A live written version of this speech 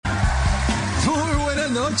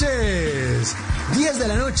buenas noches. 10 de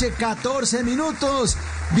la noche, 14 minutos.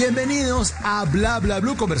 Bienvenidos a Bla Bla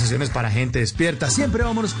BLU, conversaciones para gente despierta. Siempre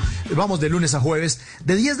vamos de lunes a jueves,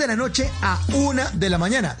 de 10 de la noche a 1 de la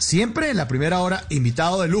mañana. Siempre en la primera hora,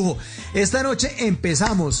 invitado de lujo. Esta noche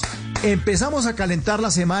empezamos a calentar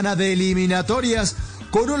la semana de eliminatorias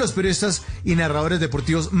con uno de los periodistas y narradores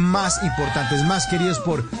deportivos más importantes, más queridos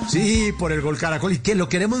por el Gol Caracol, y que lo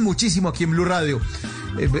queremos muchísimo aquí en Blue Radio.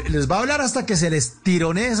 Les va a hablar hasta que se les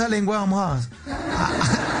tironee esa lengua. Vamos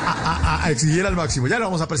a exigir al máximo. Ya lo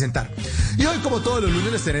vamos a presentar. Y hoy, como todos los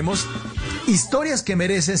lunes, les tenemos historias que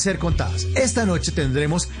merecen ser contadas. Esta noche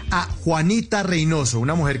tendremos a Juanita Reynoso,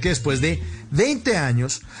 una mujer que después de 20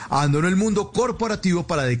 años abandonó el mundo corporativo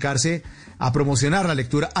para dedicarse a promocionar la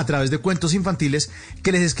lectura a través de cuentos infantiles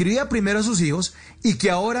que les escribía primero a sus hijos y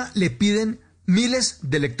que ahora le piden miles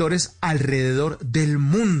de lectores alrededor del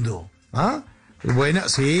mundo. ¿Ah? Buena,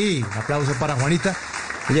 sí, un aplauso para Juanita.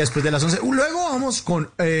 Ya después de las 11. Luego vamos con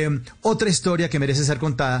otra historia que merece ser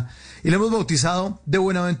contada y la hemos bautizado De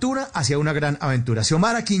Buenaventura hacia una gran aventura.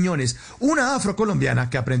 Xiomara Quiñones, una afrocolombiana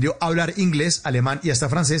que aprendió a hablar inglés, alemán y hasta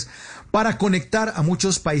francés para conectar a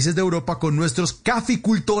muchos países de Europa con nuestros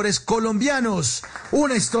caficultores colombianos.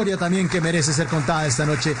 Una historia también que merece ser contada esta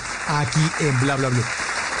noche aquí en Bla Bla BLU.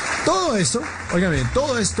 Todo esto, oigan bien,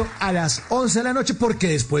 todo esto a las 11 de la noche, porque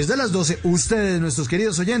después de las 12, ustedes, nuestros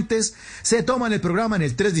queridos oyentes, se toman el programa en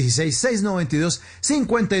el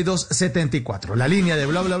 316-692-5274. La línea de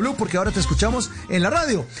Bla Bla BLU, porque ahora te escuchamos en la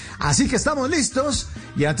radio. Así que estamos listos.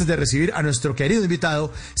 Y antes de recibir a nuestro querido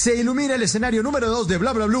invitado, se ilumina el escenario número 2 de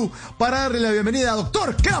Bla Bla BLU para darle la bienvenida a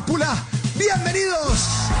Doctor Crápula. ¡Bienvenidos!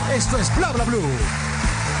 Esto es Bla Bla BLU.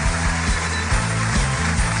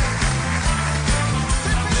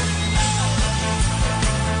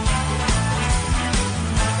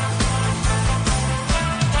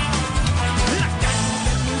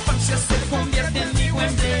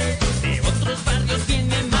 De otros barrios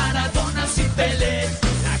vienen Maradonas y Pelé.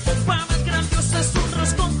 La copa más grandiosa es un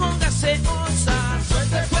roscón con gaseosa.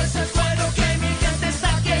 Suerte pues el cuero que mi gente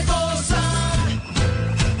está que goza.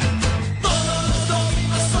 Todos los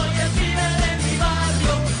domingos soy el pibe de mi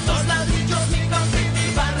barrio. Dos ladrillos, mi country,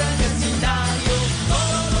 mi barrio, el vecindario.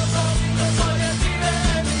 Todos los domingos soy el pibe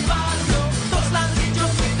de mi barrio. Dos ladrillos,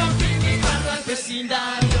 mi country, mi barrio, el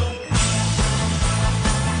vecindario.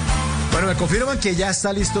 Bueno, me confirman que ya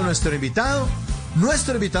está listo nuestro invitado.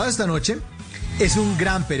 Nuestro invitado esta noche es un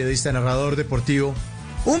gran periodista, narrador deportivo,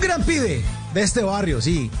 un gran pibe de este barrio,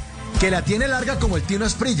 sí, que la tiene larga como el Tino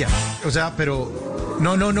Asprilla. O sea, pero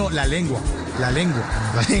no, la lengua,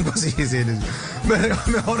 sí.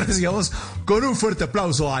 Mejor recibamos con un fuerte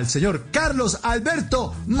aplauso al señor Carlos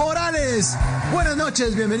Alberto Morales. Buenas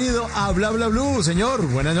noches, bienvenido a Bla Bla BLU, señor,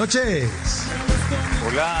 buenas noches.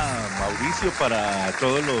 Hola Mauricio, para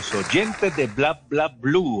todos los oyentes de Bla Bla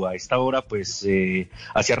BLU. A esta hora pues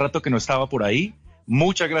hacía rato que no estaba por ahí.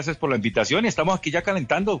 Muchas gracias por la invitación. Estamos aquí ya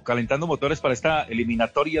calentando motores para esta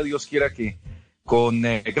eliminatoria, Dios quiera que con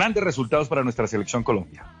grandes resultados para nuestra selección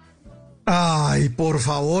Colombia. Ay, por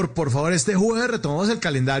favor, este jueves retomamos el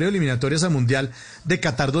calendario de eliminatorias al Mundial de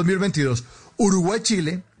Qatar 2022.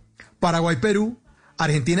 Uruguay-Chile, Paraguay-Perú,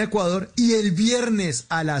 Argentina-Ecuador y el viernes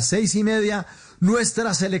a las 6:30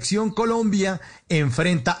 nuestra selección Colombia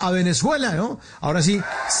enfrenta a Venezuela, ¿no? Ahora sí,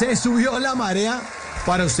 se subió la marea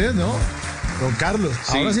para usted, ¿no? Don Carlos,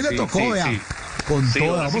 ahora sí le tocó, vea. Sí. Con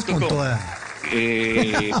toda, vamos con toda.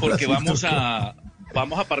 Porque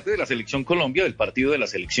vamos aparte de la selección Colombia, del partido de la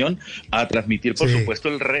selección, a transmitir, por supuesto,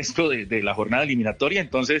 el resto de la jornada eliminatoria.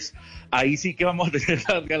 Entonces, ahí sí que vamos a tener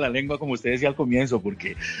larga la lengua, como usted decía al comienzo,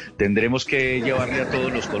 porque tendremos que llevarle a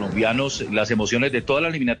todos los colombianos las emociones de toda la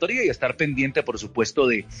eliminatoria y estar pendiente, por supuesto,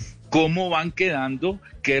 de cómo van quedando,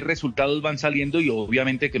 qué resultados van saliendo y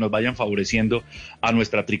obviamente que nos vayan favoreciendo a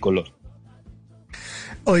nuestra tricolor.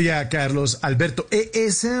 Oiga, Carlos Alberto,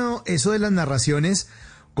 eso de las narraciones,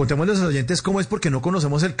 contémosles a los oyentes cómo es, porque no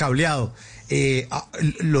conocemos el cableado.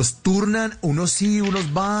 Los turnan, unos sí,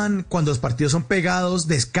 unos van, cuando los partidos son pegados,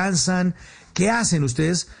 descansan. ¿Qué hacen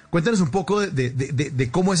ustedes? Cuéntanos un poco de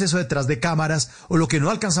cómo es eso detrás de cámaras o lo que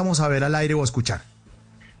no alcanzamos a ver al aire o a escuchar.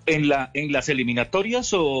 En las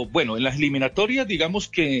eliminatorias, en las eliminatorias, digamos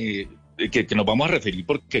que nos vamos a referir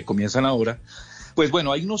porque comienzan ahora. Pues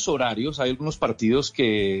bueno, hay unos horarios, hay algunos partidos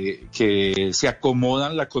que se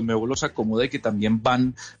acomodan, la Conmebol los acomoda y que también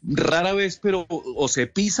van rara vez, pero o se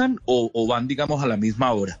pisan o van, digamos, a la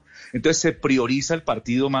misma hora. Entonces se prioriza el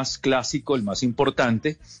partido más clásico, el más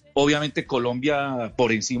importante. Obviamente Colombia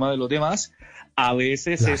por encima de los demás. A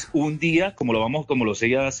veces es un día, como lo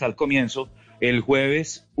decías al comienzo, El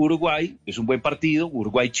jueves Uruguay, es un buen partido,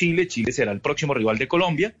 Uruguay-Chile, Chile será el próximo rival de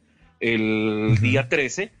Colombia, el día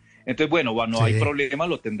 13. Entonces, bueno, no hay problema,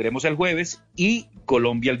 lo tendremos el jueves y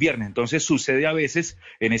Colombia el viernes. Entonces sucede a veces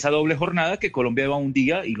en esa doble jornada que Colombia va un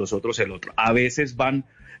día y los otros el otro. A veces van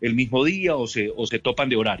el mismo día o se topan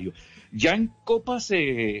de horario. Ya en copas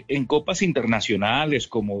internacionales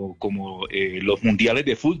como los mundiales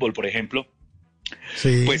de fútbol, por ejemplo,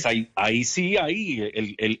 pues ahí sí,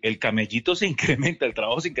 el camellito se incrementa, el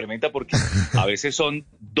trabajo se incrementa porque a veces son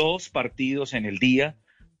 2 partidos en el día,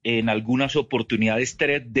 en algunas oportunidades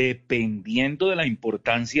 3, dependiendo de la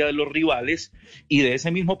importancia de los rivales y de ese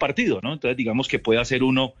mismo partido, ¿no? Entonces digamos que puede hacer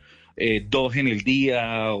 2 en el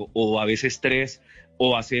día o a veces 3,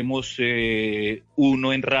 o hacemos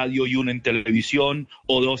 1 en radio y 1 en televisión,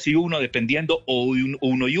 o 2 y 1, dependiendo, o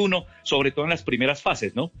 1 y 1, sobre todo en las primeras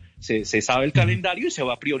fases, ¿no? Se sabe el calendario y se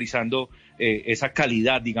va priorizando esa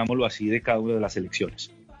calidad, digámoslo así, de cada una de las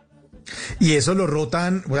selecciones. Y eso lo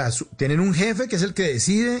rotan, o sea, tienen un jefe que es el que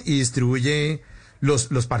decide y distribuye los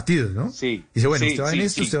partidos, ¿no? Sí. Dice, bueno, usted va en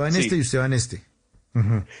este, usted va en este y usted va en este.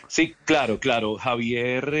 Sí, claro.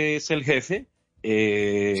 Javier es el jefe.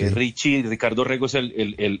 Ricardo Rego es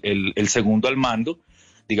el segundo al mando.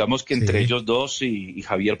 Digamos que entre ellos dos y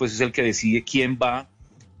Javier pues es el que decide quién va.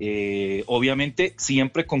 Obviamente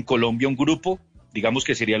siempre con Colombia un grupo, digamos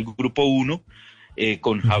que sería el grupo 1,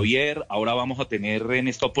 con Javier. Ahora vamos a tener en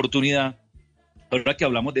esta oportunidad, ahora que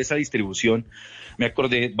hablamos de esa distribución, me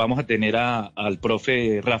acordé, vamos a tener al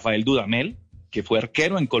profe Rafael Dudamel, que fue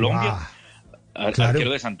arquero en Colombia.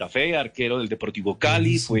 Arquero de Santa Fe, arquero del Deportivo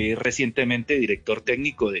Cali, fue recientemente director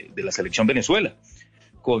técnico de la selección Venezuela,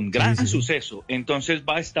 con gran suceso. Entonces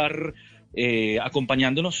va a estar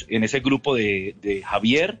acompañándonos en ese grupo de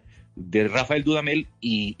Javier, de Rafael Dudamel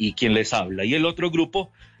y quien les habla. Y el otro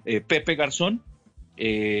grupo, Pepe Garzón,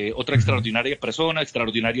 otra extraordinaria persona,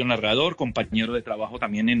 extraordinario narrador, compañero de trabajo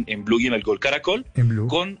también en Blue y en el Gol Caracol,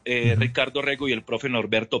 con Ricardo Rego y el profe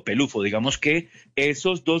Norberto Pelufo. Digamos que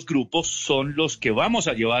esos 2 grupos son los que vamos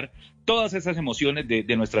a llevar todas esas emociones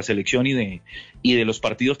de nuestra selección y de los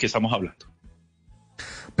partidos que estamos hablando.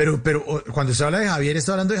 Pero cuando usted habla de Javier,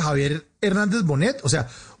 ¿está hablando de Javier Hernández Bonet? O sea,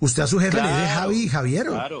 ¿usted a su jefe le dice Javi y Javier?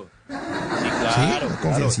 Claro.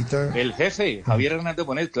 Sí, claro. El jefe, Javier Hernández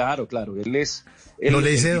Bonet, claro. Él es el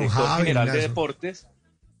director general de deportes.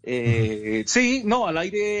 Sí, no, al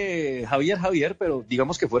aire Javier, pero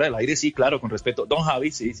digamos que fuera del aire, sí, claro, con respeto. Don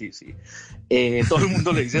Javi, sí. Todo el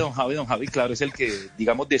mundo le dice don Javi, claro, es el que,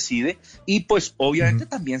 digamos, decide. Y pues obviamente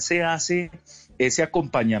también se hace ese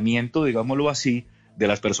acompañamiento, digámoslo así, de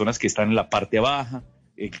las personas que están en la parte baja,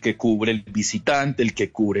 el que cubre el visitante, el que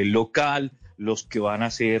cubre el local, los que van a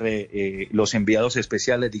ser los enviados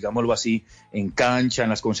especiales, digámoslo así, en cancha, en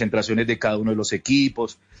las concentraciones de cada uno de los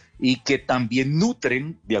equipos, y que también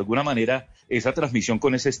nutren de alguna manera esa transmisión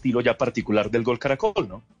con ese estilo ya particular del Gol Caracol,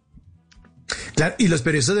 ¿no? Claro, y los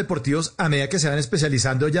periodistas deportivos, a medida que se van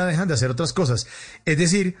especializando, ya dejan de hacer otras cosas. Es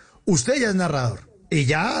decir, usted ya es narrador, y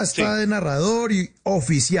ya está de narrador y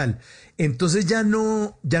oficial. Entonces ya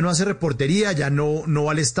no hace reportería, ya no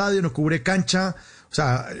va al estadio, no cubre cancha. O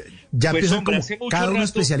sea, ya pues, empieza como cada uno a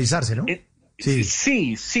especializarse, ¿no?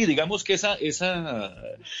 Sí, digamos que esa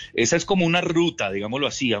es como una ruta, digámoslo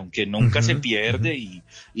así, aunque nunca se pierde y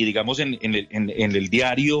digamos en el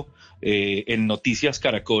diario, en Noticias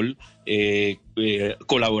Caracol,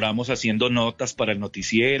 colaboramos haciendo notas para el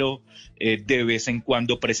noticiero, de vez en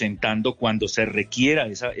cuando presentando cuando se requiera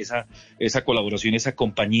esa colaboración, esa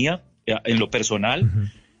compañía en lo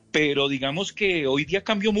personal. Pero digamos que hoy día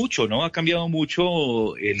cambió mucho, ¿no? Ha cambiado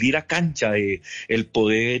mucho el ir a cancha, el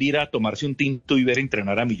poder ir a tomarse un tinto y ver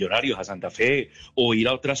entrenar a Millonarios, a Santa Fe, o ir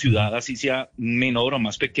a otra ciudad, así sea menor o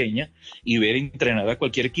más pequeña, y ver entrenar a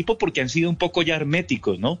cualquier equipo, porque han sido un poco ya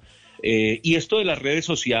herméticos, ¿no? Y esto de las redes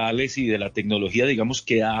sociales y de la tecnología, digamos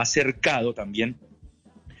que ha acercado también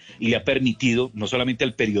y le ha permitido, no solamente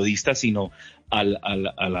al periodista, sino a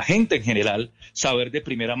la gente en general, saber de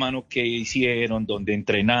primera mano qué hicieron, dónde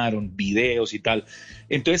entrenaron, videos y tal.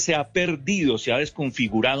 Entonces se ha perdido, se ha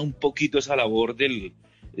desconfigurado un poquito esa labor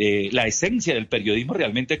la esencia del periodismo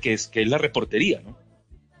realmente, que es la reportería, ¿no?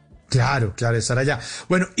 Claro, estar allá.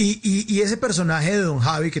 Bueno, y ese personaje de Don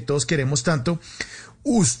Javi que todos queremos tanto,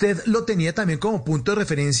 ¿usted lo tenía también como punto de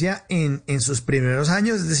referencia en sus primeros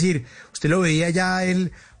años? Es decir, ¿usted lo veía ya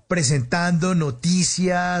él presentando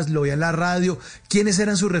noticias, lo veía en la radio? ¿Quiénes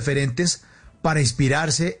eran sus referentes para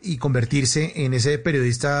inspirarse y convertirse en ese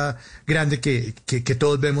periodista grande que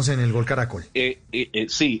todos vemos en el Gol Caracol?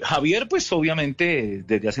 Sí, Javier, pues obviamente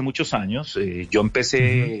desde hace muchos años, yo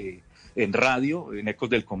empecé en radio, en Ecos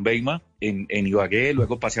del Conveima, en Ibagué,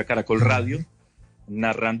 luego pasé a Caracol Radio,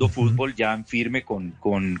 narrando fútbol ya en firme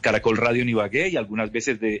con Caracol Radio en Ibagué y algunas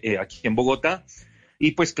veces aquí en Bogotá.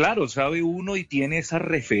 Y pues claro, sabe uno y tiene esa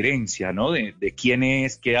referencia, ¿no? De quién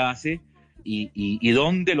es, qué hace y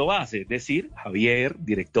dónde lo hace. Es decir, Javier,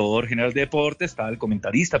 director general de deportes, está el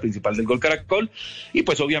comentarista principal del Gol Caracol y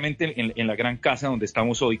pues obviamente en la gran casa donde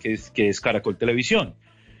estamos hoy, que es Caracol Televisión.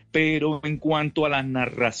 Pero en cuanto a la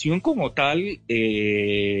narración como tal,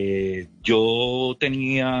 yo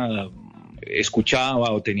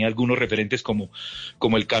escuchaba o tenía algunos referentes como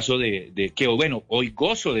el caso de que, bueno, hoy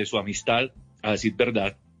gozo de su amistad, a decir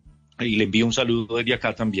verdad, y le envío un saludo desde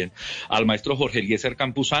acá también al maestro Jorge Eliezer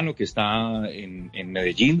Campuzano, que está en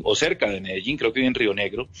Medellín, o cerca de Medellín, creo que vive en Río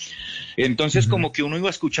Negro. Entonces, como que uno iba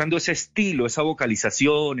escuchando ese estilo, esa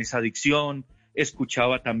vocalización, esa dicción.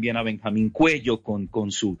 Escuchaba también a Benjamín Cuello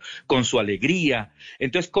con su alegría.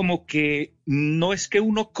 Entonces, como que no es que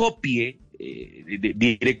uno copie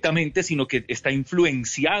directamente, sino que está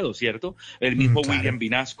influenciado, ¿cierto? El mismo claro. William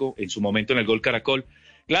Vinasco, en su momento en el Gol Caracol.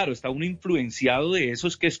 Claro, está uno influenciado de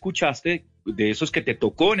esos que escuchaste, de esos que te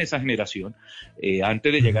tocó en esa generación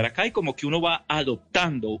antes de llegar acá, y como que uno va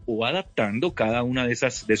adoptando o adaptando cada una de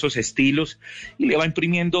esos estilos y le va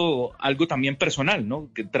imprimiendo algo también personal, ¿no?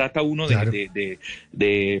 Que trata uno claro.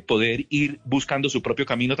 de poder ir buscando su propio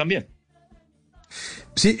camino también.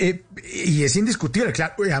 Sí, y es indiscutible,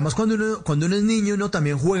 claro. Además, cuando uno es niño, uno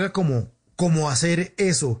también juega como hacer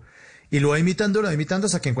eso. Y lo va imitando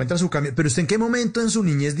hasta que encuentra su camino. Pero ¿usted en qué momento en su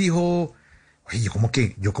niñez dijo, oye, yo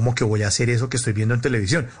como que voy a hacer eso que estoy viendo en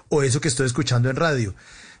televisión o eso que estoy escuchando en radio?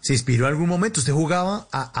 ¿Se inspiró en algún momento? ¿Usted jugaba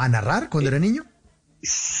a narrar cuando era niño?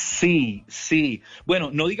 Sí. Bueno,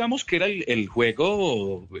 no digamos que era el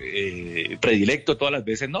juego predilecto todas las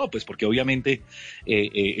veces, no, pues porque obviamente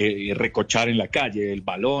recochar en la calle, el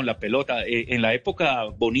balón, la pelota, en la época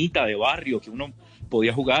bonita de barrio que uno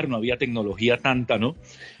podía jugar, no había tecnología tanta, ¿no?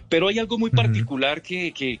 Pero hay algo muy particular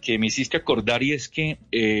que me hiciste acordar, y es que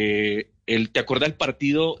te acuerdas el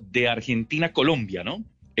partido de Argentina-Colombia, ¿no?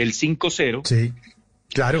 El 5-0. Sí,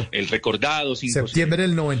 claro. El recordado 5-0. Septiembre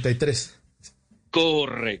del 93.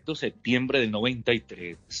 Correcto, septiembre del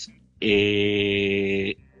 93.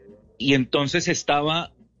 Y entonces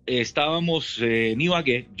estábamos en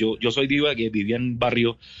Ibagué, yo soy de Ibagué, vivía en un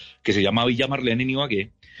barrio que se llama Villa Marlene en Ibagué.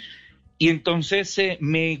 Y entonces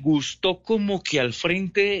me gustó como que al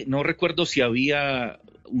frente, no recuerdo si había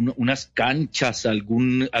unas canchas,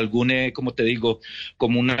 como te digo,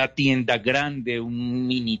 como una tienda grande,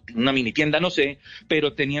 una mini tienda, no sé,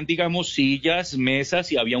 pero tenían, digamos, sillas,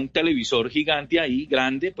 mesas y había un televisor gigante ahí,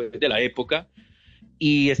 grande, pues de la época,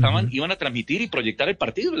 y iban a transmitir y proyectar el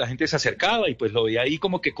partido, la gente se acercaba y pues lo veía ahí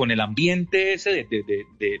como que con el ambiente ese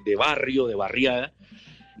de barrio, de barriada.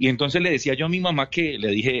 Y entonces le decía yo a mi mamá le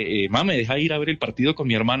dije, mamá, ¿me deja ir a ver el partido con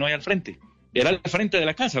mi hermano ahí al frente? Era al frente de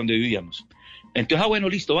la casa donde vivíamos. Entonces, bueno,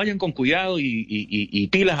 listo, vayan con cuidado y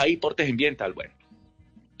pilas ahí, porten bien, tal, bueno.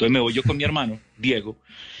 Entonces me voy yo con mi hermano, Diego,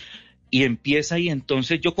 y empieza ahí,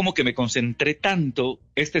 entonces yo como que me concentré tanto,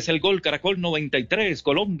 este es el Gol Caracol 93,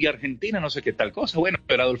 Colombia, Argentina, no sé qué tal cosa, bueno,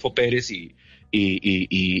 era Adolfo Pérez y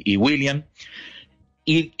William.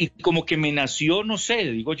 Y como que me nació, no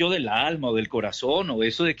sé, digo yo, del alma o del corazón, o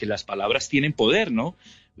eso de que las palabras tienen poder, ¿no?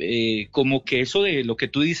 Como que eso de lo que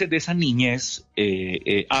tú dices de esa niñez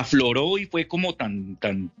afloró y fue como tan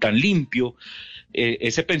limpio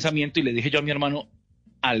ese pensamiento, y le dije yo a mi hermano,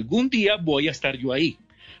 algún día voy a estar yo ahí,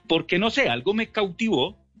 porque no sé, algo me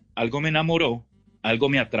cautivó, algo me enamoró, algo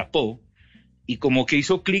me atrapó, y como que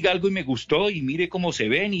hizo clic algo y me gustó, y mire cómo se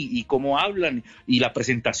ven y cómo hablan, y la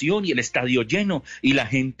presentación y el estadio lleno, y la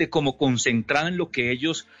gente como concentrada en lo que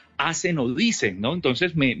ellos hacen o dicen, ¿no?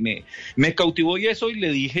 Entonces me cautivó y eso, y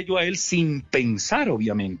le dije yo a él sin pensar,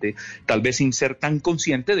 obviamente, tal vez sin ser tan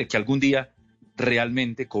consciente de que algún día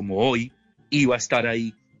realmente como hoy iba a estar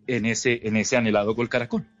ahí en ese anhelado Gol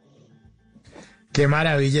Caracol. Qué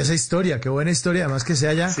maravilla esa historia, qué buena historia, además que se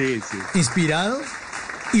haya inspirado.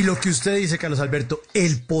 Y lo que usted dice, Carlos Alberto,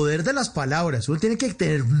 el poder de las palabras. Uno tiene que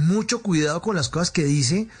tener mucho cuidado con las cosas que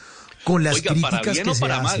dice, con las críticas que se hacen. Para bien o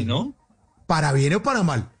para mal, ¿no? Para bien o para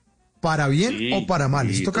mal. Para bien o para mal.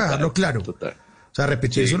 Esto toca dejarlo claro. Total. O sea,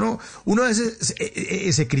 repetir eso, uno a veces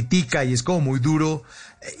se critica y es como muy duro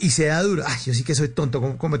y se da duro. Ay, yo sí que soy tonto,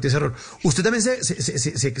 ¿cómo cometí ese error? Usted también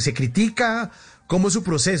se critica. ¿Cómo es su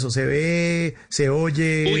proceso? ¿Se ve, se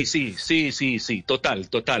oye? Uy, sí, total.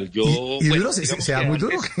 Yo, ¿Y duro? ¿Se da muy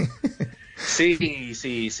duro? Sí,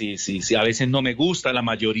 a veces no me gusta, la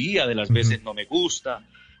mayoría de las veces no me gusta.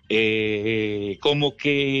 Como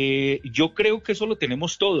que yo creo que eso lo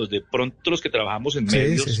tenemos todos, de pronto los que trabajamos en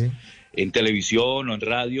medios. en televisión o en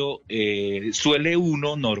radio, suele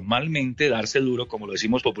uno normalmente darse duro, como lo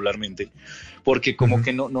decimos popularmente, porque como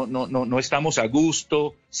que no estamos a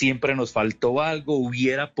gusto, siempre nos faltó algo,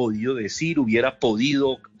 hubiera podido decir, hubiera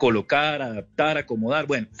podido colocar, adaptar, acomodar,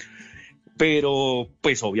 bueno. Pero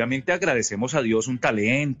pues obviamente agradecemos a Dios un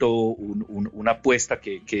talento, una apuesta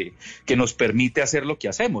que nos permite hacer lo que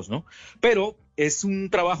hacemos, ¿no? Pero es un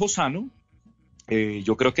trabajo sano,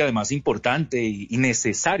 yo creo que además importante y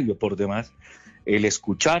necesario por demás, el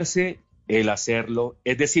escucharse, el hacerlo,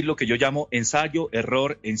 es decir, lo que yo llamo ensayo,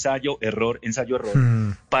 error, ensayo, error, ensayo,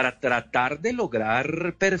 error, para tratar de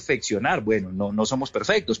lograr perfeccionar. Bueno, no somos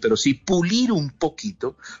perfectos, pero sí pulir un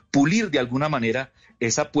poquito, pulir de alguna manera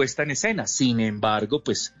esa puesta en escena. Sin embargo,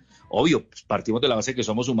 pues, obvio, pues, partimos de la base que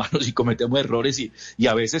somos humanos y cometemos errores y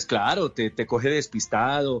a veces, claro, te coge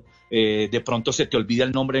despistado, de pronto se te olvida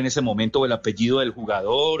el nombre en ese momento o el apellido del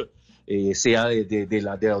jugador, sea de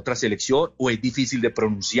la otra selección, o es difícil de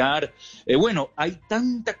pronunciar. Bueno, hay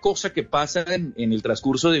tanta cosa que pasa en el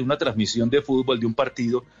transcurso de una transmisión de fútbol, de un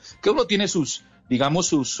partido, que uno tiene sus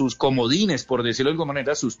comodines, por decirlo de alguna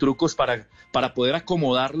manera, sus trucos para poder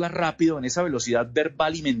acomodarla rápido en esa velocidad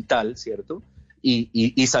verbal y mental, ¿cierto?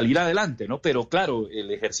 Y salir adelante, ¿no? Pero claro,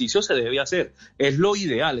 el ejercicio se debe hacer. Es lo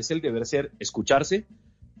ideal, es el deber ser, escucharse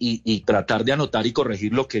y tratar de anotar y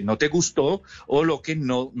corregir lo que no te gustó o lo que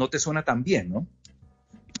no te suena tan bien, ¿no?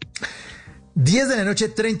 10 de la noche,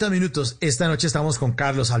 30 minutos. Esta noche estamos con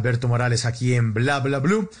Carlos Alberto Morales aquí en Bla Bla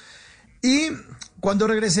BLU. Y cuando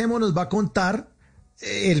regresemos nos va a contar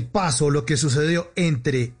el paso, lo que sucedió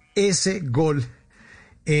entre ese gol,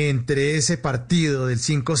 entre ese partido del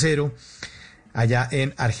 5-0 allá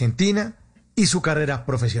en Argentina y su carrera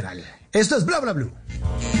profesional. Esto es Bla Bla BLU.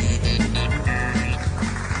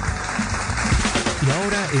 Y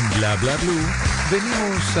ahora en Bla Bla BLU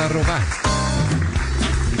venimos a robar.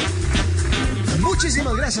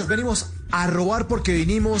 Muchísimas gracias, venimos a robar porque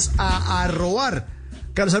vinimos a robar.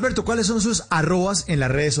 Carlos Alberto, ¿cuáles son sus arrobas en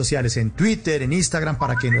las redes sociales, en Twitter, en Instagram,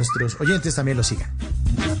 para que nuestros oyentes también lo sigan?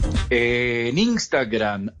 En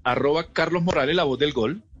Instagram, @Carlos Morales, la voz del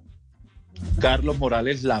gol. Carlos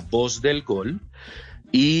Morales, la voz del gol.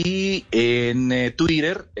 Y en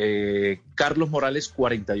Twitter, Carlos Morales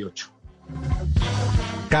 48.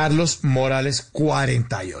 Carlos Morales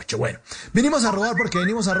 48. Bueno, vinimos a robar porque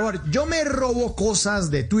venimos a robar. Yo me robo cosas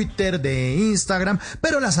de Twitter, de Instagram,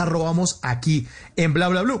 pero las arrobamos aquí en Bla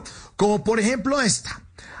Bla BLU. Como por ejemplo esta.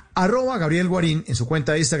 @Gabriel Guarín en su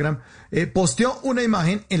cuenta de Instagram posteó una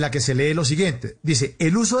imagen en la que se lee lo siguiente. Dice: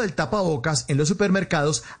 el uso del tapabocas en los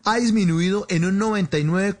supermercados ha disminuido en un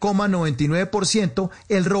 99,99%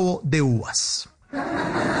 el robo de uvas.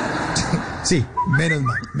 Sí, menos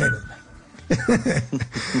mal.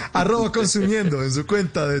 @consumiendo en su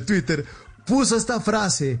cuenta de Twitter puso esta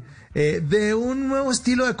frase de un nuevo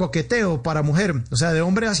estilo de coqueteo para mujer, o sea, de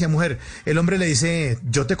hombre hacia mujer. El hombre le dice: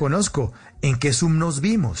 yo te conozco, ¿en qué Zoom nos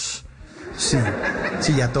vimos? Sí,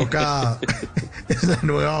 ya toca. Es la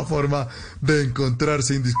nueva forma de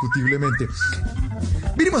encontrarse indiscutiblemente.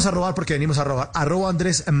 Vinimos a robar porque venimos a robar.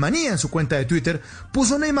 @Andrés Manía en su cuenta de Twitter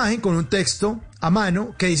puso una imagen con un texto a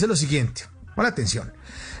mano que dice lo siguiente. Pon atención.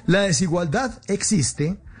 La desigualdad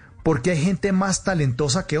existe porque hay gente más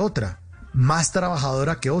talentosa que otra, más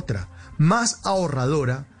trabajadora que otra, más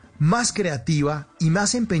ahorradora, más creativa y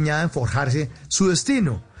más empeñada en forjarse su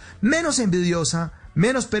destino, menos envidiosa,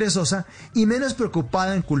 menos perezosa y menos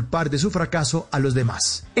preocupada en culpar de su fracaso a los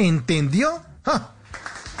demás. ¿Entendió? ¡Ja!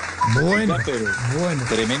 Bueno.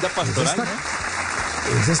 Tremenda pastoral, ¿no?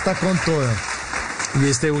 Esa está con toda. Y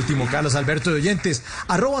este último, Carlos Alberto de oyentes,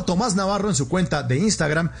 @Tomás Navarro en su cuenta de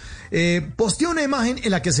Instagram, posteó una imagen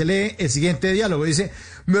en la que se lee el siguiente diálogo. Dice: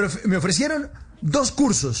 me ofrecieron 2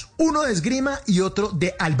 cursos, uno de esgrima y otro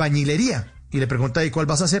de albañilería. Y le pregunta: ¿y cuál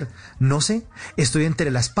vas a hacer? No sé, estoy entre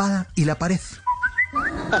la espada y la pared.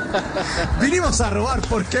 Vinimos a robar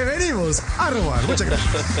porque venimos a robar. Muchas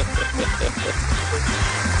gracias.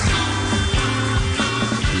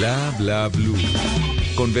 Bla Bla BLU.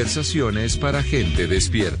 Conversaciones para gente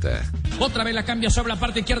despierta. Otra vez la cambia sobre la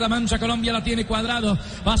parte izquierda, Mancha Colombia, la tiene Cuadrado,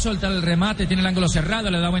 va a soltar el remate, tiene el ángulo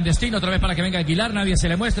cerrado, le da buen destino, otra vez para que venga Aguilar, nadie se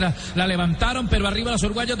le muestra, la levantaron, pero arriba los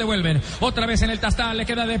uruguayos devuelven, otra vez en el tastal, le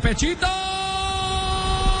queda de pechito.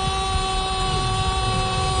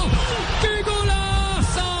 ¡Qué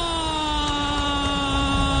golazo!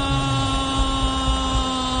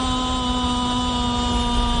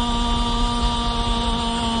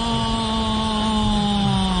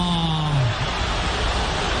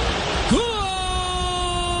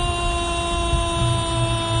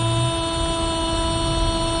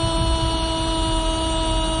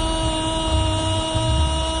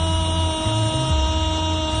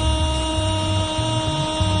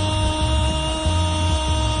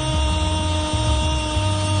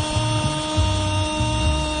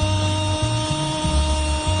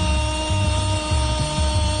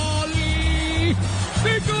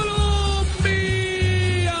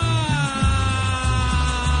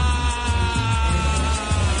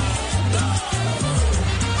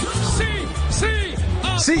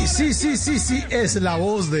 Sí, es la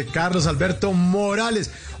voz de Carlos Alberto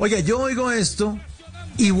Morales. Oiga, yo oigo esto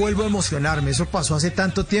y vuelvo a emocionarme. Eso pasó hace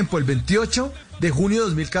tanto tiempo, el 28 de junio de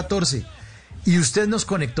 2014. Y usted nos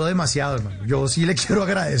conectó demasiado, hermano. Yo sí le quiero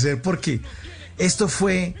agradecer porque esto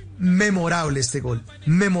fue memorable, este gol.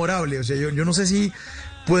 Memorable. O sea, yo no sé si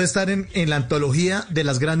puede estar en la antología de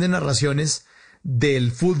las grandes narraciones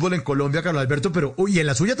del fútbol en Colombia, Carlos Alberto, pero y en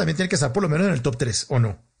la suya también tiene que estar por lo menos en el top 3, ¿o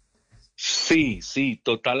no? Sí,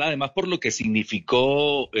 total, además por lo que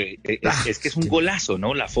significó, es que es un golazo,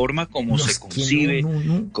 ¿no? La forma como se concibe,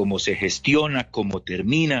 cómo se gestiona, cómo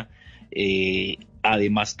termina,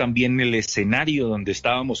 además también el escenario donde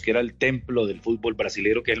estábamos, que era el templo del fútbol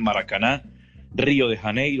brasilero, que es el Maracaná, Río de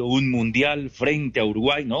Janeiro, un mundial frente a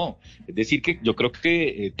Uruguay, no, es decir que yo creo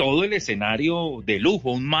que todo el escenario de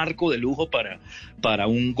lujo, un marco de lujo para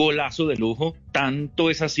un golazo de lujo, tanto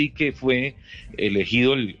es así que fue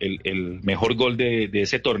elegido el mejor gol de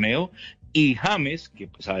ese torneo, y James, que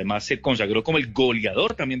pues además se consagró como el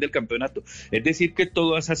goleador también del campeonato, es decir que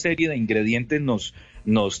toda esa serie de ingredientes nos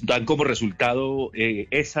dan como resultado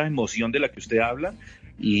esa emoción de la que usted habla,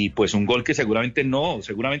 y pues un gol que seguramente no,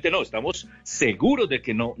 estamos seguros de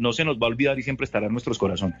que no se nos va a olvidar y siempre estará en nuestros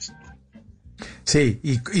corazones. Sí,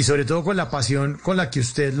 y sobre todo con la pasión con la que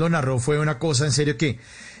usted lo narró, fue una cosa en serio que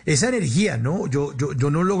esa energía, ¿no? Yo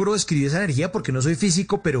no logro describir esa energía porque no soy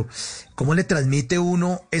físico, pero ¿cómo le transmite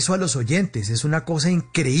uno eso a los oyentes? Es una cosa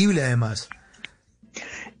increíble además.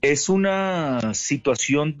 Es una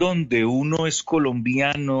situación donde uno es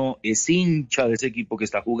colombiano, es hincha de ese equipo que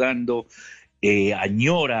está jugando,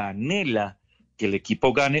 añora, anhela que el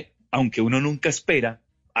equipo gane, aunque uno nunca espera.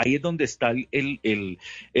 Ahí es donde está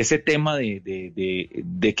ese tema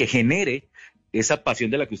de que genere esa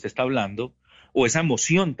pasión de la que usted está hablando, o esa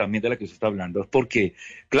emoción también de la que usted está hablando, porque,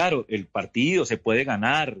 claro, el partido se puede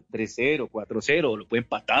ganar 3-0, 4-0, lo puede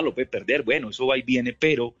empatar, lo puede perder, bueno, eso va y viene,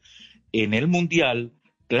 pero en el Mundial,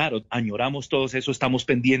 claro, añoramos todos eso, estamos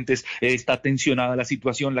pendientes, está tensionada la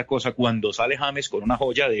situación, la cosa. Cuando sale James con una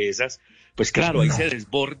joya de esas, pues claro, ahí se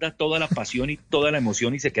desborda toda la pasión y toda la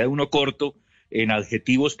emoción y se queda uno corto en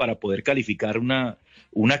adjetivos para poder calificar una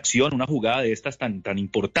acción, una jugada de estas tan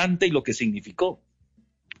importante y lo que significó.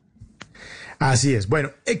 Así es.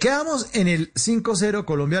 Bueno, quedamos en el 5-0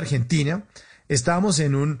 Colombia-Argentina. Estábamos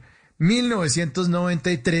en un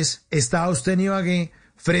 1993. Estaba usted en Ibagué,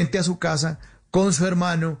 frente a su casa, con su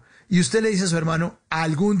hermano, y usted le dice a su hermano,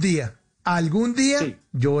 algún día, sí,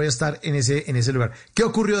 yo voy a estar en ese lugar. ¿Qué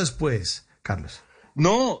ocurrió después, Carlos?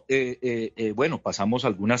 No, bueno, pasamos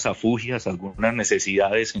algunas afugias, algunas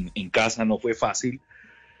necesidades en casa, no fue fácil.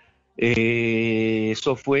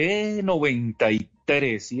 Eso fue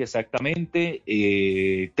 93, sí, exactamente.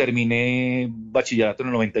 Terminé bachillerato en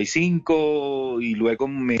el 95 y luego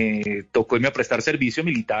me tocó irme a prestar servicio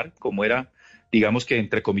militar, como era, digamos que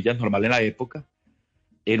entre comillas, normal en la época.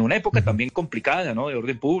 En una época también complicada, ¿no? De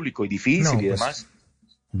orden público y difícil y demás.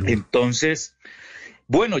 Entonces,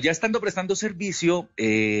 bueno, ya estando prestando servicio,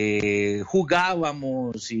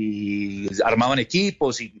 jugábamos y armaban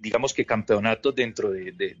equipos y digamos que campeonatos dentro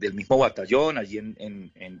del mismo batallón, allí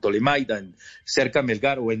en Tolemaida, cerca de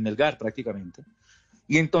Melgar o en Melgar prácticamente.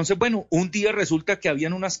 Y entonces, bueno, un día resulta que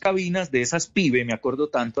habían unas cabinas de esas PIBE, me acuerdo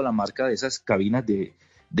tanto la marca de esas cabinas de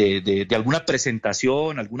alguna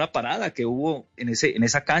presentación, alguna parada que hubo en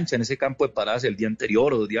esa cancha, en ese campo de paradas el día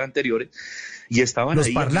anterior o 2 días anteriores, y estaban los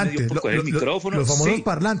ahí parlantes, el micrófono. Los famosos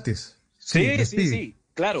parlantes. Sí,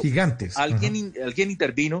 claro. Gigantes. Alguien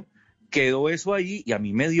intervino, quedó eso ahí y a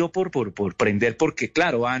mí me dio por prender, porque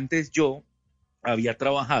claro, antes yo había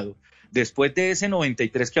trabajado, después de ese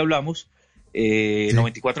 93 que hablamos,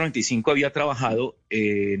 94-95 había trabajado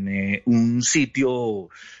en un sitio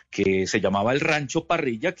que se llamaba el Rancho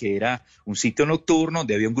Parrilla, que era un sitio nocturno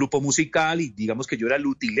donde había un grupo musical y digamos que yo era el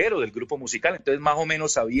utilero del grupo musical, entonces más o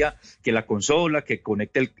menos sabía que la consola, que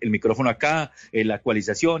conecte el micrófono acá, la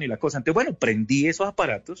ecualización y la cosa. Entonces, bueno, prendí esos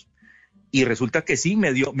aparatos y resulta que sí,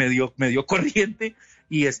 me dio corriente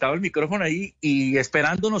y estaba el micrófono ahí y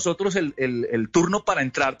esperando nosotros el turno para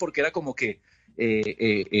entrar, porque era como que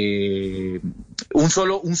un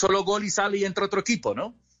solo gol y sale y entra otro equipo,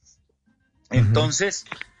 ¿no? Entonces,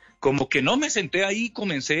 como que no me senté ahí,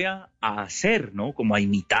 comencé a hacer, ¿no? Como a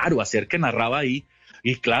imitar o a hacer que narraba ahí.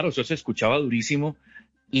 Y claro, eso se escuchaba durísimo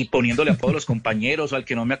y poniéndole apodo a los compañeros o al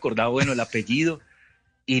que no me acordaba, bueno, el apellido.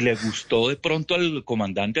 Y le gustó de pronto al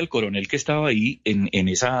comandante, al coronel que estaba ahí en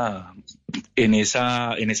ese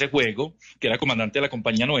juego, que era comandante de la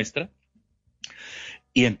compañía nuestra.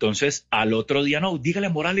 Y entonces al otro día, no, dígale a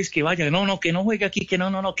Morales que vaya, no, que no juegue aquí, que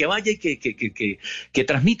no, que vaya y que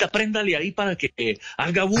transmita, préndale ahí para que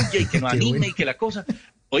haga bulla y que nos anime y que la cosa.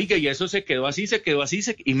 Oiga, y eso se quedó así,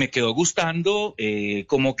 y me quedó gustando,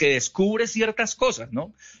 como que descubre ciertas cosas,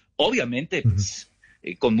 ¿no? Obviamente, pues,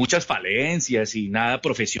 con muchas falencias y nada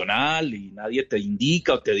profesional, y nadie te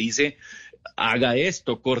indica o te dice, haga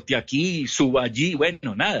esto, corte aquí, suba allí,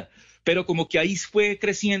 bueno, nada. Pero como que ahí fue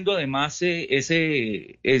creciendo además esa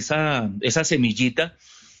semillita,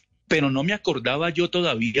 pero no me acordaba yo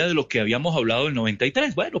todavía de lo que habíamos hablado del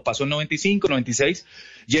 93. Bueno, pasó el 95, 96,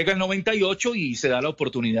 llega el 98 y se da la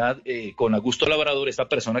oportunidad con Augusto Labrador, esta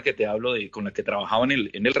persona que te hablo, con la que trabajaba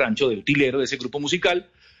en el rancho de utilero de ese grupo musical,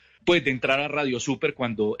 pues de entrar a Radio Super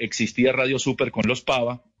cuando existía Radio Super con los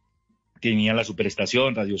Pava, tenía la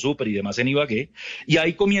superestación, Radio Super y demás en Ibagué, y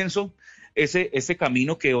ahí comienzo ese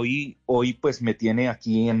camino que hoy pues me tiene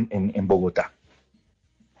aquí en Bogotá.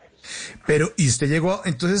 Pero, ¿y usted llegó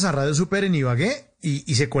entonces a Radio Super en Ibagué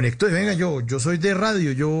y se conectó? Y venga, yo soy de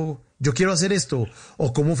radio, yo quiero hacer esto.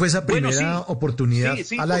 ¿O cómo fue esa primera oportunidad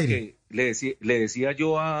al aire? Le decía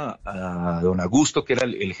yo a don Augusto, que era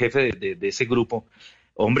el jefe de ese grupo,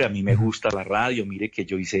 hombre, a mí me gusta la radio, mire que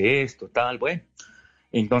yo hice esto, tal, bueno.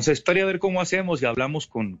 Entonces, espere a ver cómo hacemos, y hablamos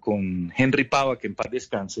con Henry Pava, que en paz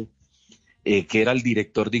descanse, que era el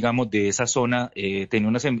director, digamos, de esa zona.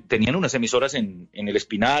 Tenían unas emisoras en el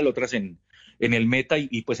Espinal, otras en el Meta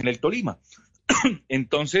y pues en el Tolima.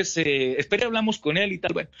 Entonces, espere, hablamos con él y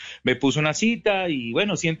tal. Bueno, me puso una cita y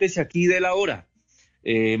bueno, siéntese aquí de la hora.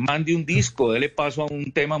 Mande un disco, dele paso a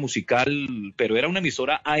un tema musical, pero era una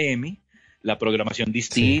emisora AM, la programación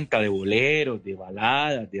distinta, de boleros, de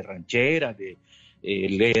baladas, de rancheras, de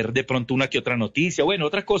leer de pronto una que otra noticia, bueno,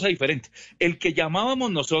 otra cosa diferente. El que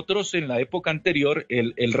llamábamos nosotros en la época anterior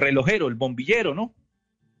el relojero, el bombillero, ¿no?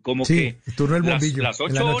 Como que el turno del bombillo, las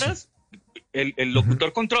 8 horas, el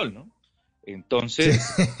locutor control, ¿no?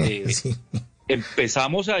 Entonces,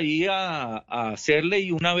 empezamos ahí a hacerle,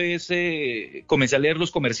 y una vez comencé a leer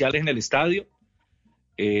los comerciales en el estadio.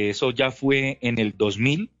 Eso ya fue en el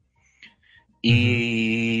 2000.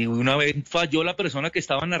 Y una vez falló la persona que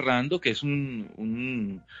estaba narrando, que es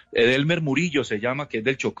un Edelmer Murillo se llama, que es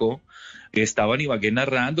del Chocó, que estaba en Ibagué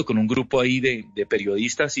narrando con un grupo ahí de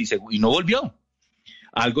periodistas y no volvió.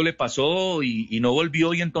 Algo le pasó y no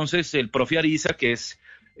volvió, y entonces el profe Ariza, que es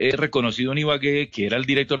reconocido en Ibagué, que era el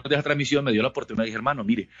director de esa transmisión, me dio la oportunidad y dije, hermano,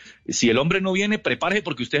 mire, si el hombre no viene, prepárese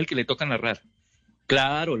porque usted es el que le toca narrar.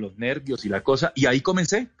 Claro, los nervios y la cosa, y ahí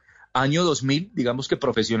comencé, año 2000, digamos que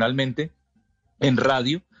profesionalmente, en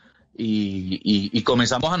radio, y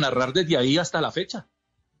comenzamos a narrar desde ahí hasta la fecha.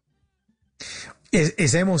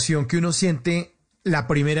 Esa emoción que uno siente la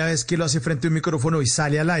primera vez que lo hace frente a un micrófono y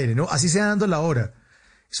sale al aire, ¿no? Así se va dando la hora.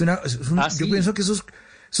 Yo pienso que esos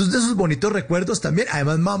de esos bonitos recuerdos también.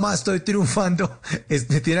 Además, mamá, estoy triunfando,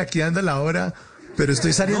 me tiene aquí dando la hora, pero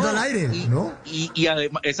estoy saliendo al aire, ¿no? Y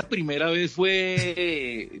además, esa primera vez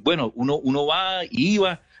fue, bueno, uno va y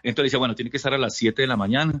iba. Entonces decía, bueno, tiene que estar a las 7 de la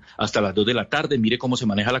mañana hasta las 2 de la tarde, mire cómo se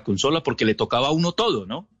maneja la consola, porque le tocaba a uno todo,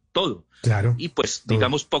 ¿no? Todo. Claro. Y pues,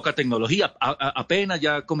 digamos, poca tecnología. Apenas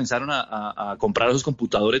ya comenzaron a comprar esos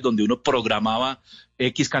computadores donde uno programaba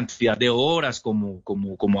X cantidad de horas, como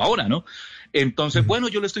ahora, ¿no? Entonces, bueno,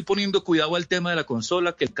 yo le estoy poniendo cuidado al tema de la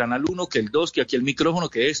consola, que el canal 1, que el 2, que aquí el micrófono,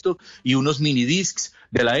 que esto, y unos mini discs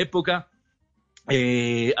de la época.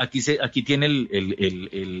 Aquí tiene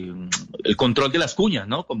el control de las cuñas,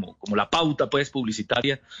 ¿no? Como la pauta, pues,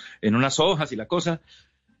 publicitaria en unas hojas y la cosa.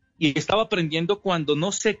 Y estaba aprendiendo cuando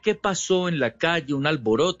no sé qué pasó en la calle, un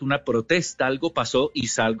alboroto, una protesta, algo pasó, y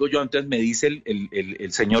salgo yo. Entonces me dice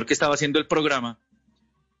el señor que estaba haciendo el programa,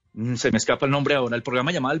 se me escapa el nombre ahora, el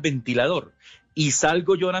programa llamaba El Ventilador, y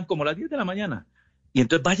salgo yo, eran como las 10 de la mañana. Y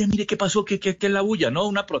entonces, vaya, mire qué pasó, qué es la bulla, ¿no?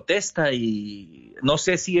 Una protesta, y no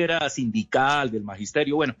sé si era sindical, del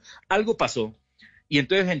magisterio, bueno, algo pasó. Y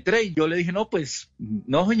entonces entré y yo le dije, no, pues,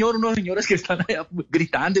 no, señor, unos señores que están allá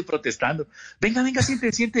gritando y protestando. Venga,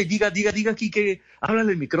 siente, diga aquí, que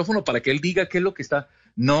háblale el micrófono para que él diga qué es lo que está.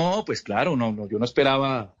 No, pues claro, no, yo no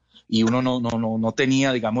esperaba, y uno no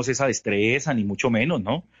tenía, digamos, esa destreza, ni mucho menos,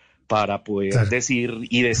 ¿no? Para poder decir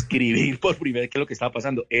y describir por primera vez qué es lo que estaba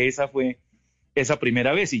pasando. Esa fue esa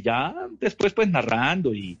primera vez, y ya después pues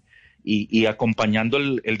narrando y acompañando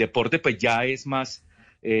el deporte, pues ya es más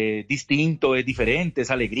distinto, es diferente,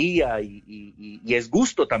 es alegría y es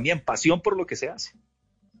gusto también, pasión por lo que se hace.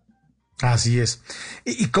 Así es.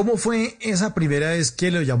 ¿Y cómo fue esa primera vez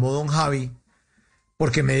que lo llamó don Javi?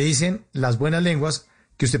 Porque me dicen las buenas lenguas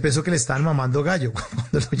que usted pensó que le estaban mamando gallo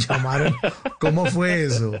cuando lo llamaron. ¿Cómo fue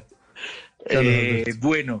eso?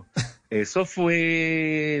 Bueno, Eso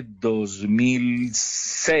fue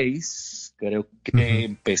 2006, creo que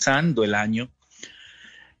empezando el año.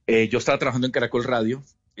 Yo estaba trabajando en Caracol Radio.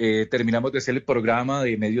 Terminamos de hacer el programa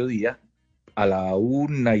de mediodía a la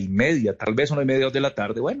 1:30, tal vez 1:30 de la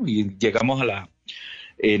tarde. Bueno, y llegamos a la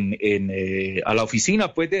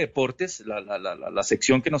oficina pues de deportes, la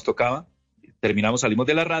sección que nos tocaba. Salimos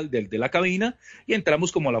de la cabina y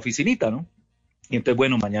entramos como a la oficinita, ¿no? Y entonces,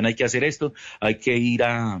 bueno, mañana hay que hacer esto, hay que ir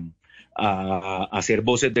a hacer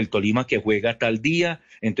voces del Tolima que juega tal día,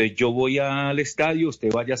 entonces yo voy al estadio,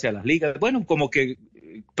 usted váyase a las ligas. Bueno, como que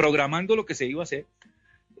programando lo que se iba a hacer.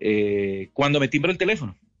 Cuando me timbra el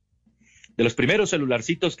teléfono, de los primeros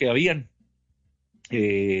celularcitos que habían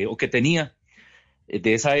o que tenía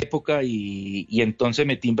de esa época, y entonces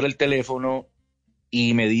me timbra el teléfono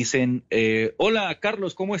y me dicen, hola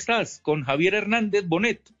Carlos, ¿cómo estás? Con Javier Hernández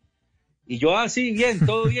Bonet. Y yo, sí, bien,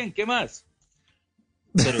 todo bien, ¿qué más?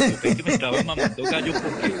 Pero yo pensé que me estaba mamando gallo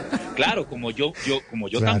porque, claro, como yo claro,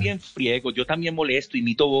 también friego, yo también molesto,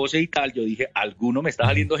 imito voces y tal, yo dije, alguno me está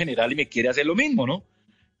saliendo general y me quiere hacer lo mismo, ¿no?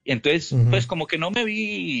 Y entonces, pues como que no me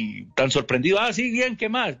vi tan sorprendido. Sí, bien, ¿qué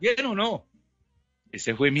más? ¿Bien o no?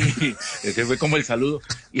 Ese fue como el saludo.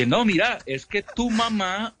 Y no, mira, es que tu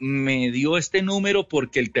mamá me dio este número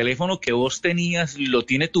porque el teléfono que vos tenías lo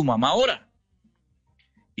tiene tu mamá ahora.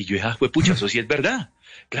 Y yo dije, fue pucha, eso sí es verdad.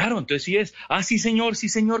 Claro, entonces sí es. Sí señor,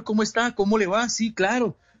 ¿cómo está? ¿Cómo le va? Sí,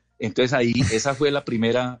 claro. Entonces ahí, esa fue la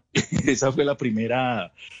primera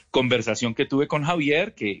conversación que tuve con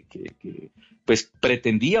Javier, que pues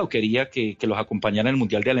pretendía o quería que los acompañara en el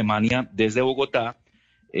Mundial de Alemania desde Bogotá,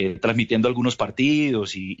 transmitiendo algunos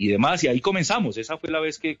partidos y demás, y ahí comenzamos. Esa fue la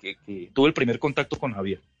vez que tuve el primer contacto con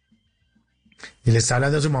Javier. Y le está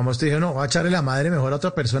hablando a su mamá, usted dijo, no, va a echarle la madre mejor a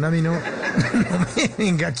otra persona, a mí no me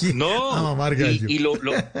venga aquí a mamar gallo.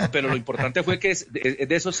 Pero lo importante fue que es de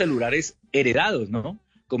esos celulares heredados, ¿no?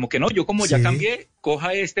 Como que no, yo como ya cambié,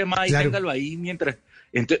 coja este más y téngalo ahí mientras...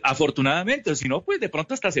 Entonces, afortunadamente, si no, pues de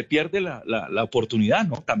pronto hasta se pierde la oportunidad,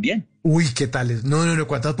 ¿no? También. Uy, ¿qué tal? No,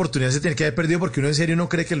 ¿cuántas oportunidades se tiene que haber perdido? Porque uno en serio no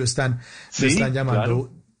cree que lo están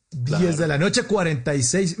llamando. Claro, 10 de la noche,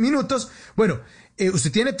 46 minutos. Bueno,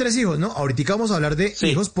 usted tiene 3 hijos, ¿no? Ahorita vamos a hablar de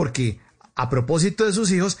hijos porque, a propósito de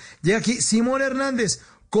sus hijos, llega aquí Simón Hernández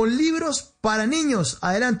con libros para niños.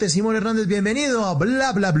 Adelante, Simón Hernández, bienvenido a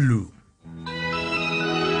Bla Bla BLU.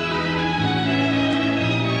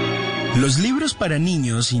 Los libros para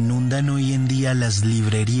niños inundan hoy en día las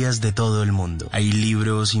librerías de todo el mundo. Hay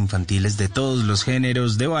libros infantiles de todos los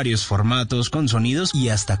géneros, de varios formatos, con sonidos y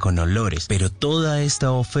hasta con olores. Pero toda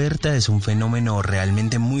esta oferta es un fenómeno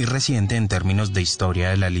realmente muy reciente en términos de historia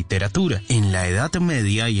de la literatura. En la Edad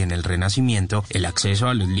Media y en el Renacimiento, el acceso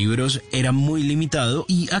a los libros era muy limitado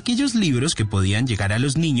y aquellos libros que podían llegar a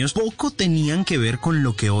los niños poco tenían que ver con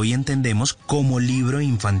lo que hoy entendemos como libro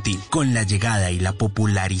infantil. Con la llegada y la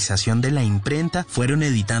popularización de la imprenta, fueron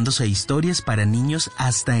editándose historias para niños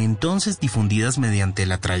hasta entonces difundidas mediante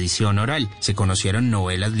la tradición oral. Se conocieron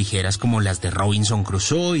novelas ligeras como las de Robinson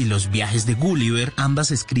Crusoe y Los viajes de Gulliver,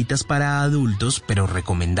 ambas escritas para adultos, pero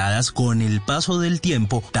recomendadas con el paso del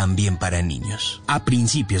tiempo también para niños. A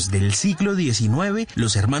principios del siglo XIX,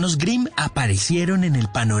 los hermanos Grimm aparecieron en el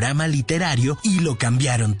panorama literario y lo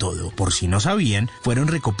cambiaron todo. Por si no sabían, fueron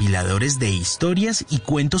recopiladores de historias y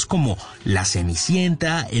cuentos como La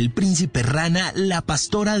Cenicienta, El Príncipe Rana, La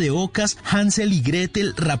Pastora de Ocas, Hansel y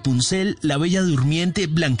Gretel, Rapunzel, La Bella Durmiente,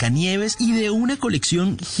 Blancanieves y de una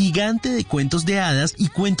colección gigante de cuentos de hadas y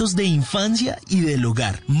cuentos de infancia y del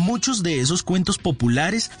hogar. Muchos de esos cuentos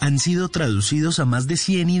populares han sido traducidos a más de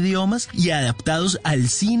 100 idiomas y adaptados al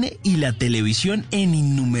cine y la televisión en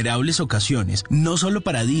innumerables ocasiones, no solo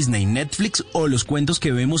para Disney, Netflix o los cuentos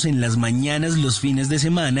que vemos en las mañanas los fines de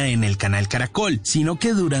semana en el canal Caracol, sino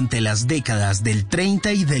que durante las décadas del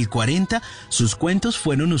 30 y del 40 sus cuentos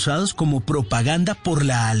fueron usados como propaganda por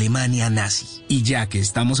la Alemania nazi. Y ya que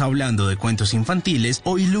estamos hablando de cuentos infantiles,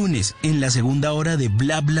 hoy lunes, en la segunda hora de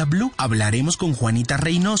Bla Bla BLU, hablaremos con Juanita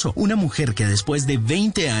Reynoso, una mujer que después de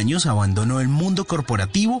 20 años abandonó el mundo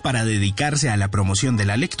corporativo para dedicarse a la promoción de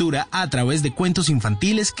la lectura a través de cuentos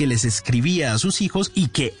infantiles que les escribía a sus hijos y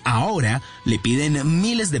que ahora le piden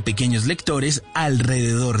miles de pequeños lectores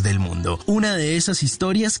alrededor del mundo. Una de esas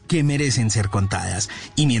historias que merecen ser contadas.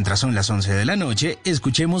 Y mientras son las 11 de la noche,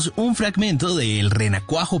 escuchemos un fragmento de El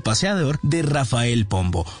Renacuajo Paseador de Rafael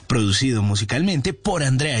Pombo, producido musicalmente por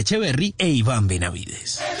Andrea Echeverry e Iván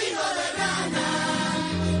Benavides. El hijo de rana,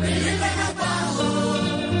 el renacuajo,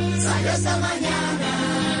 salió esta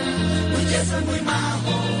mañana, muy tieso y muy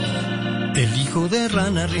majo. El hijo de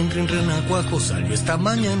rana, rin, renacuajo, salió esta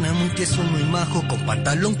mañana muy tieso, muy majo, con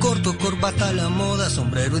pantalón corto, corbata a la moda,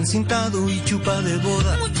 sombrero encintado y chupa de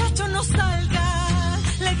boda. Muchacho, no salga,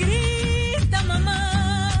 le grita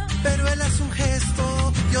mamá. Pero él hace un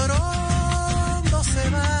gesto, llorando se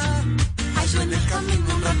va. Halló en el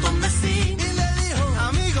camino un ratón vecino Y le dijo,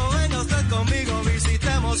 amigo, venga usted conmigo,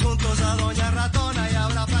 visitemos juntos a Doña Ratona y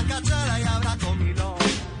habrá francachela y habrá comidón.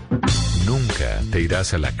 Nunca te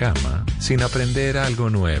irás a la cama sin aprender algo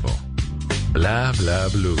nuevo. Bla Bla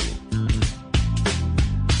BLU.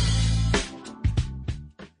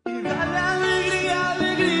 Dale alegría,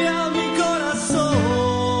 alegría a mi corazón.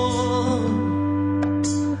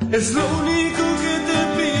 Es lo único que te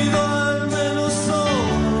pido, al menos hoy.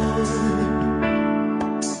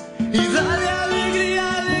 Y dale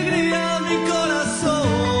alegría, alegría a mi corazón.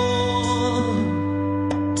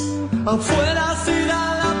 Afuera se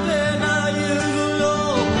da la pena y el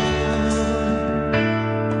dolor.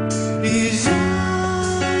 Y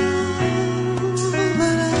ya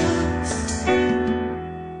verás,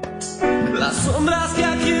 las sombras que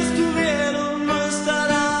aquí estuvieron no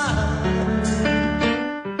estarán.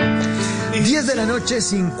 10 de la noche,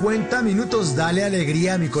 50 minutos. Dale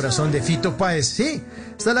alegría a mi corazón, de Fito Páez. Sí,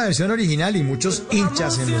 esta es la versión original y muchos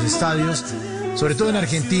hinchas en los estadios, sobre todo en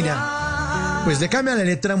Argentina, pues le cambian la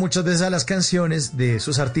letra muchas veces a las canciones de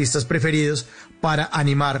sus artistas preferidos para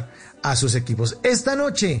animar a sus equipos. Esta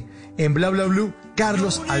noche en Bla Bla BLU,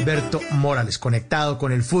 Carlos Alberto Morales, conectado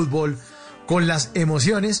con el fútbol, con las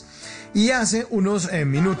emociones. Y hace unos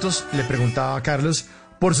minutos le preguntaba a Carlos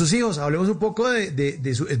por sus hijos. Hablemos un poco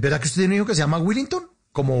de su... ¿Es verdad que usted tiene un hijo que se llama Willington?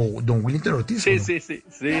 Como Don Willington Ortiz. Sí, ¿no? sí.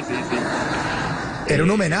 ¿Era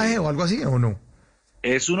un homenaje o algo así o no?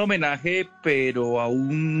 Es un homenaje, pero a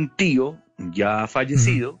un tío ya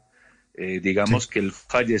fallecido. Digamos que él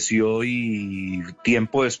falleció y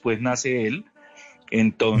tiempo después nace él.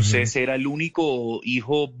 Entonces era el único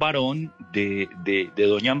hijo varón de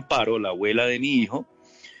doña Amparo, la abuela de mi hijo,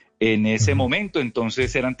 en ese momento.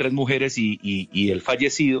 Entonces eran 3 mujeres y él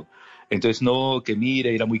fallecido. Entonces no, que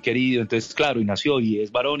mire, era muy querido. Entonces claro, y nació y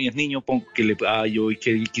es varón y es niño, yo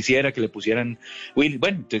que quisiera que le pusieran Will.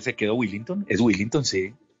 Bueno, entonces se quedó Willington. Es Willington,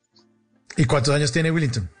 sí. ¿Y cuántos años tiene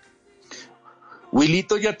Willington?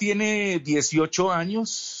 Willito ya tiene 18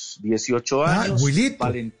 años. 18 años. Willito.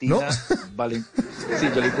 Valentina. ¿No? Sí,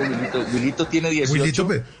 yo le digo Willito. Willito tiene 18.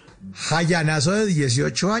 Willito, jayanazo de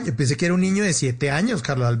 18 años. Pensé que era un niño de 7 años,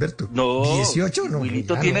 Carlos Alberto. No. 18, no.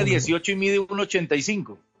 Willito tiene 18 y mide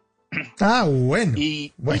 1,85. Ah, bueno.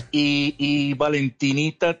 Y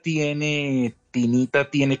Valentinita tiene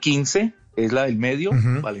 15, es la del medio,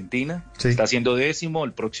 Valentina. Sí. Está haciendo 10º,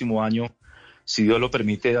 el próximo año, si Dios lo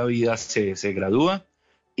permite, David se gradúa.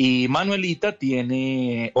 Y Manuelita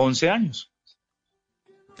tiene 11 años.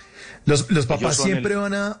 Los papás siempre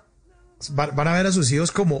van a ver a sus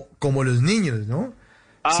hijos como los niños, ¿no?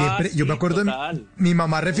 Siempre, sí, yo me acuerdo de mi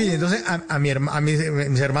mamá refiriéndose a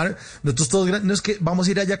mis hermanos, nosotros todos grandes, no es que vamos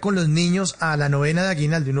a ir allá con los niños a la novena de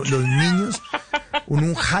Aguinaldo, los niños,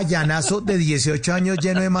 un jayanazo de 18 años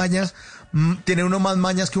lleno de mañas, tiene uno más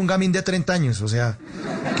mañas que un gamín de 30 años, o sea,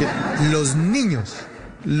 que los niños.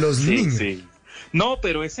 Sí. No,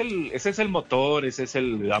 pero ese es el motor, ese es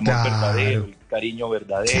el amor verdadero, el cariño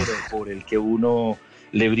verdadero, por el que uno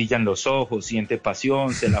le brillan los ojos, siente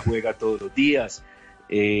pasión, se la juega todos los días.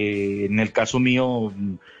 En el caso mío,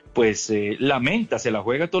 pues lamenta, se la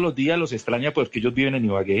juega todos los días, los extraña porque ellos viven en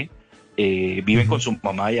Ibagué, viven con su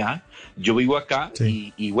mamá allá, yo vivo acá,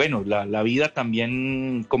 y bueno, la vida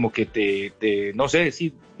también como que te no sé,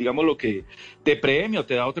 si digamos lo que te premia o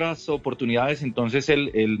te da otras oportunidades. Entonces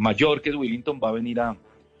el mayor, que es Willington, va a venir a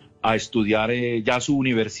estudiar ya su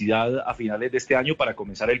universidad a finales de este año para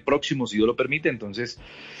comenzar el próximo, si Dios lo permite. Entonces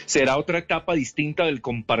será otra etapa distinta del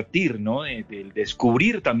compartir, ¿no? Del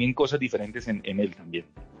descubrir también cosas diferentes en él también.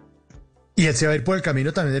 ¿Y él se va a ir por el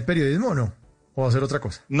camino también del periodismo o no? ¿O va a hacer otra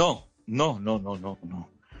cosa? No. Él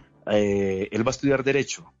va a estudiar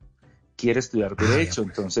Derecho. Quiere estudiar Derecho,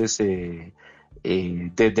 entonces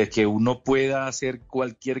desde que uno pueda hacer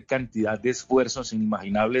cualquier cantidad de esfuerzos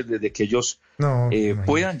inimaginables, desde que ellos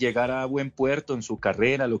puedan llegar a buen puerto en su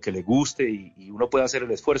carrera, lo que le guste, y uno pueda hacer el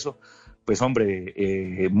esfuerzo, pues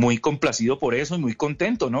hombre, muy complacido por eso y muy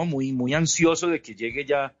contento, ¿no? Muy ansioso de que llegue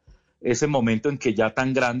ya ese momento en que ya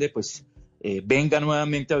tan grande, pues venga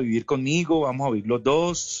nuevamente a vivir conmigo, vamos a vivir los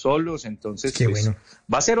dos solos. Entonces pues, bueno,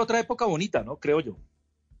 va a ser otra época bonita, ¿no? Creo yo.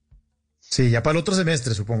 Sí, ya para el otro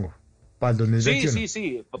semestre, supongo. Para el 2021.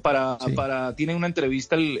 Sí. Tiene una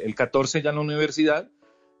entrevista el 14 ya en la universidad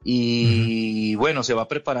y bueno, se va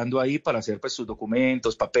preparando ahí para hacer pues sus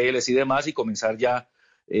documentos, papeles y demás, y comenzar ya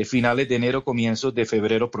finales de enero, comienzos de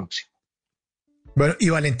febrero próximo. Bueno, y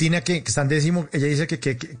Valentina, que está en décimo, ella dice que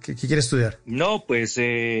quiere estudiar. No, pues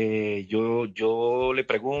yo le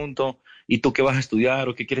pregunto, ¿y tú qué vas a estudiar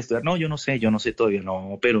o qué quieres estudiar? No, yo no sé todavía,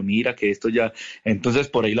 no, pero mira que esto ya... Entonces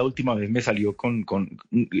por ahí la última vez me salió con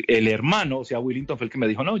el hermano, o sea, Willington fue el que me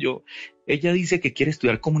dijo, no, ella dice que quiere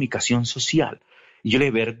estudiar comunicación social. Y yo le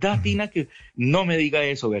dije, ¿verdad, Tina? Que no me diga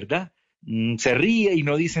eso, ¿verdad? Se ríe y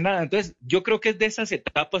no dice nada. Entonces, yo creo que es de esas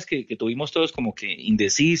etapas que tuvimos todos como que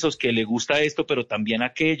indecisos, que le gusta esto, pero también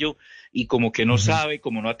aquello, y como que no sabe,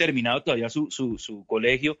 como no ha terminado todavía su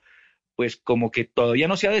colegio, pues como que todavía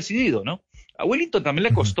no se ha decidido, ¿no? A Wellington también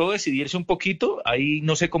le costó decidirse un poquito. Ahí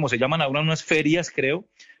no sé cómo se llaman ahora, unas ferias, creo,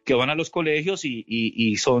 que van a los colegios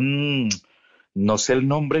y son... No sé el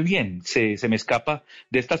nombre bien, se me escapa,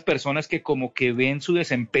 de estas personas que como que ven su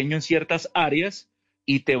desempeño en ciertas áreas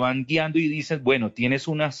y te van guiando y dices, bueno, tienes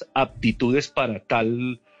unas aptitudes para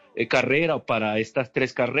tal carrera o para estas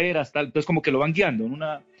 3 carreras, tal. Entonces como que lo van guiando en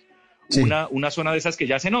una zona de esas que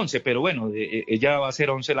ya hacen 11, pero bueno, ella va a ser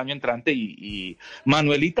 11 el año entrante y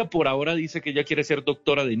Manuelita por ahora dice que ella quiere ser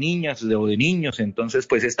doctora de niñas o de niños, entonces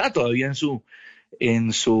pues está todavía en su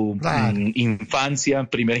infancia,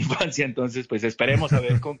 primera infancia, entonces pues esperemos a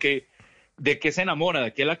ver de qué se enamora,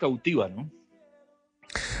 de qué la cautiva, ¿no?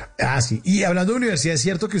 Ah, sí. Y hablando de universidad, ¿es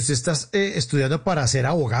cierto que usted está estudiando para ser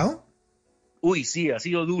abogado? Uy, sí, ha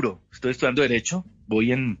sido duro. Estoy estudiando Derecho,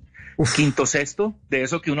 voy en quinto, sexto, de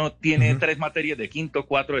eso que uno tiene 3 materias de quinto,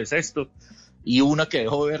 4 de sexto, y una que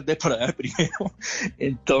dejó verde por allá de primero.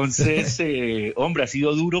 Entonces, hombre, ha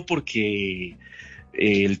sido duro porque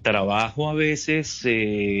el trabajo a veces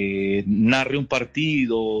narre un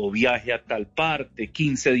partido, viaje a tal parte,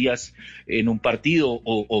 15 días en un partido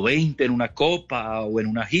o 20 en una copa o en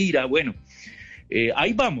una gira, bueno,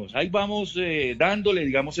 ahí vamos dándole,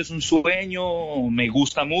 digamos, es un sueño, me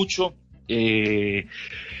gusta mucho,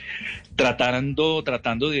 tratando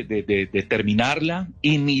de terminarla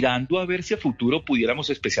y mirando a ver si a futuro pudiéramos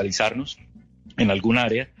especializarnos en algún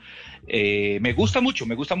área. Me gusta mucho,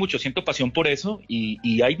 siento pasión por eso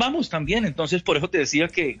y ahí vamos también. Entonces, por eso te decía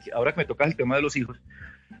que ahora que me tocas el tema de los hijos,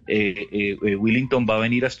 Willington va a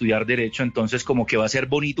venir a estudiar Derecho, entonces como que va a ser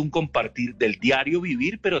bonito un compartir del diario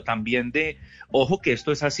vivir, pero también de, ojo que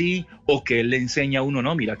esto es así, o que él le enseña a uno,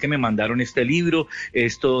 no, mira que me mandaron este libro,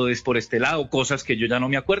 esto es por este lado, cosas que yo ya no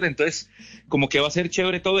me acuerdo, entonces como que va a ser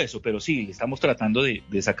chévere todo eso, pero sí, estamos tratando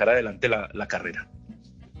de sacar adelante la carrera.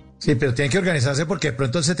 Sí, pero tiene que organizarse porque de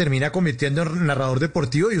pronto él se termina convirtiendo en narrador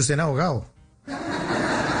deportivo y usted en abogado.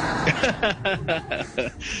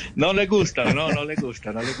 No le gusta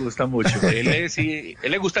mucho. Él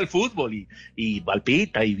le gusta el fútbol y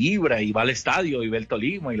palpita y vibra y va al estadio y ve el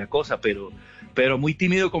Tolima y la cosa, pero muy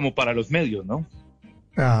tímido como para los medios, ¿no?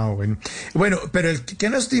 Ah, bueno. Bueno, pero el que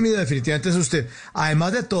no es tímido definitivamente es usted.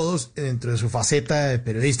 Además de todos, dentro de su faceta de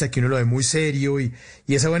periodista, que uno lo ve muy serio y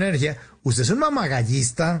esa buena energía, usted es un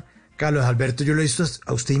mamagallista, Carlos Alberto. Yo lo he visto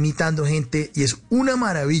a usted imitando gente y es una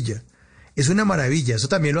maravilla. Es una maravilla. ¿Eso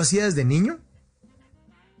también lo hacía desde niño?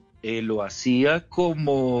 Lo hacía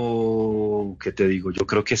como, ¿qué te digo? Yo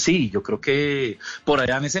creo que sí, yo creo que por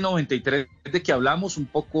allá en ese 93 de que hablamos un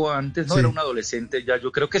poco antes, no, sí. Era un adolescente ya,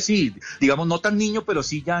 yo creo que sí, digamos no tan niño, pero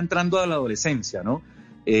sí ya entrando a la adolescencia, ¿no?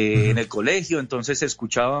 En el colegio, entonces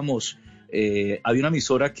escuchábamos, había una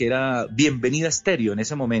emisora que era Bienvenida Estéreo en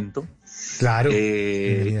ese momento. Claro,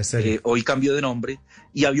 hoy cambió de nombre,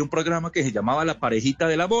 y había un programa que se llamaba La Parejita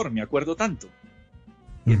del Amor, me acuerdo tanto.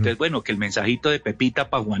 Y entonces, bueno, que el mensajito de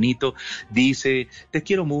Pepita pa' Juanito dice, te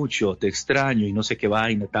quiero mucho, te extraño y no sé qué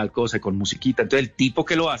vaina, tal cosa, con musiquita. Entonces el tipo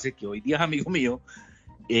que lo hace, que hoy día es amigo mío,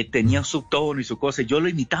 tenía su tono y su cosa, y yo lo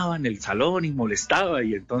imitaba en el salón y molestaba,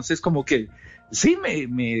 y entonces como que sí,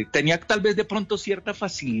 me tenía tal vez de pronto cierta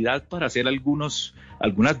facilidad para hacer algunas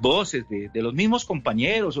voces de los mismos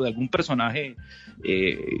compañeros o de algún personaje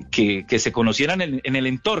que se conocieran en el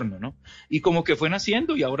entorno, ¿no? Y como que fue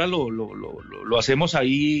naciendo y ahora lo hacemos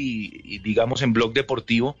ahí, digamos, en Blog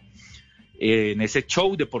Deportivo, en ese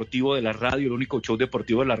show deportivo de la radio, el único show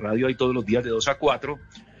deportivo de la radio, ahí todos los días de 2 a 4,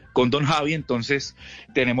 con Don Javi. Entonces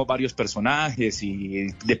tenemos varios personajes y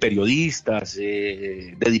de periodistas,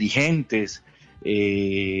 de dirigentes,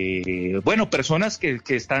 bueno, personas que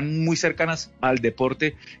están muy cercanas al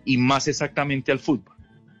deporte y más exactamente al fútbol.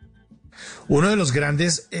 Uno de los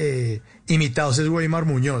grandes imitados es Weimar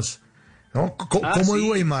Muñoz, ¿no? ¿Cómo es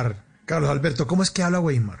Weimar? Carlos Alberto, ¿cómo es que habla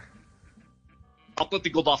Weimar?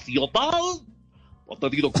 Atlético Nacional ha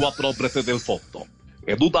tenido 4 veces del fondo.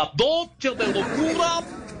 En una noche de locura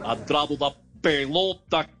ha entrado una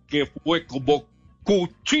pelota que fue como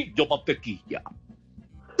cuchillo mantequilla.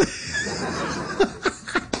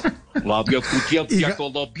 La audiencia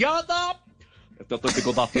colombiana, este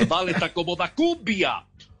Atlético Nacional está como la cumbia.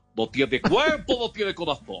 No tiene cuerpo, no tiene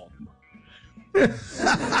corazón.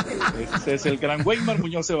 Ese es el gran Weimar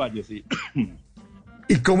Muñoz Ceballos, sí.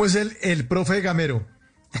 ¿Y cómo es el profe Gamero?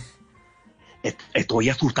 Estoy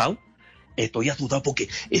asustado porque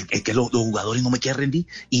es que los jugadores no me quieren rendir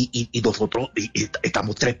y nosotros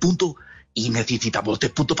estamos 3 puntos y necesitamos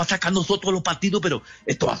 3 puntos para sacar nosotros los partidos, pero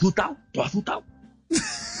estoy asustado.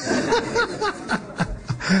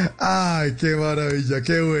 Ay, qué maravilla,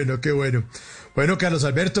 qué bueno. Bueno, Carlos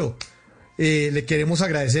Alberto, le queremos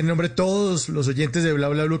agradecer en nombre de todos los oyentes de Bla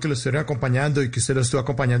Bla BLU que lo estuvieron acompañando y que usted lo estuvo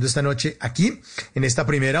acompañando esta noche aquí, en esta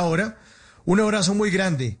primera hora. Un abrazo muy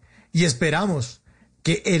grande y esperamos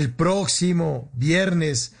que el próximo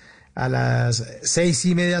viernes a las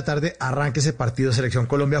 6:30 de la tarde arranque ese partido de Selección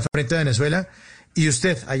Colombia frente a Venezuela y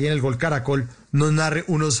usted, ahí en el Gol Caracol, nos narre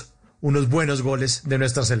unos buenos goles de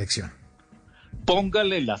nuestra selección.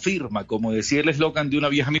 Póngale la firma, como decía el eslogan de una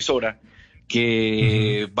vieja emisora,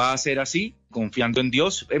 que va a ser así, confiando en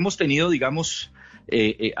Dios. Hemos tenido, digamos,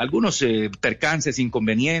 algunos percances,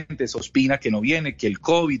 inconvenientes. Ospina que no viene, que el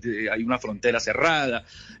COVID, hay una frontera cerrada,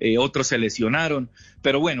 otros se lesionaron,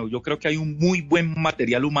 pero bueno, yo creo que hay un muy buen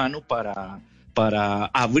material humano para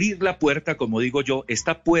abrir la puerta, como digo yo,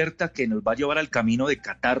 esta puerta que nos va a llevar al camino de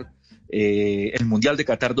Qatar, el Mundial de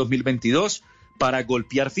Qatar 2022, para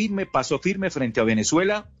golpear firme, paso firme frente a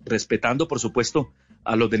Venezuela, respetando, por supuesto,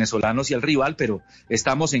 a los venezolanos y al rival, pero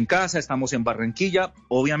estamos en casa, estamos en Barranquilla,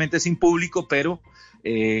 obviamente sin público, pero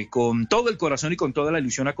con todo el corazón y con toda la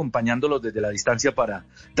ilusión acompañándolos desde la distancia para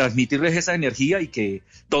transmitirles esa energía y que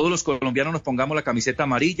todos los colombianos nos pongamos la camiseta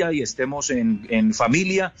amarilla y estemos en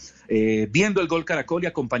familia, viendo el Gol Caracol y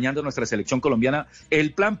acompañando a nuestra selección colombiana.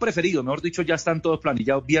 El plan preferido, mejor dicho, ya están todos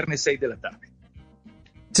planillados, viernes 6 de la tarde.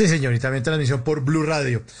 Sí, señor, y también transmisión por Blue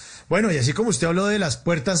Radio. Bueno, y así como usted habló de las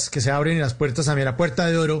puertas que se abren y las puertas también, la puerta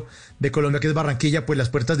de oro de Colombia, que es Barranquilla, pues las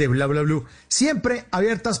puertas de Bla Bla BLU siempre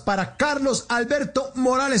abiertas para Carlos Alberto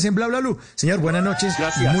Morales en Bla Bla BLU. Señor, buenas noches.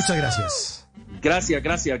 Gracias. Y muchas gracias.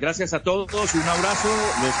 Gracias a todos, un abrazo,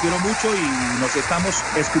 los quiero mucho y nos estamos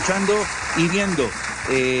escuchando y viendo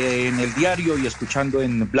en el diario y escuchando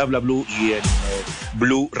en Bla Bla BLU y en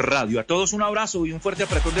Blue Radio. A todos un abrazo y un fuerte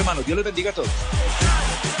apretón de manos. Dios les bendiga a todos.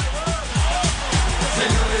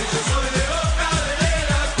 Señores, yo soy de Boca de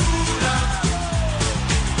la cuna,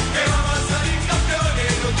 que vamos a salir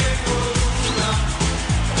campeones, no tengo duda,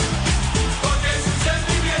 porque es un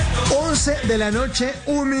sentimiento. 11 de la noche,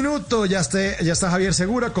 1 minuto. Ya está Javier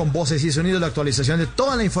Segura con Voces y Sonidos, la actualización de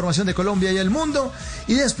toda la información de Colombia y el mundo.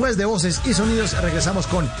 Y después de Voces y Sonidos regresamos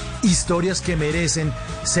con historias que merecen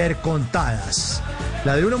ser contadas.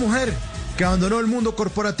 La de una mujer que abandonó el mundo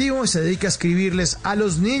corporativo y se dedica a escribirles a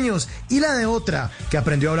los niños, y la de otra que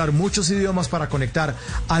aprendió a hablar muchos idiomas para conectar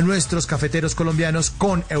a nuestros cafeteros colombianos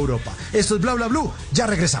con Europa. Esto es Bla Bla BLU, ya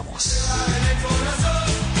regresamos.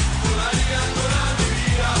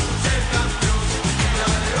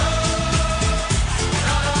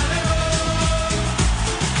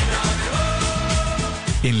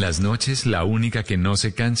 En las noches, la única que no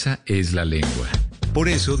se cansa es la lengua. Por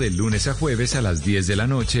eso, de lunes a jueves a las 10 de la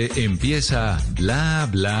noche empieza Bla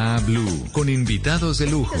Bla BLU, con invitados de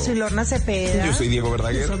lujo. Yo soy Lorna Cepeda. Yo soy Diego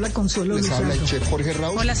Verdaguer. Les habla Consuelo Les habla el chef Jorge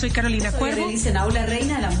Raúl. Hola, soy Carolina Cuervo. La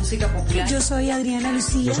reina de la música popular. Yo soy Adriana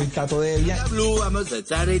Lucía. Yo soy Tato de Evia. Blue, vamos a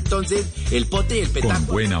echar entonces el pote y el petaco. Con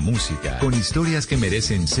buena música, con historias que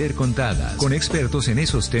merecen ser contadas, con expertos en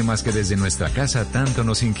esos temas que desde nuestra casa tanto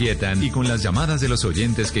nos inquietan y con las llamadas de los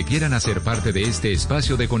oyentes que quieran hacer parte de este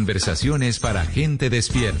espacio de conversaciones para gente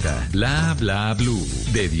despierta. Bla Bla BLU,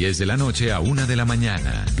 de 10 de la noche a 1 de la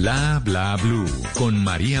mañana. Bla Bla BLU, con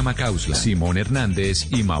María Macausla, Simón Hernández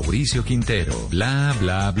y Mauricio Quintero. Bla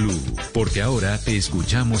Bla BLU, porque ahora te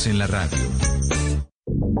escuchamos en la radio.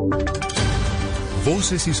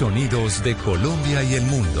 Voces y sonidos de Colombia y el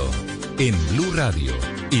mundo en Blue Radio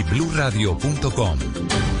y bluradio.com,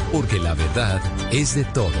 porque la verdad es de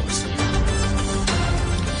todos.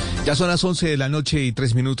 Ya son las 11 de la noche y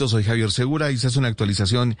 3 minutos. Soy Javier Segura y esta es una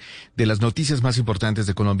actualización de las noticias más importantes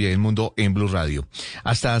de Colombia y el mundo en Blue Radio.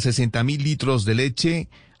 Hasta 60.000 litros de leche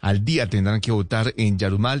al día tendrán que botar en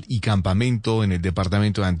Yarumal y Campamento, en el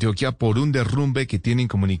departamento de Antioquia, por un derrumbe que tienen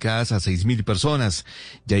comunicadas a 6.000 personas.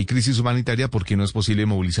 Ya hay crisis humanitaria porque no es posible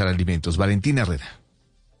movilizar alimentos. Valentina Herrera.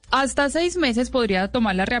 Hasta 6 meses podría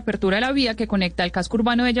tomar la reapertura de la vía que conecta el casco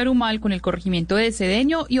urbano de Yarumal con el corregimiento de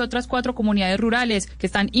Cedeño y otras 4 comunidades rurales que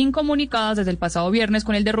están incomunicadas desde el pasado viernes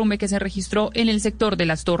con el derrumbe que se registró en el sector de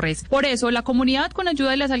Las Torres. Por eso, la comunidad, con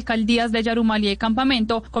ayuda de las alcaldías de Yarumal y de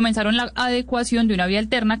Campamento, comenzaron la adecuación de una vía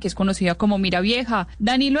alterna que es conocida como Mira Vieja.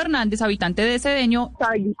 Danilo Hernández, habitante de Cedeño.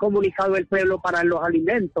 Está incomunicado el pueblo para los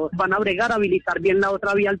alimentos. Van a bregar a habilitar bien la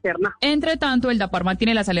otra vía alterna. Entre tanto, el DAPAR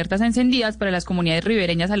mantiene las alertas encendidas para las comunidades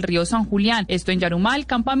ribereñas al río San Julián, esto en Yarumal,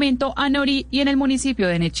 Campamento, Anorí y en el municipio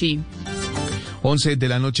de Nechí. 11 de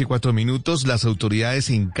la noche y 4 minutos, las autoridades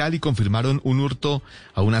en Cali confirmaron un hurto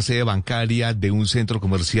a una sede bancaria de un centro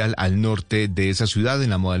comercial al norte de esa ciudad en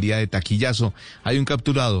la modalidad de taquillazo. Hay un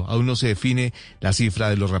capturado, aún no se define la cifra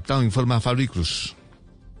de lo raptado, informa Fabri Cruz.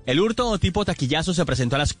 El hurto tipo taquillazo se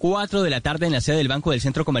presentó a las 4 de la tarde en la sede del Banco del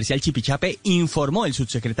Centro Comercial Chipichape, informó el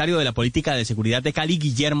subsecretario de la Política de Seguridad de Cali,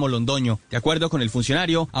 Guillermo Londoño. De acuerdo con el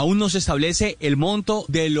funcionario, aún no se establece el monto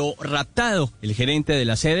de lo raptado. El gerente de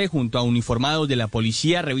la sede, junto a uniformados de la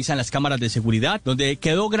policía, revisan las cámaras de seguridad, donde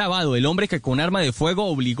quedó grabado el hombre que con arma de fuego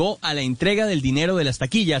obligó a la entrega del dinero de las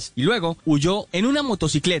taquillas y luego huyó en una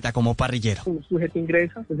motocicleta como parrillero. Un sujeto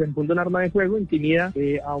ingresa, se empunta un arma de fuego, intimida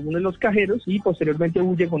a uno de los cajeros y posteriormente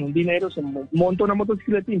huye con un dinero, se monta una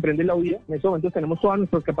motocicleta y emprende la huida. En estos momentos tenemos todas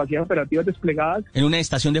nuestras capacidades operativas desplegadas. En una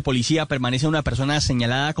estación de policía permanece una persona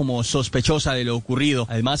señalada como sospechosa de lo ocurrido.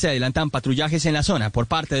 Además, se adelantan patrullajes en la zona por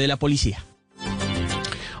parte de la policía.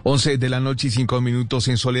 11 de la noche y 5 minutos.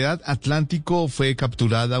 En Soledad Atlántico fue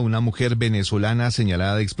capturada una mujer venezolana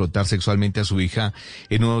señalada de explotar sexualmente a su hija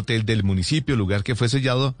en un hotel del municipio, lugar que fue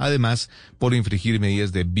sellado además por infringir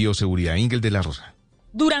medidas de bioseguridad. Ingel de la Rosa.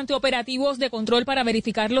 Durante operativos de control para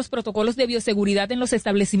verificar los protocolos de bioseguridad en los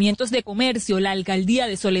establecimientos de comercio, la alcaldía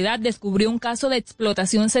de Soledad descubrió un caso de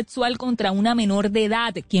explotación sexual contra una menor de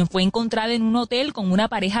edad, quien fue encontrada en un hotel con una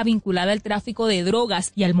pareja vinculada al tráfico de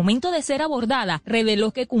drogas y al momento de ser abordada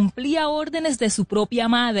reveló que cumplía órdenes de su propia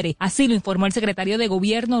madre. Así lo informó el secretario de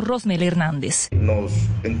Gobierno, Rosnel Hernández. Nos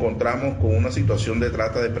encontramos con una situación de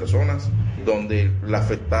trata de personas donde la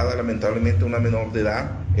afectada, lamentablemente una menor de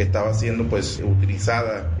edad, estaba siendo utilizada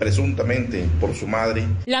presuntamente por su madre.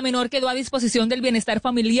 La menor quedó a disposición del bienestar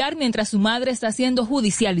familiar mientras su madre está siendo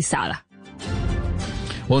judicializada.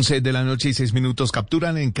 11 de la noche y 6 minutos.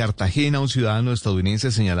 Capturan en Cartagena a un ciudadano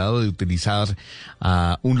estadounidense señalado de utilizar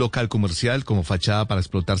a un local comercial como fachada para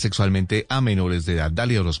explotar sexualmente a menores de edad.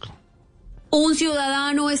 Dalia Orozco. Un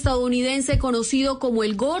ciudadano estadounidense conocido como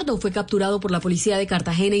El Gordo fue capturado por la policía de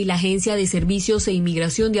Cartagena y la Agencia de Servicios e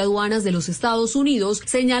Inmigración de Aduanas de los Estados Unidos,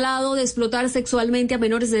 señalado de explotar sexualmente a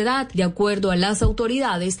menores de edad. De acuerdo a las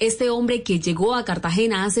autoridades, este hombre, que llegó a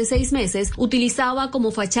Cartagena hace 6 meses, utilizaba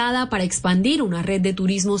como fachada para expandir una red de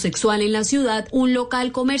turismo sexual en la ciudad un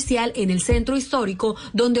local comercial en el centro histórico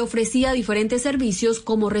donde ofrecía diferentes servicios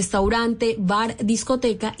como restaurante, bar,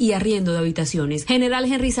 discoteca y arriendo de habitaciones. General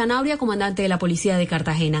Henry Zanabria, comandante de la policía de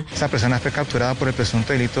Cartagena. Esta persona fue capturada por el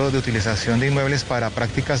presunto delito de utilización de inmuebles para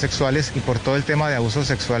prácticas sexuales y por todo el tema de abuso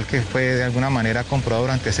sexual que fue de alguna manera comprobado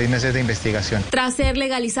durante 6 meses de investigación. Tras ser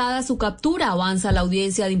legalizada su captura, avanza la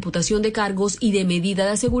audiencia de imputación de cargos y de medida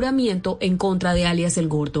de aseguramiento en contra de alias El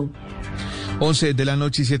Gordo. 11 de la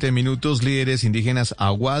noche y 7 minutos, líderes indígenas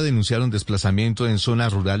Aguá denunciaron desplazamiento en zona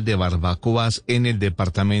rural de Barbacoas en el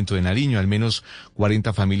departamento de Nariño. Al menos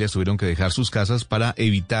 40 familias tuvieron que dejar sus casas para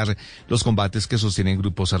evitar los combates que sostienen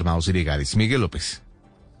grupos armados ilegales. Miguel López.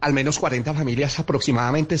 Al menos 40 familias,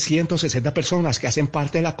 aproximadamente 160 personas que hacen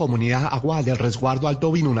parte de la comunidad Aguá del resguardo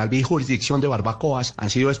Alto Vinunalví, jurisdicción de Barbacoas, han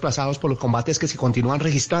sido desplazados por los combates que se continúan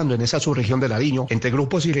registrando en esa subregión de Nariño entre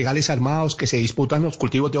grupos ilegales armados que se disputan los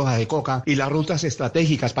cultivos de hoja de coca y las rutas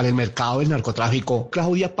estratégicas para el mercado del narcotráfico.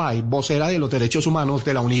 Claudia Pay, vocera de los derechos humanos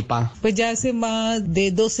de la UNIPA. Pues ya hace más de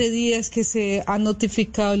 12 días que se ha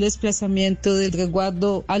notificado el desplazamiento del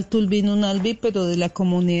resguardo Alto Vinunalví, pero de la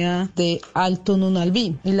comunidad de Alto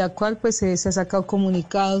Nunalví, en la cual se ha sacado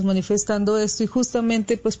comunicados manifestando esto y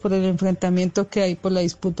justamente por el enfrentamiento que hay por la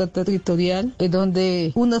disputa territorial,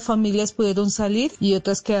 donde unas familias pudieron salir y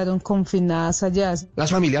otras quedaron confinadas allá.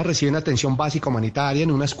 Las familias reciben atención básica humanitaria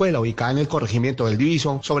en una escuela ubicada en el corregimiento del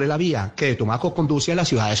Diviso, sobre la vía que de Tumaco conduce a la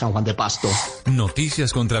ciudad de San Juan de Pasto.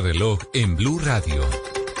 Noticias contra reloj en Blue Radio.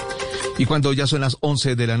 Y cuando ya son las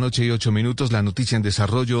 11 de la noche y 8 minutos, la noticia en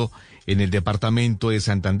desarrollo en el departamento de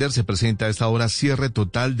Santander se presenta a esta hora cierre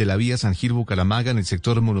total de la vía San Gil Bucaramanga en el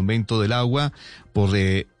sector Monumento del Agua por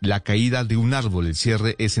la caída de un árbol. El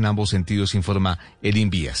cierre es en ambos sentidos, informa el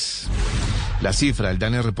Invías. La cifra, el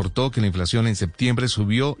DANE reportó que la inflación en septiembre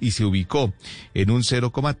subió y se ubicó en un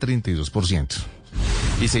 0,32%.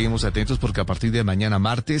 Y seguimos atentos porque a partir de mañana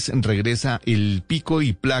martes regresa el pico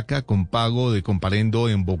y placa con pago de comparendo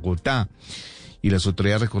en Bogotá. Y las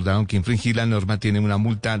autoridades recordaron que infringir la norma tiene una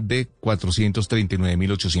multa de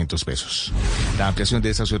 439.800 pesos. La ampliación de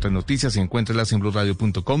esas y otras noticias encuéntralas en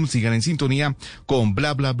bluradio.com. Sigan en sintonía con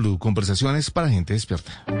Bla Bla BLU, conversaciones para gente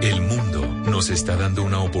despierta. El mundo nos está dando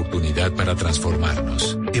una oportunidad para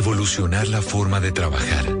transformarnos, evolucionar la forma de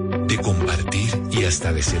trabajar, de compartir y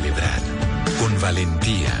hasta de celebrar. Con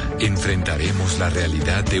valentía enfrentaremos la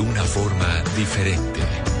realidad de una forma diferente,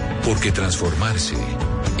 porque transformarse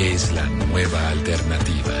es la nueva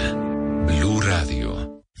alternativa. Blue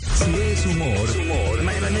Radio. Si es humor.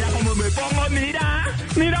 Mira cómo me pongo,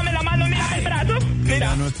 mírame la mano, mira el brazo.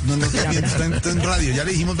 Mira. No, está en radio, ya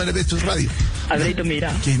le dijimos varias veces, esto es radio. Alberto,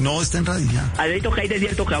 mira. Que no está en radio ya. Alberto, que hay de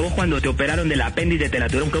cierto que a vos cuando te operaron del apéndice te la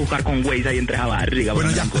tuvieron que buscar con Waze ahí entre esa barriga.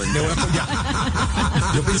 Bueno, ya,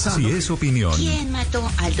 Yo pensando. Si es opinión. ¿Quién mató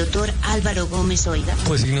al doctor Álvaro Gómez, oiga?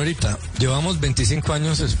 Pues, señorita, llevamos 25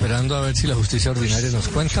 años esperando a ver si la justicia ordinaria nos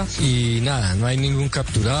cuenta y nada, no hay ningún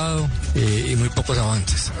capturado y muy pocos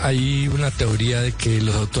avances. Hay una teoría de que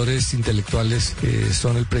los autores intelectuales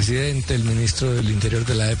son el presidente, el ministro del Interior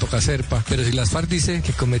de la época Serpa, pero si las FARC dice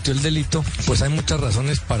que cometió el delito, pues hay muchas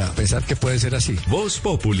razones para pensar que puede ser así. Voz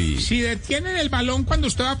Populi. Si detienen el balón cuando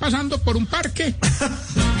usted va pasando por un parque.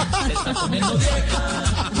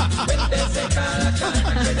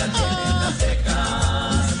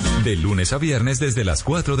 De lunes a viernes desde las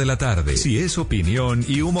 4 de la tarde. Si es opinión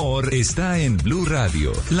y humor, está en Blue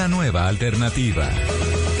Radio, la nueva alternativa.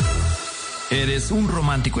 Eres un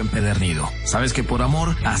romántico empedernido. Sabes que por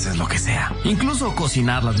amor haces lo que sea. Incluso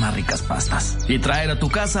cocinar las más ricas pastas. Y traer a tu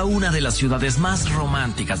casa una de las ciudades más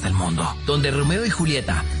románticas del mundo. Donde Romeo y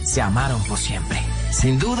Julieta se amaron por siempre.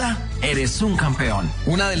 Sin duda, eres un campeón.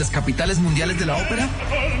 Una de las capitales mundiales de la ópera.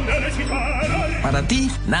 Para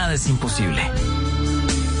ti, nada es imposible.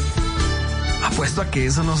 Apuesto a que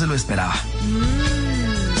eso no se lo esperaba.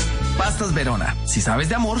 Pastas Verona. Si sabes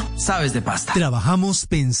de amor, sabes de pasta. Trabajamos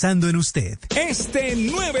pensando en usted. Este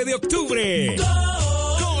 9 de octubre,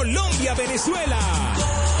 Colombia-Venezuela.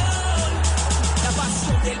 La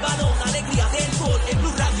pasión del balón, alegría del gol. En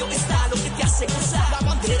Blue Radio está lo que te hace gozar. La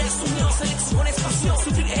bandera es unión, selección es pasión.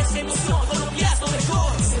 Sufrir es emoción, Colombia es lo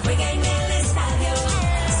mejor. Se juega en el estadio.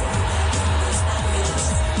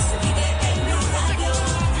 Se vive en Blue Radio.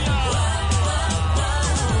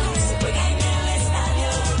 Se juega en el estadio.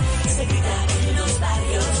 Se grita en los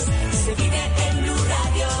barrios. Se vive en Blue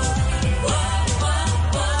Radio.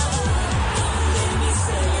 Gol de mi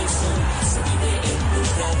selección. Se vive en Blue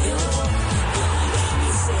Radio. Gol de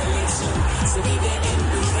mi selección. Se vive en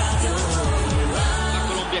Blue Radio.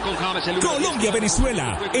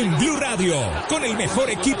 Colombia-Venezuela en Blue Radio, con el mejor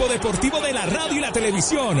equipo deportivo de la radio y la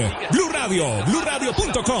televisión. Blue Radio,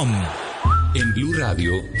 bluradio.com. En Blue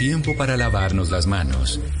Radio, tiempo para lavarnos las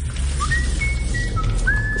manos.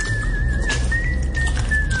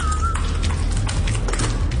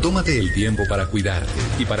 Tómate el tiempo para cuidarte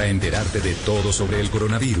y para enterarte de todo sobre el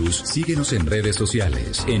coronavirus. Síguenos en redes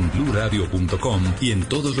sociales, en bluradio.com y en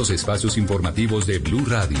todos los espacios informativos de Blue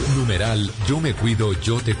Radio. Numeral Yo me cuido,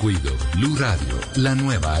 yo te cuido. Blue Radio, la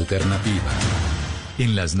nueva alternativa.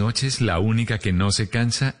 En las noches, la única que no se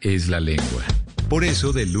cansa es la lengua. Por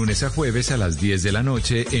eso, de lunes a jueves a las 10 de la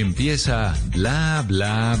noche empieza Bla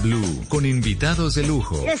Bla BLU, con invitados de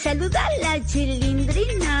lujo. Les saluda la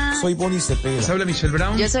Chilindrina. Soy Bonnie Cepeda. Habla Michelle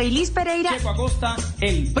Brown. Yo soy Liz Pereira. Checo Acosta,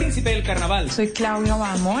 el príncipe del carnaval. Soy Claudia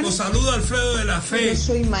Bamón. Los saluda Alfredo de la Fe. Yo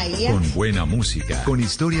soy María. Con buena música, con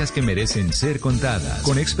historias que merecen ser contadas,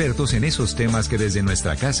 con expertos en esos temas que desde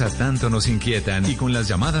nuestra casa tanto nos inquietan y con las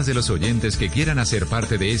llamadas de los oyentes que quieran hacer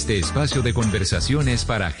parte de este espacio de conversaciones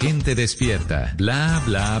para gente despierta. Bla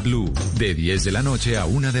Bla BLU, de 10 de la noche a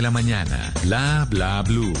 1 de la mañana. Bla Bla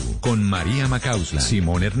BLU, con María Macausla,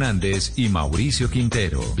 Simón Hernández y Mauricio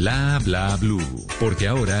Quintero. Bla Bla BLU, porque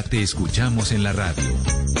ahora te escuchamos en la radio.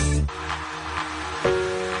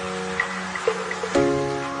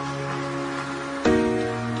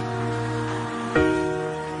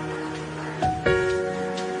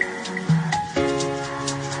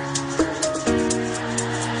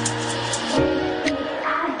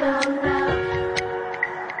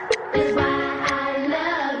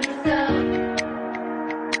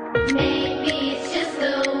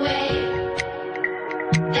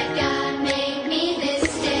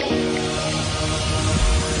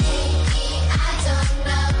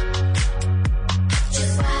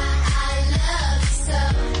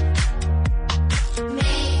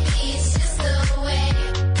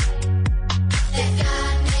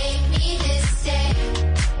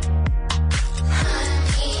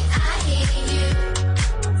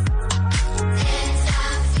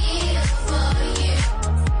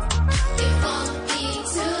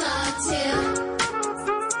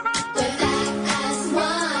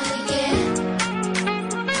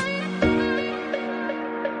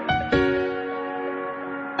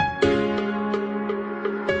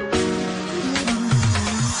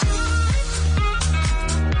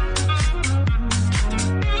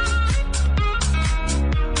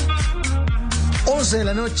 12 de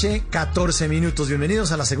la noche, 14 minutos.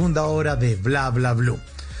 Bienvenidos a la segunda hora de Bla Bla BLU.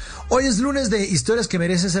 Hoy es lunes de historias que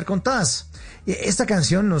merecen ser contadas. Esta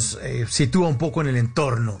canción nos sitúa un poco en el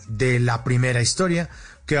entorno de la primera historia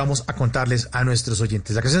que vamos a contarles a nuestros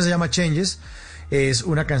oyentes. La canción se llama Changes. Es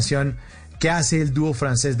una canción que hace el dúo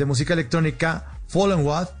francés de música electrónica Fallen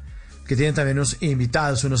What, que tienen también unos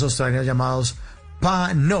invitados, unos australianos llamados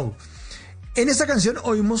Pa No. En esta canción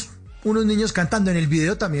oímos unos niños cantando, en el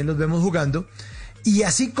video también los vemos jugando, y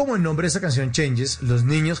así como el nombre de esta canción Changes, los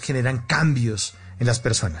niños generan cambios en las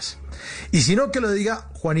personas. Y si no, que lo diga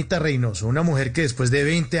Juanita Reynoso, una mujer que después de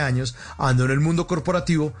 20 años abandonó el mundo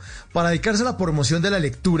corporativo para dedicarse a la promoción de la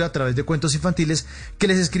lectura a través de cuentos infantiles que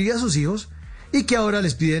les escribía a sus hijos y que ahora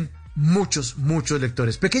les piden muchos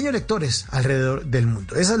lectores, pequeños lectores alrededor del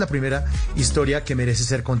mundo. Esa es la primera historia que merece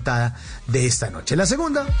ser contada de esta noche. La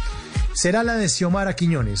segunda será la de Xiomara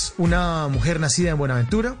Quiñones, una mujer nacida en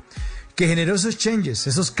Buenaventura que generó esos changes,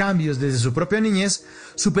 esos cambios desde su propia niñez,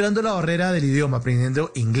 superando la barrera del idioma,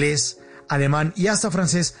 aprendiendo inglés, alemán y hasta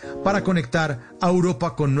francés para conectar a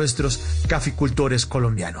Europa con nuestros caficultores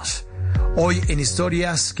colombianos. Hoy en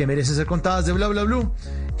Historias que merecen ser contadas de Bla Bla BLU,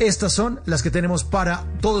 estas son las que tenemos para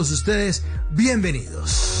todos ustedes.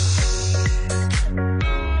 Bienvenidos.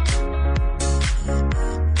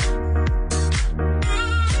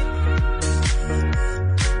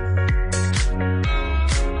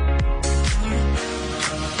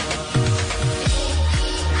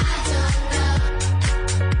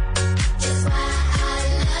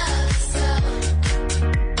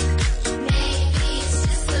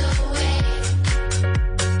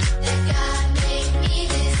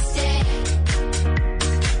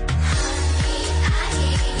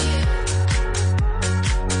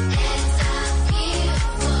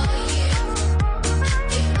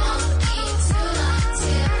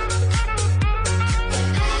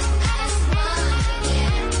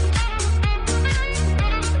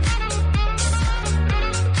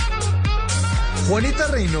 Juanita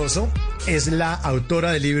Reynoso es la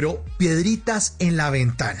autora del libro Piedritas en la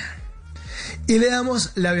Ventana. Y le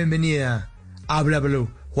damos la bienvenida a Bla BLU.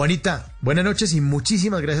 Juanita, buenas noches y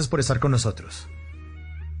muchísimas gracias por estar con nosotros.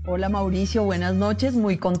 Hola Mauricio, buenas noches.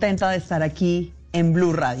 Muy contenta de estar aquí en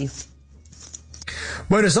Blue Radio.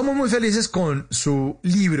 Bueno, estamos muy felices con su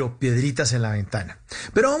libro Piedritas en la Ventana.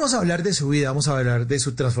 Pero vamos a hablar de su vida, vamos a hablar de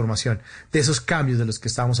su transformación, de esos cambios de los que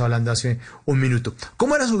estábamos hablando hace un minuto.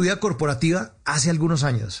 ¿Cómo era su vida corporativa hace algunos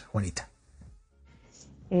años, Juanita?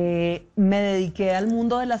 Me dediqué al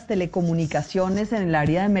mundo de las telecomunicaciones en el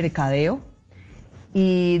área de mercadeo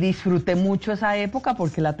y disfruté mucho esa época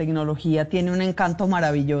porque la tecnología tiene un encanto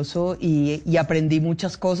maravilloso y aprendí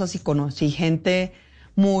muchas cosas y conocí gente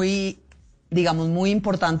muy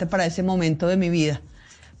importante para ese momento de mi vida.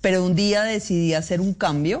 Pero un día decidí hacer un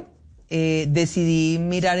cambio, decidí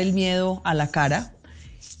mirar el miedo a la cara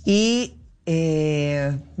y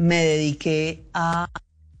me dediqué a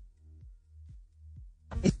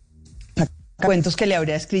cuentos que le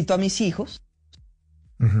habría escrito a mis hijos.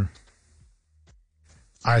 Uh-huh.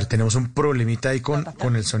 A ver, tenemos un problemita ahí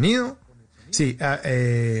con el sonido. Sí,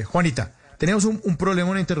 Juanita, tenemos un problema,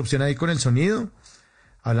 una interrupción ahí con el sonido.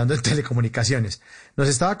 Hablando de telecomunicaciones, nos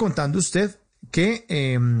estaba contando usted que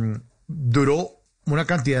duró una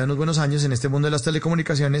cantidad de unos buenos años en este mundo de las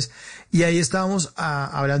telecomunicaciones y ahí estábamos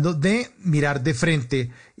hablando de mirar de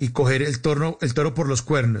frente y coger el toro por los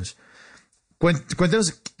cuernos.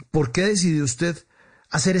 Cuéntenos, ¿por qué decidió usted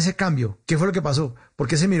hacer ese cambio? ¿Qué fue lo que pasó? ¿Por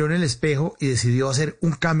qué se miró en el espejo y decidió hacer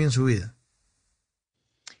un cambio en su vida?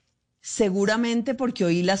 Seguramente porque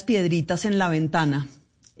oí las piedritas en la ventana.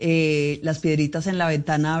 Las piedritas en la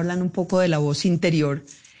ventana hablan un poco de la voz interior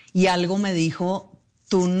y algo me dijo,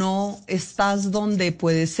 tú no estás donde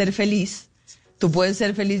puedes ser feliz, tú puedes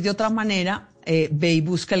ser feliz de otra manera, ve y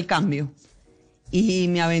busca el cambio. Y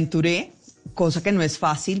me aventuré, cosa que no es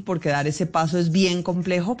fácil porque dar ese paso es bien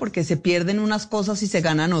complejo porque se pierden unas cosas y se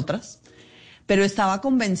ganan otras, pero estaba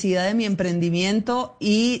convencida de mi emprendimiento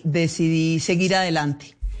y decidí seguir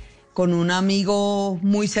adelante. Con un amigo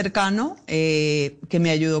muy cercano que me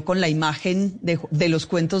ayudó con la imagen de los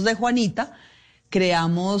cuentos de Juanita,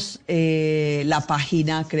 creamos la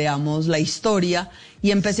página, creamos la historia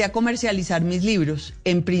y empecé a comercializar mis libros.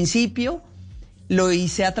 En principio lo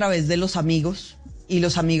hice a través de los amigos y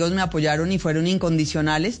los amigos me apoyaron y fueron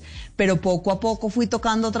incondicionales, pero poco a poco fui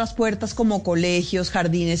tocando otras puertas como colegios,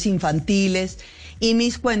 jardines infantiles y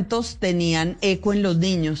mis cuentos tenían eco en los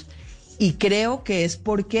niños. Y creo que es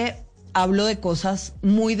porque hablo de cosas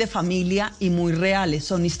muy de familia y muy reales.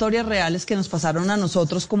 Son historias reales que nos pasaron a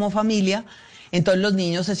nosotros como familia. Entonces los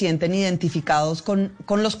niños se sienten identificados con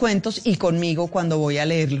los cuentos y conmigo cuando voy a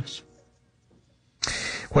leerlos.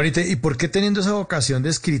 Juanita, ¿y por qué teniendo esa vocación de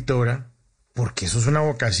escritora, porque eso es una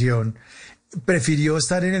vocación, prefirió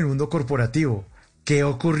estar en el mundo corporativo? ¿Qué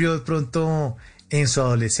ocurrió de pronto en su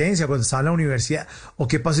adolescencia, cuando estaba en la universidad? ¿O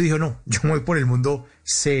qué pasó y dijo, no, yo me voy por el mundo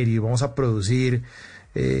serio, vamos a producir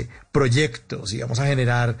proyectos y vamos a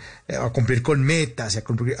generar, a cumplir con metas, a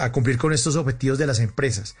cumplir con estos objetivos de las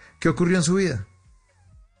empresas? ¿Qué ocurrió en su vida?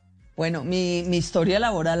 Bueno, mi historia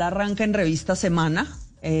laboral arranca en Revista Semana,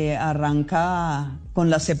 arranca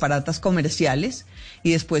con las separatas comerciales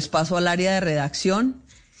y después paso al área de redacción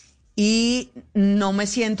y no me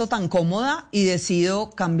siento tan cómoda y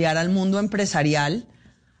decido cambiar al mundo empresarial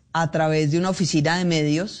a través de una oficina de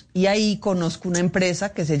medios y ahí conozco una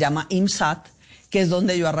empresa que se llama IMSAT, que es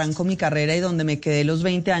donde yo arranco mi carrera y donde me quedé los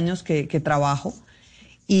 20 años que trabajo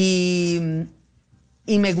y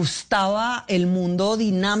me gustaba el mundo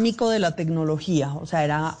dinámico de la tecnología, o sea,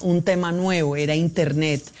 era un tema nuevo, era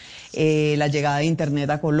Internet, la llegada de Internet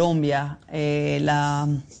a Colombia, la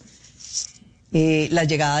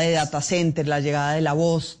llegada de data center, la llegada de la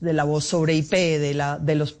voz sobre IP,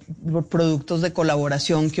 de los productos de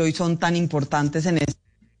colaboración que hoy son tan importantes en este.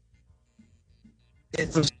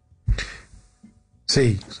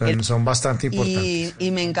 Sí, son bastante importantes.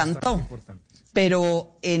 Y me encantó.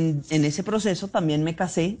 Pero en ese proceso también me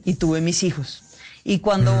casé y tuve mis hijos. Y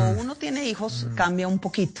cuando uno tiene hijos, cambia un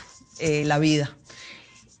poquito la vida.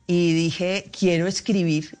 Y dije, quiero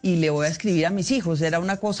escribir y le voy a escribir a mis hijos. Era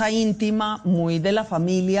una cosa íntima, muy de la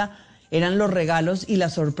familia. Eran los regalos y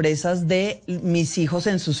las sorpresas de mis hijos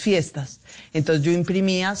en sus fiestas. Entonces yo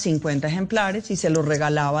imprimía 50 ejemplares y se los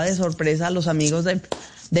regalaba de sorpresa a los amigos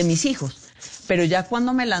de mis hijos. Pero ya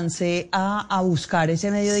cuando me lancé a buscar ese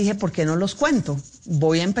medio dije, ¿por qué no los cuento?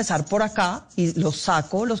 Voy a empezar por acá y los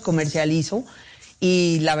saco, los comercializo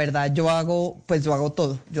y la verdad yo hago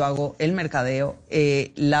todo. Yo hago el mercadeo,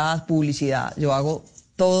 la publicidad, yo hago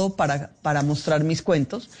todo para mostrar mis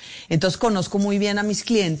cuentos. Entonces conozco muy bien a mis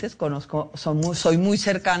clientes, soy muy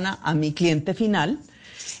cercana a mi cliente final.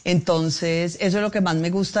 Entonces eso es lo que más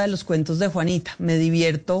me gusta de los cuentos de Juanita. Me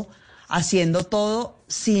divierto haciendo todo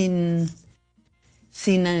sin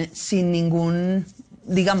ningún,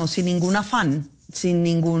 digamos, sin ningún afán, sin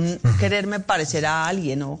ningún quererme parecer a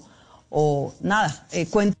alguien o nada.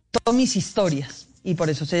 Cuento mis historias y por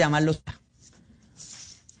eso se llama Los.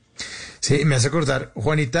 Sí, me hace acordar,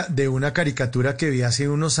 Juanita, de una caricatura que vi hace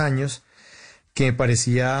unos años que me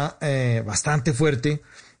parecía bastante fuerte,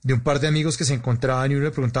 de un par de amigos que se encontraban y uno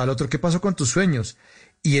le preguntaba al otro, ¿qué pasó con tus sueños?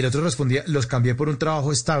 Y el otro respondía, los cambié por un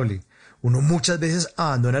trabajo estable. Uno muchas veces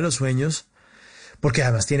abandona los sueños porque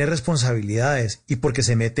además tiene responsabilidades y porque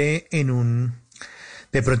se mete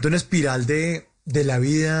de pronto una espiral de la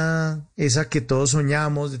vida, esa que todos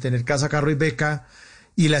soñamos, de tener casa, carro y beca,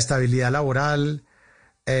 y la estabilidad laboral,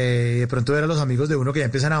 de pronto ver a los amigos de uno que ya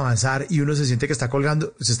empiezan a avanzar y uno se siente que se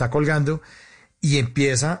está colgando y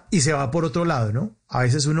empieza y se va por otro lado, ¿no? A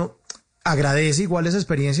veces uno agradece igual esa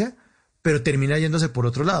experiencia, pero termina yéndose por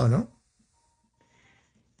otro lado, ¿no?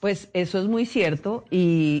 Pues eso es muy cierto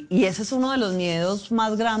y ese es uno de los miedos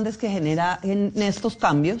más grandes que genera en estos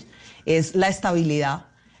cambios, es la estabilidad.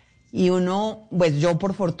 Y pues yo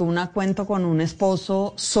por fortuna cuento con un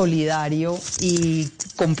esposo solidario y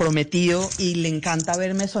comprometido y le encanta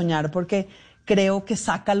verme soñar porque creo que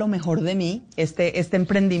saca lo mejor de mí, este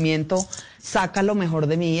emprendimiento saca lo mejor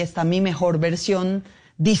de mí, está mi mejor versión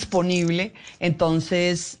disponible,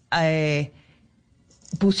 entonces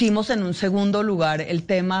pusimos en un segundo lugar el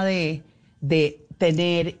tema de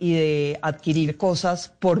tener y de adquirir cosas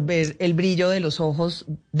por ver el brillo de los ojos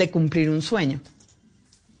de cumplir un sueño.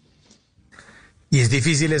 Y es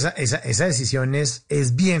difícil, esa decisión es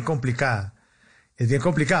bien complicada. Es bien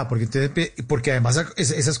complicada porque además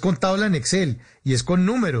esa es con tabla en Excel y es con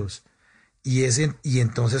números. Y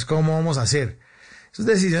entonces, ¿cómo vamos a hacer? Esas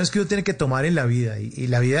decisiones que uno tiene que tomar en la vida. Y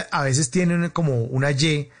la vida a veces tiene como una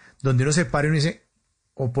Y donde uno se para y uno dice,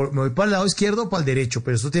 me voy para el lado izquierdo o para el derecho,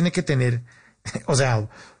 pero eso tiene que tener, o sea,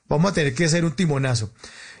 vamos a tener que hacer un timonazo.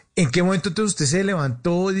 ¿En qué momento entonces usted se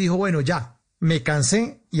levantó y dijo, bueno, ya, me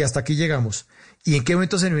cansé y hasta aquí llegamos? ¿Y en qué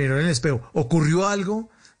momento se miró en el espejo? ¿Ocurrió algo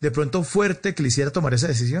de pronto fuerte que le hiciera tomar esa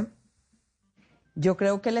decisión? Yo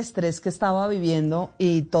creo que el estrés que estaba viviendo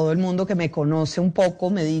y todo el mundo que me conoce un poco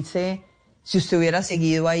me dice, si usted hubiera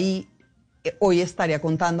seguido ahí, hoy estaría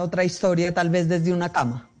contando otra historia, tal vez desde una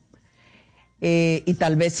cama. Y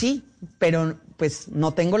tal vez sí, pero pues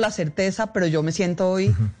no tengo la certeza, pero yo me siento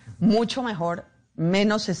hoy mucho mejor,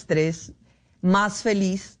 menos estrés, más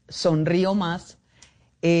feliz, sonrío más.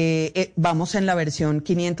 Vamos en la versión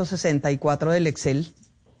 564 del Excel,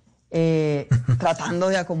 tratando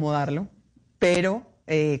de acomodarlo, pero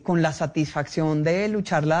con la satisfacción de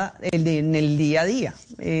lucharla en el día a día.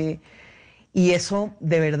 Y eso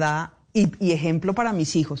de verdad, y ejemplo para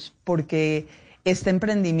mis hijos, porque este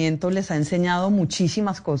emprendimiento les ha enseñado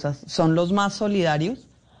muchísimas cosas. Son los más solidarios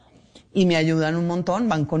y me ayudan un montón.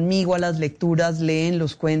 Van conmigo a las lecturas, leen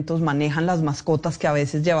los cuentos, manejan las mascotas que a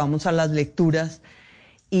veces llevamos a las lecturas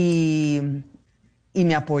y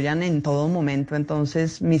me apoyan en todo momento.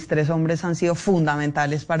 Entonces, mis 3 hombres han sido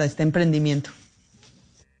fundamentales para este emprendimiento.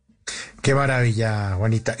 Qué maravilla,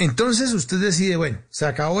 Juanita. Entonces usted decide, bueno, se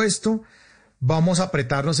acabó esto, vamos a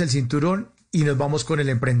apretarnos el cinturón y nos vamos con el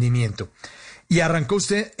emprendimiento. ¿Y arrancó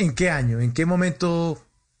usted en qué año? ¿En qué momento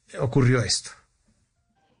ocurrió esto?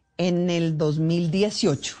 En el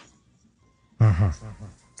 2018. Ajá.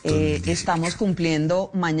 2018. Estamos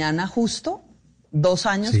cumpliendo mañana justo 2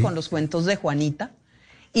 años con los cuentos de Juanita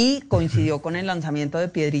y coincidió con el lanzamiento de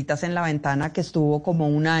Piedritas en la Ventana, que estuvo como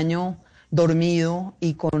 1 año dormido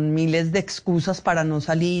y con miles de excusas para no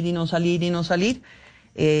salir y no salir y no salir.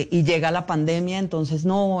 Y llega la pandemia, entonces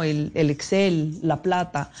no, el Excel, la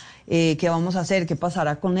plata, ¿qué vamos a hacer? ¿Qué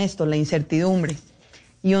pasará con esto? La incertidumbre.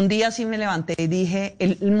 Y un día sí me levanté y dije,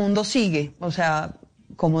 el mundo sigue, o sea,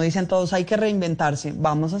 como dicen todos, hay que reinventarse,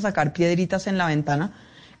 vamos a sacar Piedritas en la Ventana.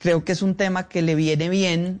 Creo que es un tema que le viene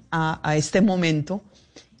bien a este momento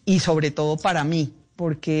y sobre todo para mí,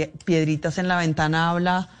 porque Piedritas en la Ventana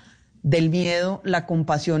habla del miedo, la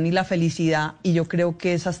compasión y la felicidad, y yo creo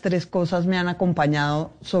que esas 3 cosas me han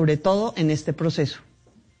acompañado sobre todo en este proceso.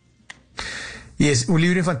 Y es un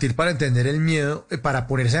libro infantil para entender el miedo, para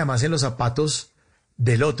ponerse además en los zapatos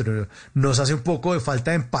del otro. Nos hace un poco de falta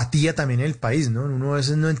de empatía también en el país, ¿no? Uno a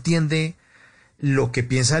veces no entiende lo que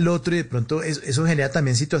piensa el otro y de pronto eso genera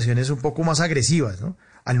también situaciones un poco más agresivas, ¿no?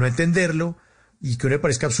 Al no entenderlo y que a uno le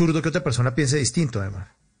parezca absurdo que otra persona piense distinto, además.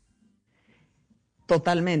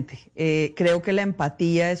 Totalmente. Creo que la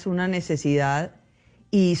empatía es una necesidad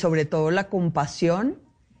y sobre todo la compasión,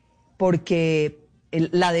 porque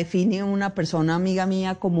la define una persona amiga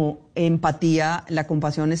mía como empatía. La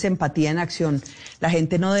compasión es empatía en acción. La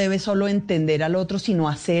gente no debe solo entender al otro, sino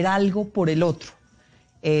hacer algo por el otro.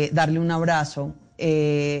 Darle un abrazo,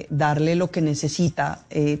 darle lo que necesita,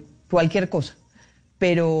 cualquier cosa.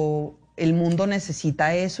 Pero el mundo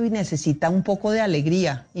necesita eso y necesita un poco de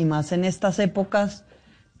alegría, y más en estas épocas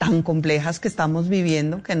tan complejas que estamos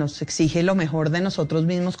viviendo, que nos exige lo mejor de nosotros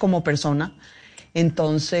mismos como persona.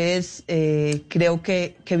 Entonces, creo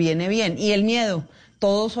que viene bien. Y el miedo,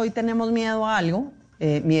 todos hoy tenemos miedo a algo,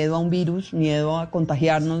 miedo a un virus, miedo a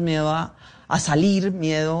contagiarnos, miedo a salir,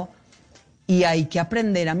 miedo, y hay que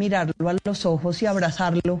aprender a mirarlo a los ojos y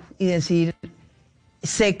abrazarlo y decir,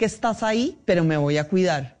 sé que estás ahí, pero me voy a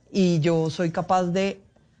cuidar. Y yo soy capaz de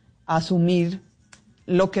asumir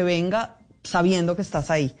lo que venga sabiendo que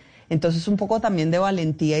estás ahí. Entonces un poco también de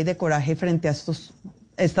valentía y de coraje frente a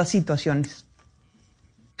estas situaciones.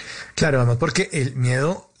 Claro, además porque el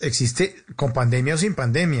miedo existe con pandemia o sin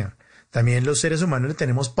pandemia. También los seres humanos le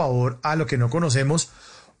tenemos pavor a lo que no conocemos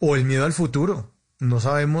o el miedo al futuro. No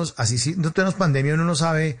sabemos, así si no tenemos pandemia uno no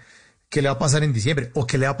sabe qué le va a pasar en diciembre o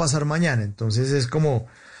qué le va a pasar mañana. Entonces es como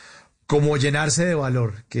llenarse de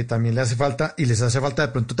valor, que también le hace falta, y les hace falta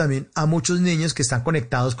de pronto también a muchos niños que están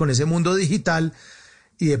conectados con ese mundo digital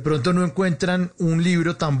y de pronto no encuentran un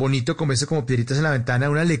libro tan bonito como ese, como Piedritas en la Ventana,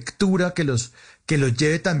 una lectura que los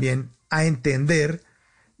lleve también a entender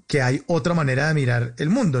que hay otra manera de mirar el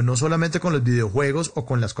mundo, no solamente con los videojuegos o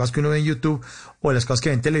con las cosas que uno ve en YouTube o las cosas que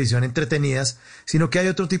ve en televisión entretenidas, sino que hay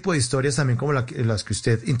otro tipo de historias también como las que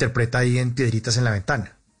usted interpreta ahí en Piedritas en la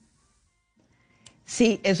Ventana.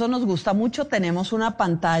 Sí, eso nos gusta mucho. Tenemos una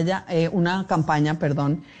campaña,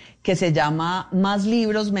 que se llama Más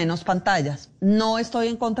libros, menos pantallas. No estoy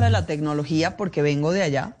en contra de la tecnología porque vengo de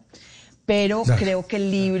allá, pero creo que el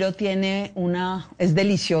libro es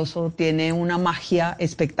delicioso, tiene una magia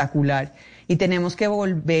espectacular y tenemos que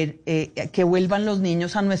que vuelvan los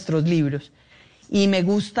niños a nuestros libros. Y me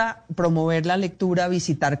gusta promover la lectura,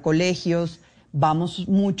 visitar colegios. Vamos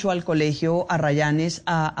mucho al colegio Arrayanes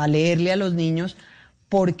a leerle a los niños,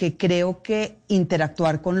 porque creo que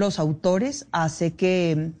interactuar con los autores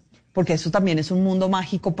porque eso también es un mundo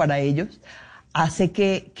mágico para ellos, hace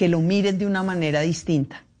que lo miren de una manera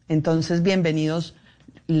distinta. Entonces, bienvenidos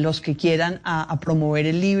los que quieran a promover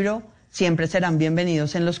el libro, siempre serán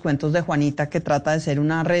bienvenidos en los cuentos de Juanita, que trata de ser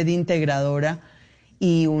una red integradora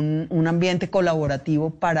y un ambiente colaborativo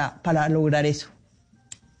para lograr eso.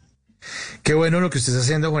 Qué bueno lo que usted está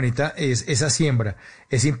haciendo, Juanita, es esa siembra,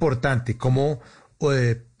 es importante, como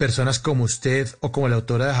personas como usted o como la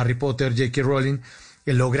autora de Harry Potter, J.K. Rowling,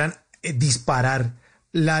 logran disparar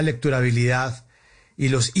la lecturabilidad y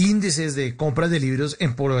los índices de compras de libros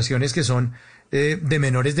en poblaciones que son de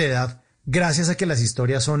menores de edad, gracias a que las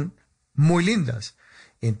historias son muy lindas.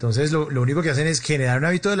 Entonces lo único que hacen es generar un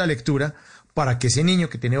hábito de la lectura para que ese niño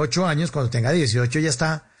que tiene 8 años, cuando tenga 18 ya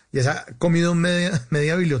se ha comido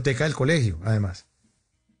media biblioteca del colegio, además.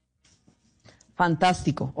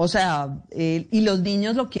 Fantástico. O sea, y los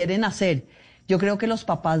niños lo quieren hacer. Yo creo que los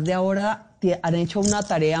papás de ahora han hecho una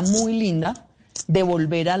tarea muy linda de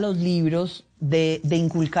volver a los libros, de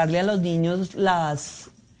inculcarle a los niños las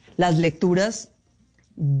lecturas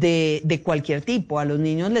de cualquier tipo. A los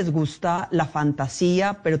niños les gusta la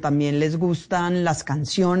fantasía, pero también les gustan las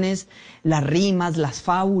canciones, las rimas, las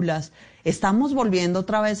fábulas. Estamos volviendo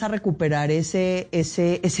otra vez a recuperar ese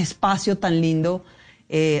espacio tan lindo.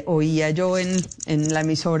 Oía yo en la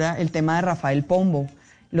emisora el tema de Rafael Pombo.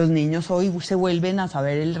 Los niños hoy se vuelven a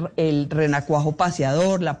saber el renacuajo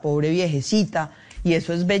paseador, la pobre viejecita, y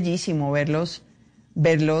eso es bellísimo verlos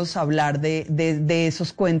hablar de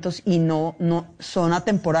esos cuentos, y no son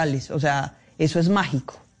atemporales. O sea, eso es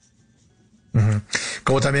mágico. Uh-huh.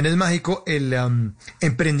 Como también es mágico el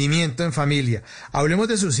emprendimiento en familia. Hablemos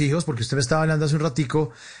de sus hijos, porque usted me estaba hablando hace un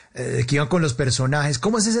ratico que iban con los personajes.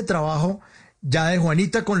 ¿Cómo es ese trabajo ya de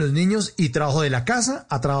Juanita con los niños y trabajo de la casa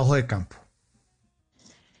a trabajo de campo?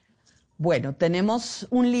 Bueno, tenemos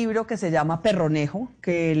un libro que se llama Perronejo,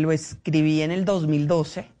 que lo escribí en el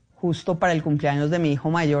 2012, justo para el cumpleaños de mi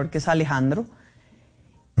hijo mayor, que es Alejandro.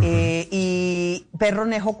 Y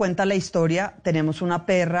Perronejo cuenta la historia. Tenemos una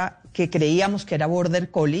perra que creíamos que era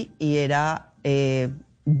border collie y era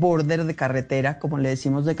border de carretera, como le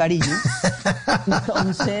decimos de cariño.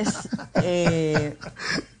 Entonces,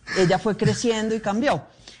 ella fue creciendo y cambió.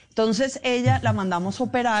 Entonces, ella la mandamos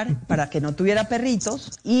operar para que no tuviera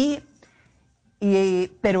perritos,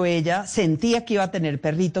 pero ella sentía que iba a tener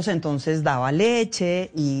perritos, entonces daba leche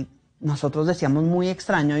y nosotros decíamos muy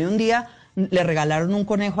extraño. Y un día le regalaron un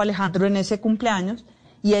conejo a Alejandro en ese cumpleaños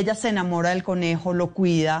y ella se enamora del conejo, lo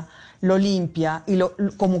cuida, lo limpia y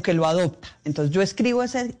como que lo adopta. Entonces yo escribo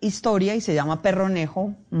esa historia y se llama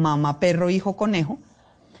Perronejo, mamá perro, hijo conejo.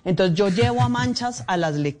 Entonces yo llevo a Manchas a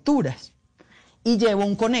las lecturas y llevo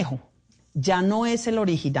un conejo. Ya no es el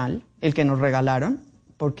original, el que nos regalaron,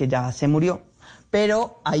 porque ya se murió,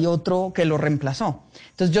 pero hay otro que lo reemplazó.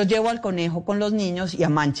 Entonces yo llevo al conejo con los niños y a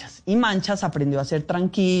Manchas. Y Manchas aprendió a ser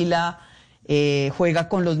tranquila, juega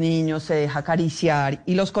con los niños, se deja acariciar.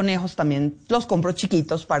 Y los conejos también los compro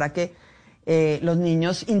chiquitos para que los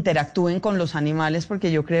niños interactúen con los animales,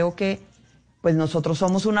 porque yo creo que pues nosotros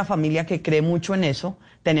somos una familia que cree mucho en eso.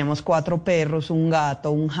 Tenemos 4 perros, un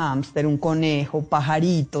gato, un hámster, un conejo,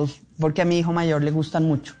 pajaritos, porque a mi hijo mayor le gustan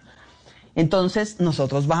mucho. Entonces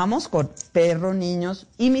nosotros vamos con perros, niños,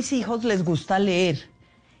 y mis hijos les gusta leer.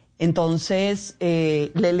 Entonces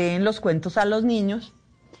le leen los cuentos a los niños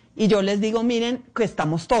y yo les digo, miren que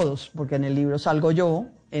estamos todos, porque en el libro salgo yo,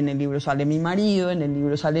 en el libro sale mi marido, en el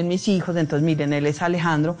libro salen mis hijos, entonces miren, él es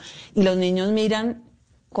Alejandro, y los niños miran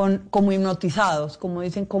como hipnotizados, como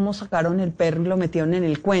dicen, cómo sacaron el perro y lo metieron en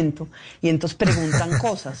el cuento, y entonces preguntan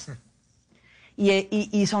cosas.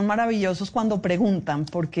 Y son maravillosos cuando preguntan,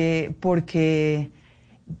 porque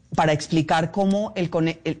para explicar cómo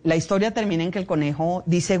la historia termina en que el conejo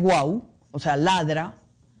dice guau, o sea, ladra,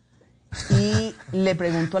 y le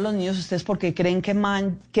pregunto a los niños, ¿ustedes por qué creen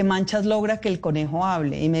que Manchas logra que el conejo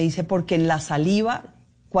hable? Y me dice, porque en la saliva,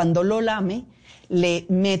 cuando lo lame, le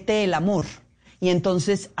mete el amor, y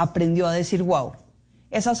entonces aprendió a decir guau.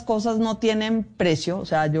 Esas cosas no tienen precio, o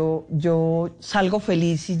sea, yo salgo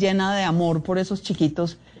feliz y llena de amor por esos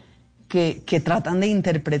chiquitos que tratan de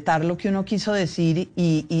interpretar lo que uno quiso decir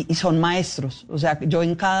y son maestros. O sea, yo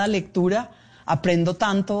en cada lectura aprendo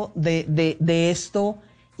tanto de esto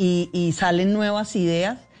y salen nuevas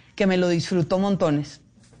ideas que me lo disfruto montones.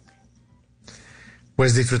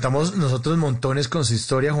 Pues disfrutamos nosotros montones con su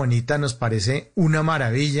historia, Juanita. Nos parece una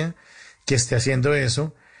maravilla que esté haciendo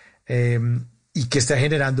eso. Y que está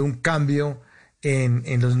generando un cambio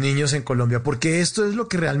en los niños en Colombia, porque esto es lo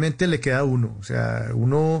que realmente le queda a uno. O sea,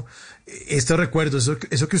 estos recuerdos,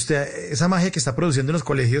 eso que usted, esa magia que está produciendo en los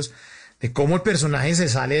colegios, de cómo el personaje se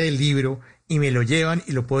sale del libro y me lo llevan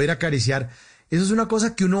y lo puedo ir a acariciar, eso es una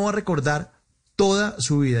cosa que uno va a recordar toda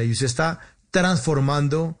su vida, y usted está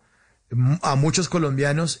transformando a muchos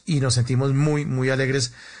colombianos y nos sentimos muy, muy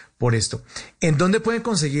alegres por esto. ¿En dónde pueden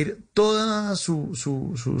conseguir toda su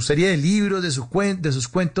serie de libros, de sus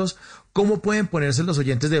cuentos? ¿Cómo pueden ponerse los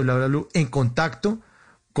oyentes de Bla Bla BLU en contacto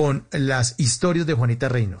con las historias de Juanita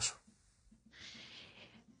Reynoso?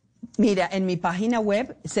 Mira, en mi página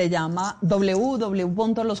web se llama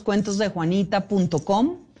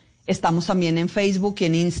www.loscuentosdejuanita.com. Estamos también en Facebook y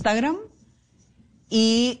en Instagram.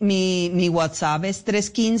 Y mi WhatsApp es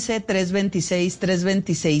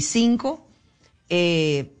 315-326-3265,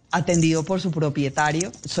 atendido por su propietario.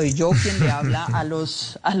 Soy yo quien le habla a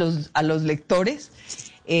los lectores,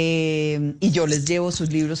 y yo les llevo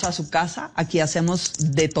sus libros a su casa. Aquí hacemos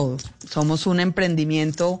de todo. Somos un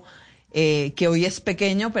emprendimiento que hoy es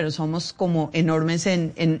pequeño, pero somos como enormes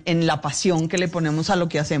en la pasión que le ponemos a lo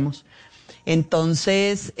que hacemos.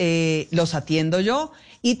 Entonces, los atiendo yo.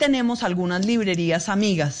 Y tenemos algunas librerías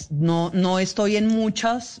amigas. No estoy en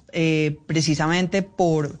muchas, precisamente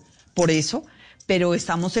por eso, pero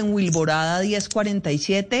estamos en Wilborada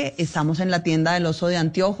 1047, estamos en la tienda del Oso de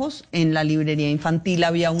Anteojos, en la librería infantil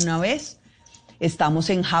Había una vez,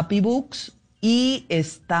 estamos en Happy Books y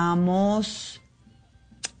estamos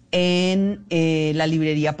en la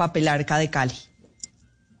librería Papelarca de Cali.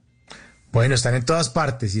 Bueno, están en todas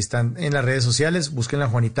partes y están en las redes sociales. Busquen a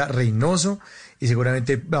Juanita Reynoso y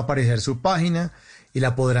seguramente va a aparecer su página y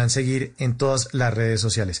la podrán seguir en todas las redes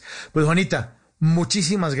sociales. Pues Juanita,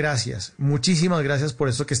 muchísimas gracias por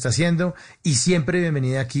esto que está haciendo y siempre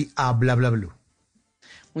bienvenida aquí a Bla Bla BLU.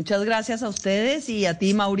 Muchas gracias a ustedes y a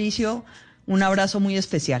ti, Mauricio, un abrazo muy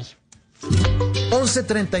especial.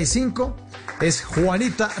 11:35 es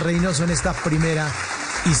Juanita Reynoso en esta primera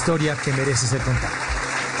historia que merece ser contada.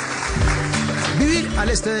 Vivir al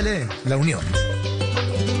este del Edén, La Unión.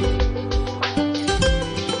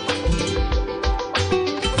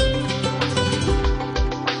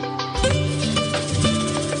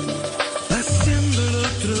 Paseando el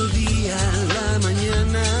otro día a la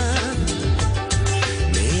mañana,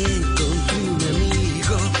 me encontré un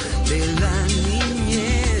amigo de la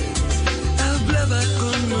niñez. Hablaba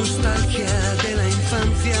con nostalgia de la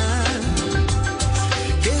infancia,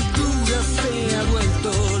 que dura se ha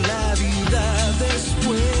vuelto la vida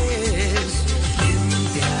después. ¿Quién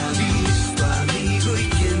te ha visto, amigo, y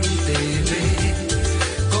quién te ve?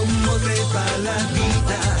 ¿Cómo te va la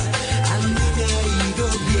vida? A mí me ha ido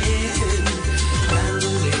bien. Tan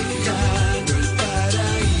lejano el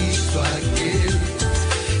paraíso aquel.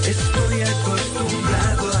 Estoy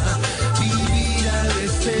acostumbrado a vivir al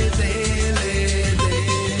este del Edén.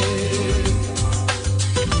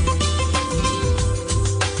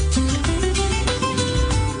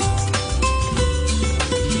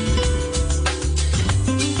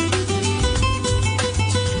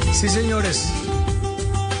 Sí, señores,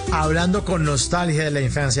 hablando con nostalgia de la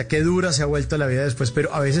infancia, qué dura se ha vuelto la vida después,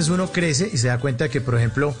 pero a veces uno crece y se da cuenta de que, por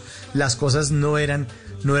ejemplo, las cosas no eran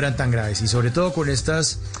tan graves, y sobre todo con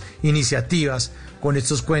estas iniciativas, con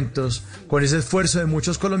estos cuentos, con ese esfuerzo de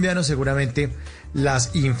muchos colombianos, seguramente la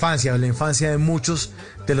infancia de muchos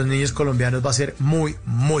de los niños colombianos va a ser muy,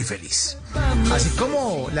 muy feliz. Así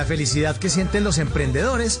como la felicidad que sienten los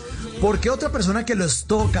emprendedores, porque otra persona que los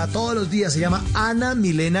toca todos los días se llama Ana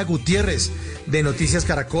Milena Gutiérrez, de Noticias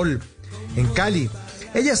Caracol, en Cali.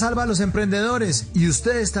 Ella salva a los emprendedores y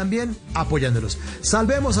ustedes también apoyándolos.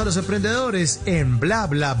 Salvemos a los emprendedores en Bla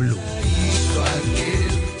Bla BLU.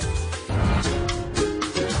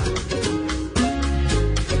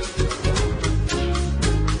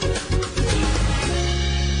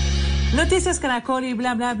 Noticias Caracol y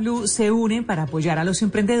Bla Bla BLU se unen para apoyar a los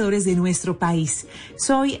emprendedores de nuestro país.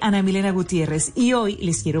 Soy Ana Milena Gutiérrez y hoy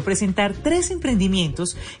les quiero presentar 3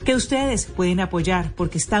 emprendimientos que ustedes pueden apoyar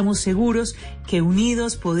porque estamos seguros que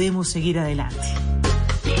unidos podemos seguir adelante.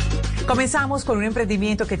 Comenzamos con un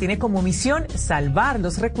emprendimiento que tiene como misión salvar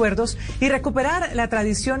los recuerdos y recuperar la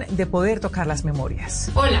tradición de poder tocar las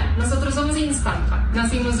memorias. Hola, nosotros somos Instampa.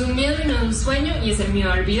 Nacimos de un miedo y no de un sueño, y es el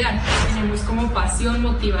miedo a olvidar. Tenemos como pasión,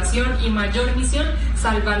 motivación y mayor misión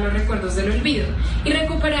salvar los recuerdos del olvido y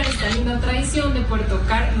recuperar esta linda tradición de poder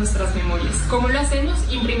tocar nuestras memorias. ¿Cómo lo hacemos?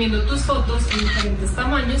 Imprimiendo tus fotos en diferentes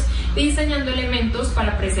tamaños y diseñando elementos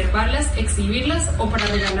para preservarlas, exhibirlas o para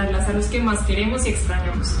regalarlas a los que más queremos y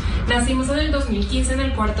extrañamos. Nacimos en el 2015 en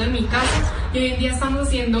el cuarto de mi casa y hoy en día estamos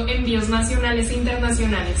haciendo envíos nacionales e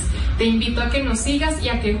internacionales. Te invito a que nos sigas y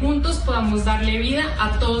a que juntos podamos darle vida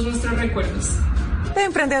a todos nuestros recuerdos. La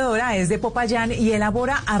emprendedora es de Popayán y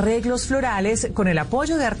elabora arreglos florales con el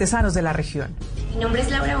apoyo de artesanos de la región. Mi nombre es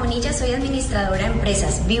Laura Bonilla, soy administradora de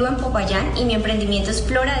empresas, vivo en Popayán y mi emprendimiento es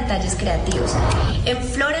Flora Detalles Creativos. En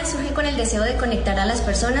Flora surge con el deseo de conectar a las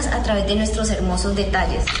personas a través de nuestros hermosos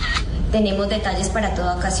detalles. Tenemos detalles para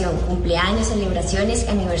toda ocasión, cumpleaños, celebraciones,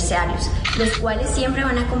 aniversarios, los cuales siempre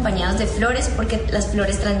van acompañados de flores porque las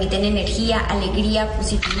flores transmiten energía, alegría,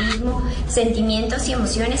 positivismo, sentimientos y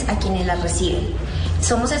emociones a quienes las reciben.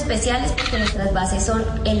 Somos especiales porque nuestras bases son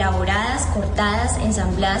elaboradas, cortadas,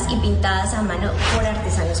 ensambladas y pintadas a mano por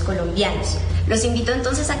artesanos colombianos. Los invito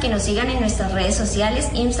entonces a que nos sigan en nuestras redes sociales,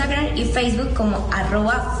 Instagram y Facebook como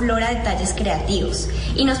 @floradetalles-creativos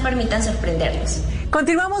y nos permitan sorprenderlos.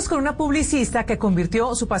 Continuamos con una publicista que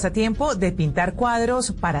convirtió su pasatiempo de pintar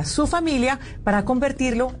cuadros para su familia para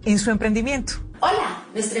convertirlo en su emprendimiento. Hola,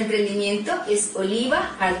 nuestro emprendimiento es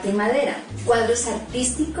Oliva Arte y Madera, cuadros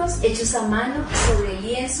artísticos hechos a mano sobre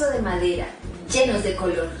lienzo de madera, llenos de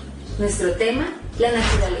color. Nuestro tema, la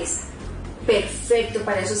naturaleza. Perfecto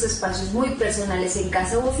para esos espacios muy personales en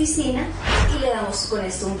casa u oficina y le damos con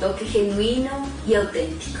esto un toque genuino y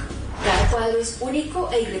auténtico. Cada cuadro es único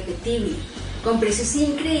e irrepetible, con precios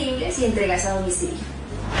increíbles y entregas a domicilio.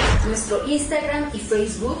 Nuestro Instagram y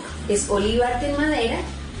Facebook es Oliva Arte en Madera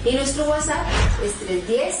y nuestro WhatsApp es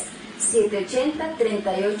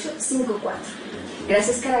 310-780-3854.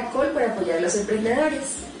 Gracias Caracol por apoyar a los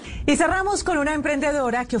emprendedores. Y cerramos con una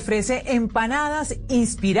emprendedora que ofrece empanadas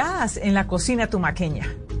inspiradas en la cocina tumaqueña.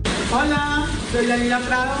 Hola, soy Dalila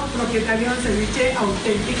Prado, propietaria del ceviche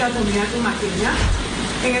Auténtica Comida Tumaqueña.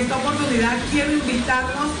 En esta oportunidad quiero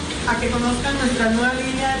invitarlos a que conozcan nuestra nueva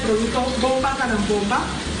línea de productos Bomba Carambomba.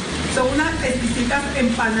 Son unas exquisitas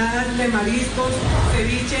empanadas de mariscos,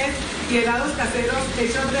 ceviches y helados caseros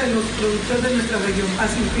hechos de los productos de nuestra región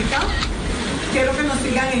pacífica. Quiero que nos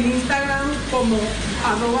sigan en Instagram como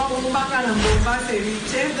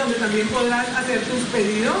 @bombacarambombaceviche, donde también podrás hacer tus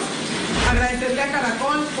pedidos. Agradecerle a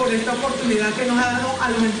Caracol por esta oportunidad que nos ha dado a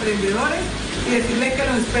los emprendedores y decirles que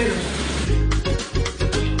los espero.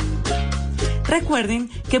 Recuerden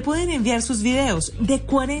que pueden enviar sus videos de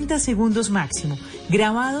 40 segundos máximo,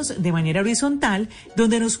 grabados de manera horizontal,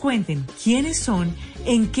 donde nos cuenten quiénes son,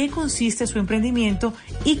 en qué consiste su emprendimiento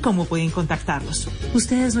y cómo pueden contactarlos.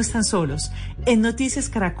 Ustedes no están solos. En Noticias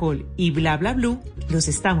Caracol y Bla Bla BLU los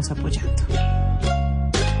estamos apoyando.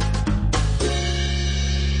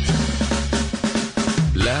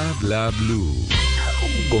 Bla Bla BLU.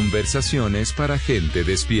 Conversaciones para gente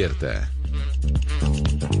despierta.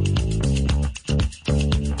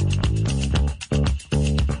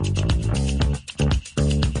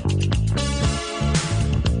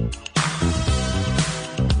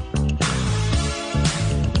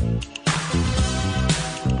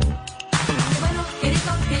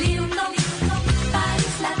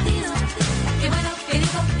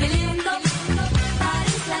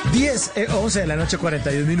 Diez, 11 de la noche,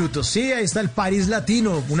 41 minutos. Sí, ahí está el París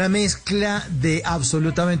Latino, una mezcla de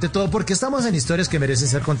absolutamente todo, porque estamos en historias que merecen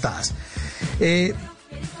ser contadas.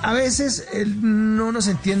 A veces no nos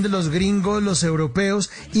entienden los gringos, los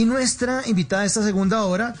europeos, y nuestra invitada esta segunda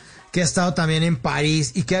hora, que ha estado también en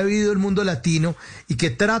París y que ha vivido el mundo latino y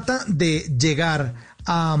que trata de llegar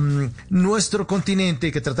a nuestro continente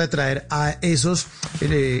y que trata de traer a esos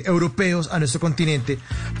europeos a nuestro continente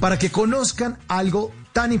para que conozcan algo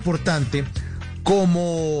tan importante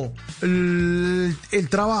como el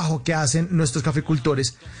trabajo que hacen nuestros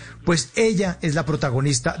cafeicultores. Pues ella es la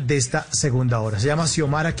protagonista de esta segunda hora. Se llama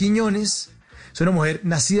Xiomara Quiñones, es una mujer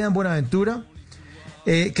nacida en Buenaventura,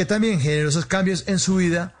 que también generó esos cambios en su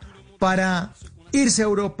vida para irse a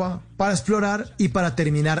Europa, para explorar y para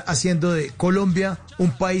terminar haciendo de Colombia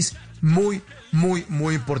un país muy, muy,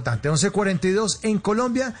 muy importante. 11:42 en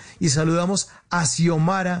Colombia y saludamos a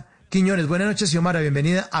Xiomara Quiñones. Buenas noches, Xiomara,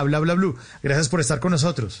 bienvenida a Bla Bla BLU. Gracias por estar con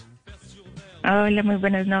nosotros. Hola, muy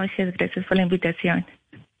buenas noches, gracias por la invitación.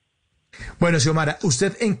 Bueno, Xiomara,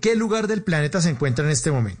 ¿usted en qué lugar del planeta se encuentra en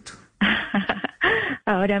este momento?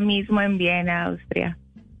 Ahora mismo en Viena, Austria.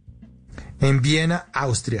 En Viena,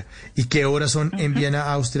 Austria. ¿Y qué horas son en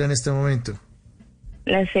Viena, Austria en este momento?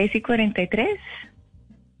 Las 6:43.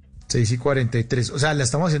 6:43. O sea, ¿la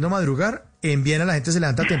estamos haciendo madrugar? ¿En Viena la gente se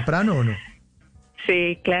levanta temprano o no?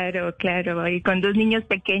 Sí, claro, claro. Y con 2 niños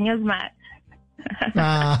pequeños más.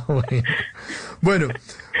 Ah, bueno. Bueno,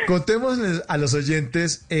 contémosles a los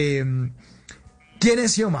oyentes ¿quién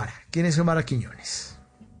es Xiomara? ¿Quién es Xiomara Quiñones?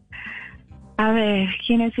 A ver,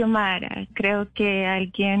 ¿quién es Xiomara? Creo que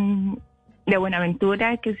alguien de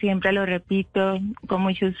Buenaventura, que siempre lo repito, con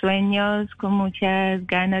muchos sueños, con muchas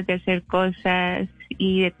ganas de hacer cosas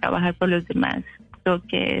y de trabajar por los demás. Creo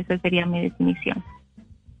que esa sería mi definición.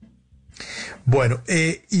 Bueno,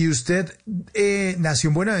 y usted nació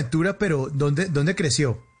en Buenaventura, pero ¿dónde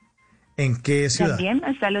creció? ¿En qué ciudad? También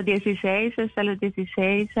hasta los 16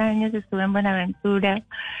 años estuve en Buenaventura.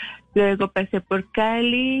 Luego pasé por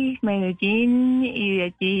Cali, Medellín y de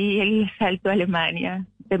allí el salto a Alemania.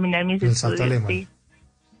 Terminar mis estudios. Salto a Alemania. Sí.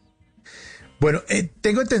 Bueno,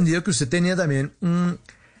 tengo entendido que usted tenía también,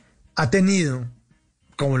 ha tenido,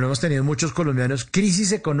 como lo hemos tenido muchos colombianos,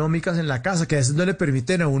 crisis económicas en la casa que a veces no le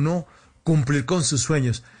permiten a uno cumplir con sus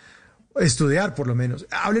sueños. estudiar por lo menos.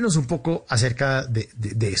 Háblenos un poco acerca de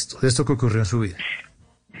esto que ocurrió en su vida.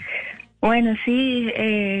 Bueno, sí,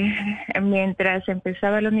 mientras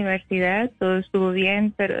empezaba la universidad todo estuvo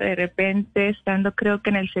bien, pero de repente, estando creo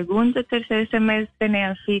que en el segundo o tercer semestre en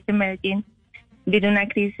EAFIT en Medellín, vino una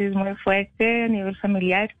crisis muy fuerte a nivel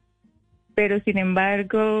familiar, pero sin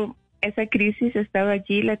embargo, esa crisis estaba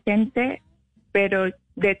allí latente, pero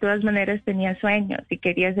de todas maneras tenía sueños y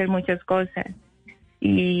quería hacer muchas cosas.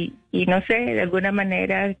 Y no sé, de alguna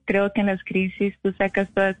manera creo que en las crisis tú sacas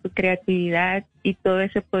toda tu creatividad y todo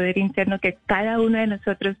ese poder interno que cada uno de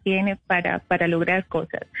nosotros tiene para lograr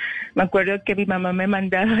cosas. Me acuerdo que mi mamá me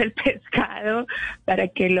mandaba el pescado para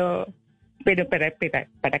que lo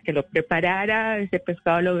preparara, ese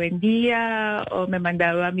pescado lo vendía, o me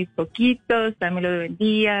mandaba mis poquitos, también lo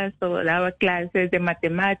vendía, o daba clases de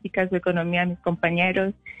matemáticas, de economía a mis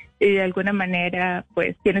compañeros. Y de alguna manera,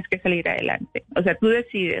 pues, tienes que salir adelante. O sea, tú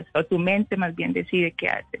decides, o tu mente más bien decide qué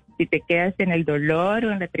haces. Si te quedas en el dolor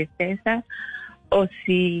o en la tristeza, o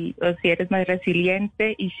si eres más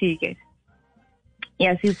resiliente y sigues. Y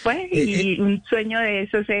así fue. Y un sueño de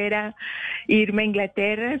esos era irme a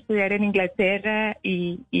Inglaterra, estudiar en Inglaterra,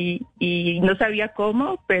 y no sabía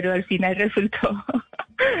cómo, pero al final resultó.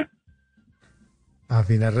 Al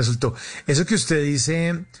final resultó. Eso que usted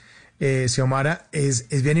dice... Xiomara,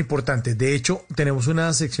 es bien importante. De hecho, tenemos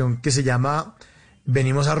una sección que se llama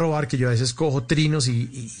Venimos a robar, que yo a veces cojo trinos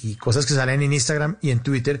y cosas que salen en Instagram y en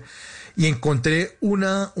Twitter, y encontré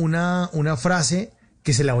una frase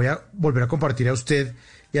que se la voy a volver a compartir a usted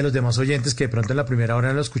y a los demás oyentes que de pronto en la primera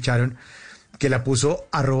hora lo escucharon, que la puso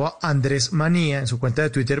 @AndrésManía en su cuenta de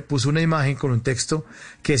Twitter, puso una imagen con un texto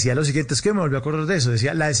que decía lo siguiente, es que me volví a acordar de eso,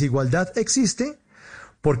 decía: la desigualdad existe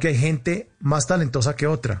porque hay gente más talentosa que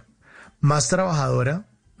otra, más trabajadora,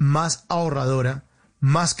 más ahorradora,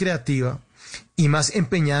 más creativa y más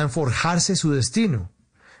empeñada en forjarse su destino,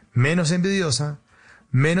 menos envidiosa,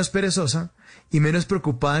 menos perezosa y menos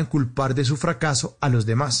preocupada en culpar de su fracaso a los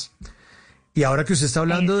demás. Y ahora que usted está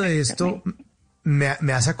hablando de esto, me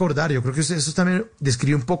hace acordar, yo creo que eso también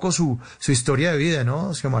describe un poco su historia de vida,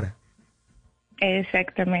 ¿no, Xiomara?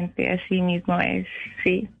 Exactamente, así mismo es,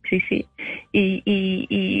 sí.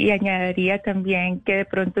 Y añadiría también que de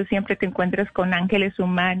pronto siempre te encuentras con ángeles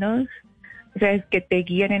humanos, o sea, que te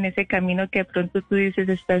guían en ese camino que de pronto tú dices,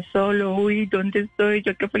 estás solo, uy, ¿dónde estoy?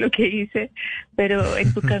 ¿Yo qué fue lo que hice? Pero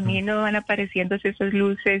en tu camino van apareciendo esas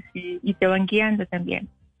luces y te van guiando también.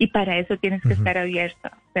 Y para eso tienes que estar abierto,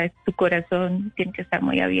 o sea, tu corazón tiene que estar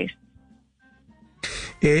muy abierto.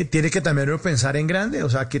 Tiene que también uno pensar en grande, o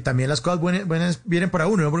sea, que también las cosas buenas vienen para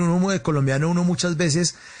uno, ¿no? Porque uno de colombiano, uno muchas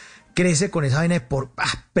veces crece con esa vaina de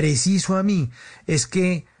preciso a mí, es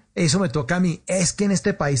que eso me toca a mí, es que en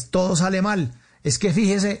este país todo sale mal, es que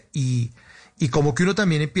fíjese, y como que uno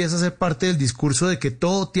también empieza a ser parte del discurso de que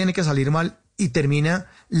todo tiene que salir mal y termina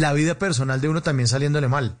la vida personal de uno también saliéndole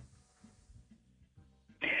mal.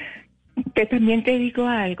 Que también te digo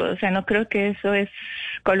algo, o sea, no creo que eso es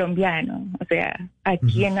colombiano, o sea,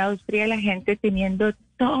 aquí en Austria la gente teniendo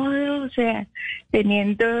todo, o sea,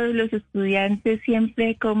 teniendo los estudiantes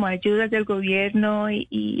siempre como ayudas del gobierno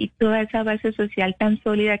y toda esa base social tan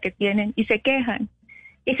sólida que tienen, y se quejan,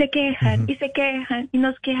 y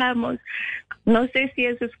nos quejamos. No sé si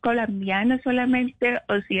eso es colombiano solamente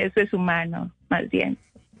o si eso es humano, más bien.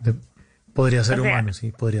 Podría ser humano,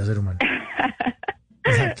 sí, podría ser humano.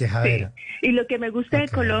 Esa quejadera. Sí. Y lo que me gusta de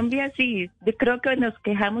Colombia, sí, yo creo que nos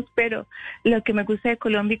quejamos, pero lo que me gusta de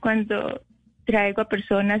Colombia cuando traigo a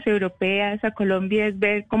personas europeas a Colombia es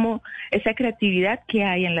ver como esa creatividad que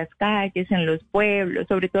hay en las calles, en los pueblos,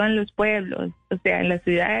 sobre todo en los pueblos, o sea, en las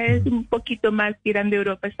ciudades un poquito más tiran de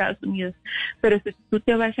Europa, Estados Unidos, pero si tú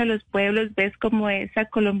te vas a los pueblos ves como esa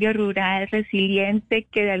Colombia rural, resiliente,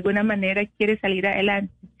 que de alguna manera quiere salir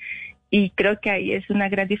adelante. Y creo que ahí es una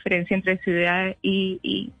gran diferencia entre ciudad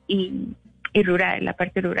y rural, la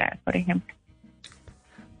parte rural, por ejemplo.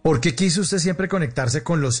 ¿Por qué quiso usted siempre conectarse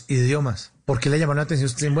con los idiomas? ¿Por qué le llamó la atención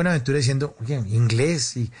usted en Buenaventura diciendo, oye,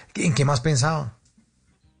 inglés? ¿Y en qué más pensaba?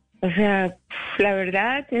 O sea, la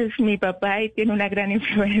verdad es mi papá y tiene una gran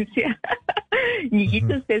influencia.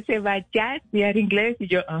 Niñito, usted se va ya a estudiar inglés. Y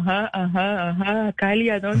yo, ajá, Cali,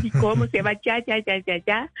 ¿a dónde y cómo? Se va ya.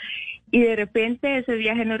 Y de repente ese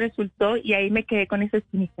viaje no resultó y ahí me quedé con esa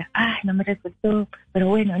espinita. Ay, no me resultó, pero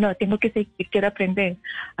bueno, no, tengo que seguir, quiero aprender.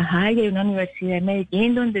 Ajá, y hay una universidad en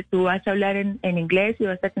Medellín donde tú vas a hablar en inglés y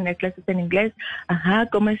vas a tener clases en inglés. Ajá,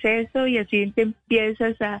 ¿cómo es eso? Y así te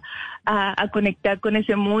empiezas a conectar con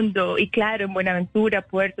ese mundo. Y claro, en Buenaventura,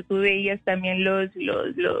 Puerto, tú veías también los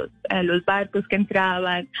barcos que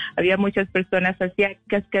entraban. Había muchas personas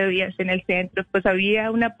asiáticas que veías en el centro. Pues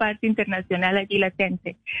había una parte internacional allí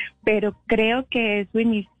latente. Pero creo que eso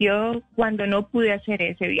inició cuando no pude hacer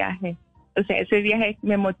ese viaje. O sea, ese viaje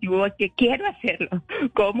me motivó a que quiero hacerlo.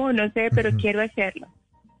 ¿Cómo? No sé, pero quiero hacerlo.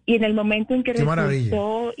 Y en el momento en que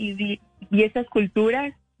resultó y vi esas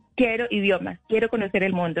culturas, quiero idiomas, quiero conocer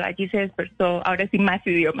el mundo. Allí se despertó, ahora sí, más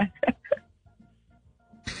idiomas.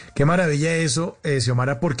 Qué maravilla eso,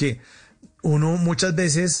 Xiomara, porque uno muchas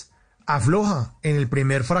veces afloja en el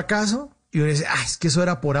primer fracaso y uno dice, es que eso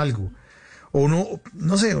era por algo. O uno,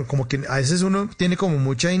 no sé, como que a veces uno tiene como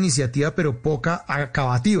mucha iniciativa, pero poca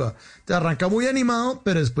acabativa. Te arranca muy animado,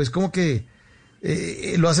 pero después como que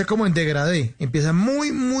lo hace como en degradé. Empieza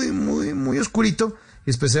muy, muy, muy, muy oscurito y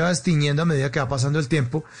después se va destiñendo a medida que va pasando el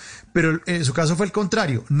tiempo. Pero en su caso fue el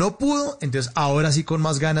contrario. No pudo, entonces ahora sí con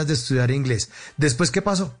más ganas de estudiar inglés. ¿Después qué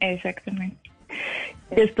pasó? Exactamente.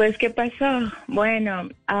 Después, ¿qué pasó? Bueno,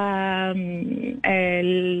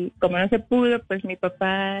 como no se pudo, pues mi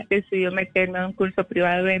papá decidió meterme a un curso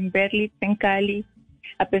privado en Berlitz, en Cali.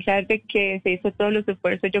 A pesar de que se hizo todos los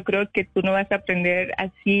esfuerzos, yo creo que tú no vas a aprender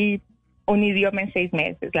así un idioma en 6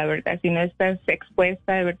 meses, la verdad, si no estás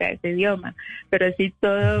expuesta de verdad a ese idioma. Pero así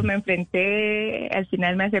todo me enfrenté, al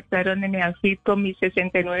final me aceptaron en el FIT con mis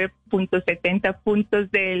 69.70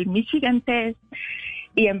 puntos del Michigan Test.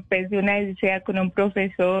 Y empecé una odisea con un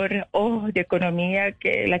profesor de economía,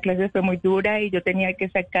 que la clase fue muy dura y yo tenía que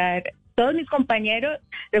sacar todos mis compañeros.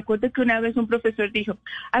 Recuerdo que una vez un profesor dijo,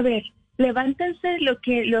 a ver, levántense los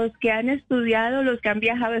que han estudiado, los que han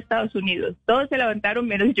viajado a Estados Unidos. Todos se levantaron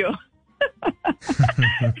menos yo.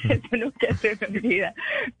 Eso nunca se me olvida,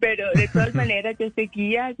 pero de todas maneras yo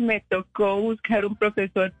seguía. Me tocó buscar un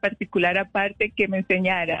profesor particular aparte que me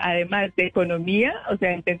enseñara, además de economía, o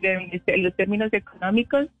sea, entender los términos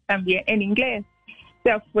económicos, también en inglés. O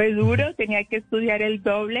sea, fue duro, tenía que estudiar el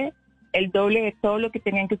doble de todo lo que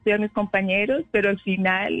tenían que estudiar mis compañeros, pero al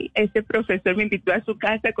final este profesor me invitó a su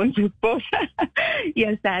casa con su esposa y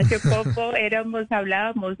hasta hace poco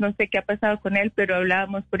hablábamos, no sé qué ha pasado con él, pero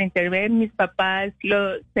hablábamos por internet. Mis papás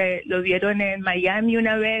lo vieron en Miami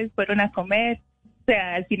una vez, fueron a comer. O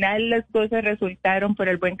sea, al final las cosas resultaron por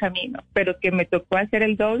el buen camino, pero que me tocó hacer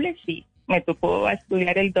el doble, sí. Me tocó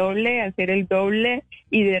estudiar el doble, hacer el doble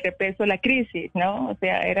y de repente la crisis, ¿no? O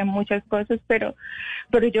sea, eran muchas cosas, pero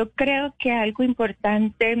yo creo que algo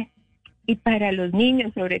importante, y para los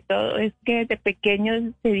niños sobre todo, es que de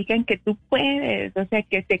pequeños te digan que tú puedes, o sea,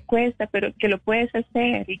 que te cuesta, pero que lo puedes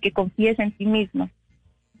hacer y que confíes en ti mismo.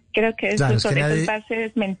 Creo que eso, sobre esas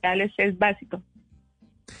bases mentales, es básico.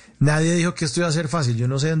 Nadie dijo que esto iba a ser fácil. Yo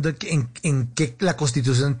no sé en qué la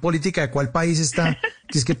constitución política de cuál país está,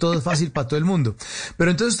 si es que todo es fácil para todo el mundo.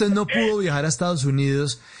 Pero entonces usted no pudo viajar a Estados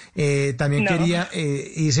Unidos, también quería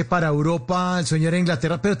irse para Europa, el sueño era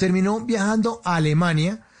Inglaterra, pero terminó viajando a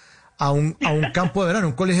Alemania a un campo de verano,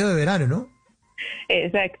 un colegio de verano, ¿no?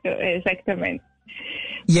 Exacto, exactamente.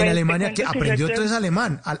 Y en Alemania que aprendió entonces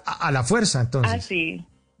alemán, a la fuerza entonces. Sí,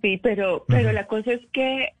 pero la cosa es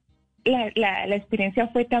que la experiencia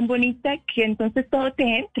fue tan bonita que entonces todo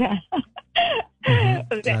te entra.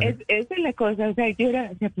 O sea, claro. Esa es la cosa. O sea, yo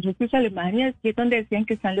era, pero esto es Alemania, aquí es donde decían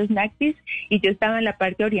que están los nazis, y yo estaba en la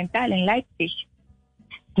parte oriental, en Leipzig.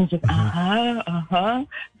 Entonces,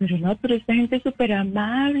 pero esta gente es súper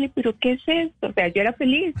amable, pero ¿qué es esto? O sea, yo era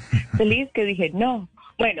feliz que dije, no.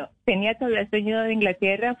 Bueno, tenía todavía el sueño de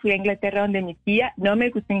Inglaterra, fui a Inglaterra donde mi tía, no me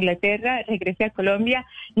gustó Inglaterra, regresé a Colombia,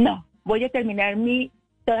 no, voy a terminar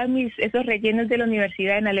esos rellenos de la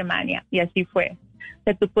universidad en Alemania, y así fue. O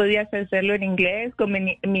sea, tú podías hacerlo en inglés, con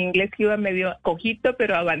mi inglés que iba medio cojito,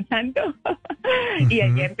 pero avanzando, y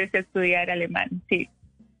allá empecé a estudiar alemán, sí.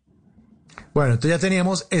 Bueno, entonces ya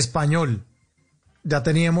teníamos español, ya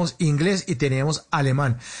teníamos inglés y teníamos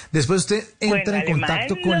alemán. Después usted entra en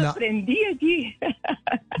contacto con lo aprendí allí.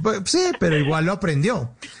 Sí, pero igual lo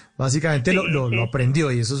aprendió. Básicamente lo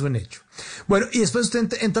aprendió y eso es un hecho. Bueno, y después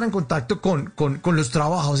usted entra en contacto con los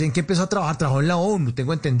trabajos. ¿En qué empezó a trabajar? Trabajó en la ONU,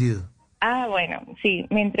 tengo entendido. Bueno, sí.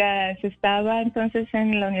 Mientras estaba entonces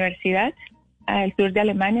en la universidad, al sur de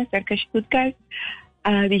Alemania, cerca de Stuttgart,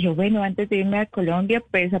 dije, bueno, antes de irme a Colombia,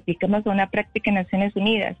 pues aplicamos a una práctica en Naciones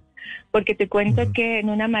Unidas. Porque te cuento que en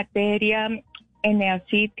una materia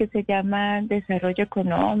EAFIT, que se llama Desarrollo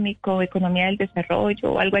Económico, Economía del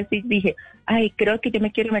Desarrollo o algo así. Dije, ay, creo que yo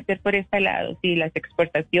me quiero meter por este lado, sí, las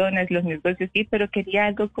exportaciones, los negocios, sí, pero quería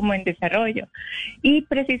algo como en desarrollo. Y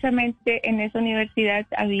precisamente en esa universidad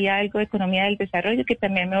había algo de Economía del Desarrollo que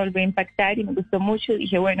también me volvió a impactar y me gustó mucho.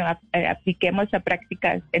 Dije, bueno, apliquemos a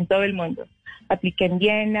prácticas en todo el mundo. Apliqué en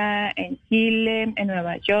Viena, en Chile, en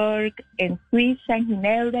Nueva York, en Suiza, en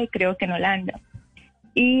Ginebra y creo que en Holanda.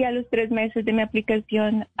 Y a los 3 meses de mi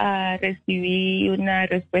aplicación recibí una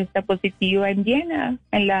respuesta positiva en Viena,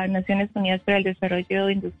 en las Naciones Unidas para el Desarrollo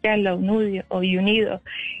Industrial, la UNIDO,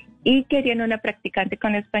 y querían una practicante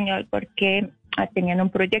con español porque tenían un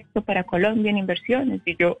proyecto para Colombia en inversiones.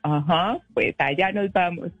 Y yo, pues allá nos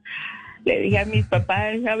vamos. Le dije a mis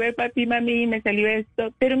papás, a ver, papi, mami, me salió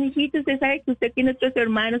esto. Pero, mijito, usted sabe que usted tiene otros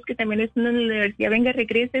hermanos que también están en la universidad. Venga,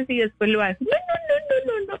 regrese y después lo hace.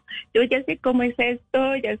 No. Yo ya sé cómo es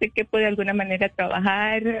esto, ya sé que puedo de alguna manera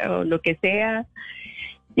trabajar o lo que sea.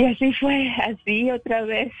 Y así fue, así otra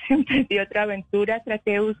vez empecé otra aventura.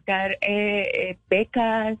 Traté de buscar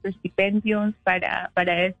becas, estipendios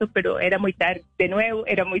para eso, pero era muy tarde. De nuevo,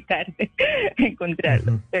 era muy tarde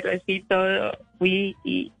encontrarlo. Pero así todo fui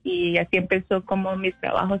y así empezó como mis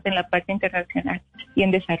trabajos en la parte internacional y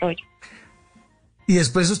en desarrollo. Y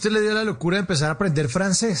después usted le dio la locura de empezar a aprender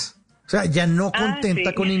francés. O sea, ya no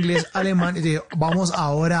contenta con inglés, alemán, y dijo, vamos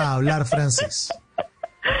ahora a hablar francés.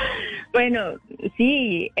 Bueno,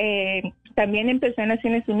 sí, también empecé en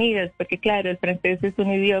Naciones Unidas, porque claro, el francés es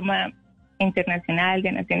un idioma internacional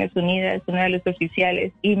de Naciones Unidas, uno de los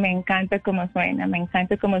oficiales, y me encanta cómo suena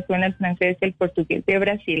el francés y el portugués de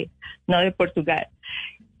Brasil, no de Portugal.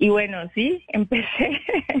 Y bueno, sí, empecé.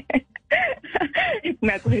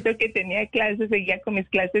 Me acuerdo que tenía clases, seguía con mis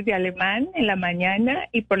clases de alemán en la mañana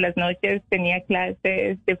y por las noches tenía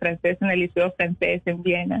clases de francés en el Liceo Francés en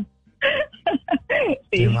Viena.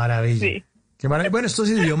 Sí, qué maravilla. Sí. Qué maravilla. Bueno, estos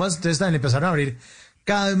idiomas entonces también empezaron a abrir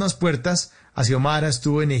cada vez más puertas. A Xiomara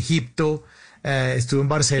estuvo en Egipto, estuvo en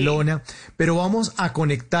Barcelona, pero vamos a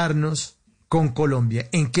conectarnos con Colombia.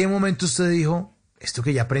 ¿En qué momento usted dijo, esto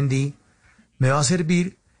que ya aprendí me va a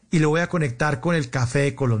servir y lo voy a conectar con el café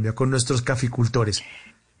de Colombia, con nuestros caficultores?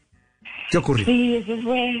 ¿Qué ocurrió? Sí,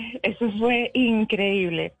 eso fue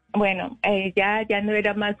increíble. Bueno, ya no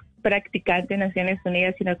era más practicante en Naciones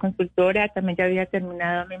Unidas, sino consultora. También ya había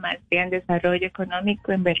terminado mi maestría en Desarrollo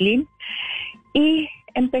Económico en Berlín. Y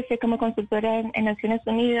empecé como consultora en Naciones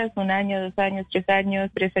Unidas, 1 año, 2 años, 3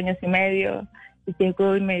 años, 3 años y medio. Y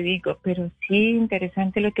llego y me digo, pero sí,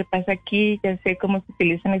 interesante lo que pasa aquí, ya sé cómo se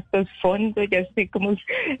utilizan estos fondos, ya sé cómo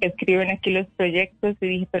escriben aquí los proyectos. Y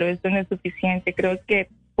dije, pero esto no es suficiente, creo que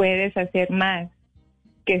puedes hacer más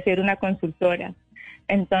que ser una consultora.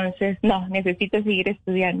 Entonces, no, necesito seguir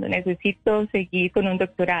estudiando, necesito seguir con un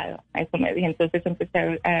doctorado. A eso me dije. Entonces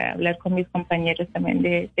empecé a hablar con mis compañeros también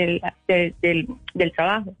del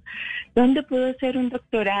trabajo. ¿Dónde puedo hacer un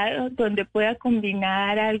doctorado? Donde pueda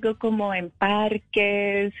combinar algo como en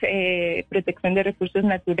parques, protección de recursos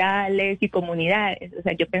naturales y comunidades. O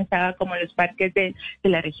sea, yo pensaba como en los parques de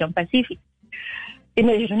la región Pacífica. Y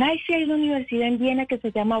me dijeron, sí, hay una universidad en Viena que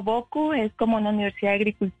se llama BOKU, es como una universidad de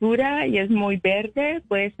agricultura y es muy verde,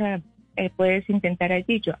 puedes intentar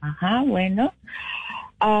allí. Yo, bueno,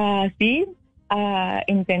 sí,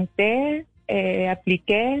 intenté,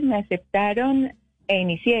 apliqué, me aceptaron e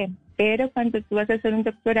inicié. Pero cuando tú vas a hacer un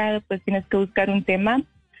doctorado, pues tienes que buscar un tema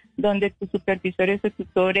donde tus supervisores o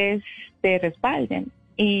tutores te respalden.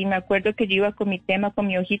 Y me acuerdo que yo iba con mi tema, con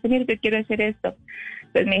mi hojita, mire, yo quiero hacer esto.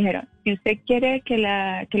 Pues me dijeron, si usted quiere que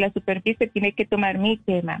la supervise, tiene que tomar mi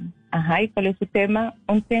tema. ¿Y cuál es su tema?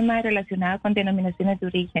 Un tema relacionado con denominaciones de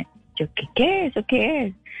origen. Yo, ¿qué es? ¿O qué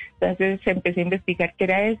es? Entonces empecé a investigar qué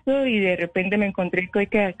era eso y de repente me encontré con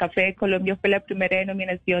que el café de Colombia fue la primera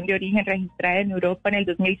denominación de origen registrada en Europa en el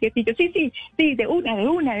 2007. Y yo, sí, de una,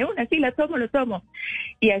 sí, lo tomo.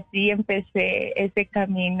 Y así empecé ese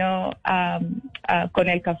camino con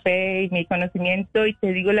el café y mi conocimiento. Y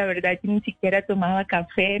te digo la verdad, yo ni siquiera tomaba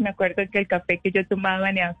café. Me acuerdo que el café que yo tomaba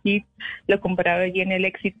en EAFIT lo compraba allí en El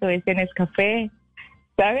Éxito, ese Nescafé.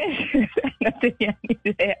 ¿Sabes? No tenía ni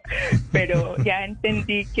idea, pero ya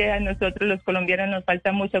entendí que a nosotros los colombianos nos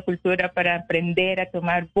falta mucha cultura para aprender a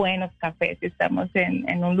tomar buenos cafés. Estamos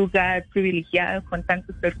en un lugar privilegiado con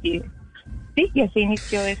tantos perfiles. Sí, y así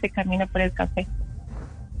inició ese camino por el café.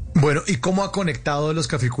 Bueno, ¿y cómo ha conectado los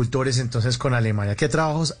caficultores entonces con Alemania? ¿Qué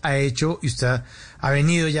trabajos ha hecho? Y usted ha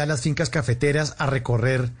venido ya a las fincas cafeteras a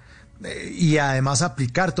recorrer y además a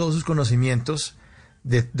aplicar todos sus conocimientos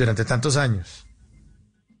durante tantos años.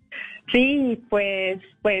 Sí, pues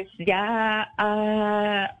ya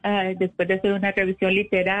después de hacer una revisión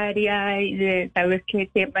literaria y de saber qué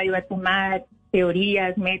tema iba a tomar,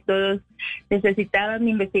 teorías, métodos, necesitaba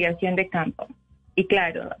mi investigación de campo. Y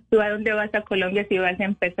claro, ¿tú a dónde vas a Colombia si vas a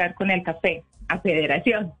empezar con el café? A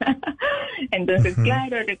Federación. Entonces,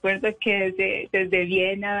 claro, recuerdo que desde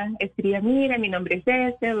Viena escribía, mira, mi nombre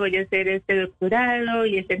es voy a hacer este doctorado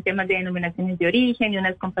y es en temas de denominaciones de origen y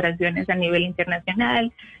unas comparaciones a nivel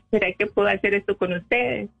internacional. ¿Será que puedo hacer esto con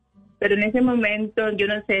ustedes? Pero en ese momento, yo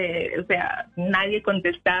no sé, o sea, nadie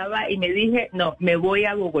contestaba y me dije, no, me voy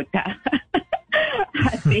a Bogotá.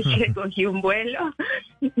 Así que cogí un vuelo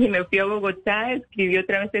y me fui a Bogotá, escribí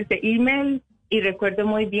otra vez ese email y recuerdo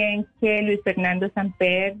muy bien que Luis Fernando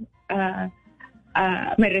Samper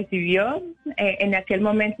me recibió. En aquel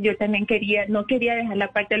momento yo también no quería dejar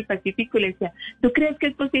la parte del Pacífico y le decía, ¿tú crees que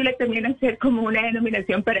es posible también hacer como una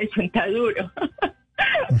denominación para el chontaduro?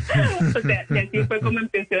 O sea, y así fue como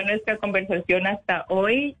empezó nuestra conversación hasta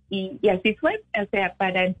hoy y así fue, o sea,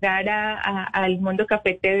 para entrar al mundo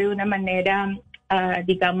cafetero de una manera,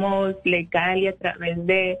 digamos, legal y a través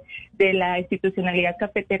de la institucionalidad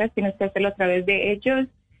cafetera, tienes que hacerlo a través de ellos.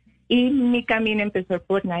 Y mi camino empezó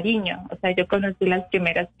por Nariño, o sea, yo conocí las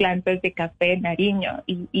primeras plantas de café en Nariño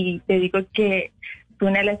y te digo que fue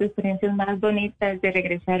una de las experiencias más bonitas de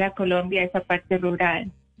regresar a Colombia, a esa parte rural.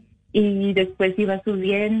 Y después iba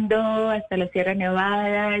subiendo hasta la Sierra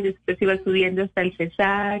Nevada, después iba subiendo hasta el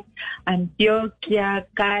Cesar, Antioquia,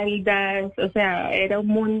 Caldas, o sea, era un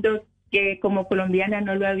mundo que como colombiana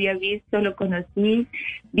no lo había visto, lo conocí,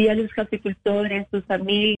 vi a los caficultores, sus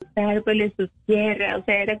familias, sus árboles, sus tierras, o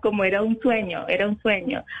sea, era un sueño,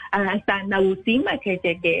 hasta Nabucima que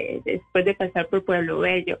llegué después de pasar por Pueblo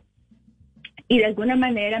Bello. Y de alguna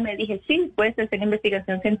manera me dije, sí, puedes hacer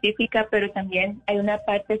investigación científica, pero también hay una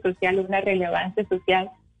parte social, una relevancia social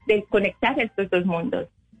de conectar estos dos mundos.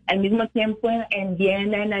 Al mismo tiempo, en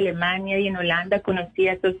Viena, en Alemania y en Holanda, conocí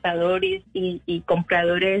a tostadores y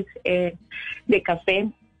compradores de café,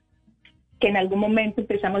 que en algún momento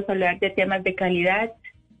empezamos a hablar de temas de calidad.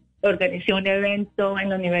 Organizé un evento en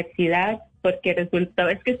la universidad, porque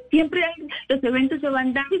resultaba, es que siempre los eventos se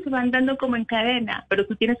van dando como en cadena, pero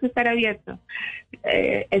tú tienes que estar abierto.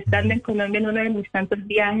 Estando en Colombia en uno de mis tantos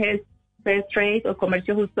viajes, Fair Trade o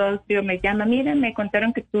Comercio Justo Austrio me llama, mira, me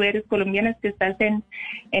contaron que tú eres colombiana, que estás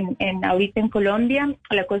ahorita en Colombia.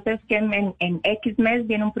 La cosa es que en X mes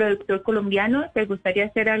viene un productor colombiano, ¿te gustaría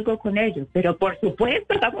hacer algo con ellos? Pero por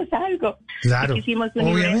supuesto, hagamos algo. Claro, hicimos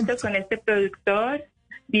un evento con este productor.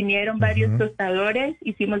 Vinieron varios tostadores,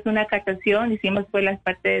 hicimos una catación, hicimos pues las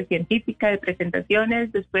partes científicas de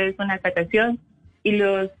presentaciones, después una catación y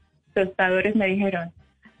los tostadores me dijeron,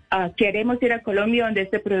 queremos ir a Colombia donde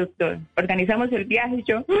este productor. Organizamos el viaje y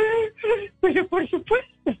yo, pero por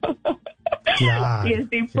supuesto. Claro, y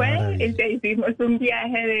así fue, hicimos un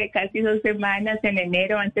viaje de casi 2 semanas en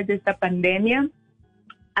enero antes de esta pandemia.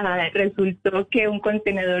 Resultó que un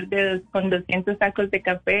contenedor con 200 sacos de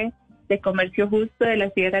café de Comercio Justo de la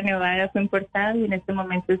Sierra Nevada fue importado y en este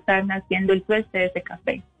momento están haciendo el tueste de ese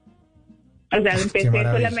café. O sea, empecé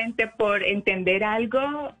solamente por entender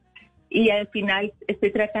algo y al final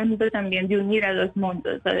estoy tratando también de unir a dos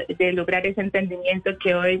mundos, de lograr ese entendimiento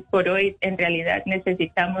que hoy por hoy en realidad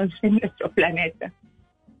necesitamos en nuestro planeta.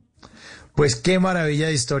 Pues qué maravilla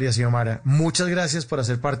de historia, Xiomara. Muchas gracias por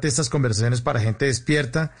hacer parte de estas conversaciones para gente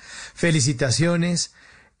despierta. Felicitaciones,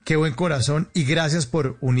 qué buen corazón y gracias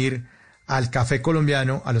por unir al café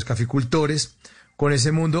colombiano, a los caficultores, con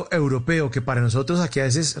ese mundo europeo que para nosotros aquí a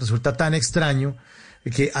veces resulta tan extraño,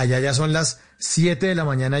 que allá ya son las 7 de la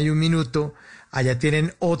mañana y 1 minuto, allá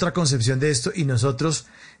tienen otra concepción de esto y nosotros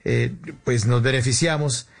pues nos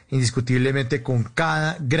beneficiamos indiscutiblemente con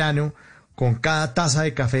cada grano, con cada taza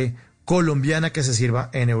de café colombiana que se sirva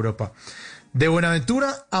en Europa. De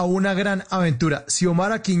Buenaventura a una gran aventura.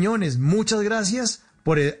 Xiomara Quiñones, muchas gracias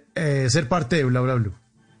por ser parte de Bla Bla BLU.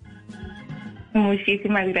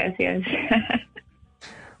 Muchísimas gracias.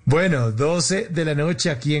 Bueno, 12 de la noche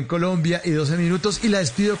aquí en Colombia y 12 minutos y la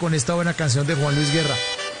despido con esta buena canción de Juan Luis Guerra.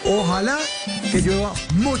 Ojalá que llueva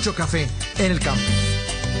mucho café en el campo.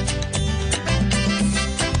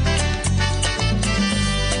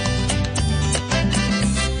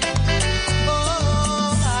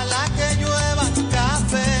 Ojalá que llueva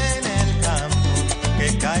café en el campo,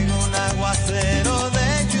 que caiga un aguacero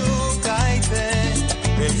de yuca y té,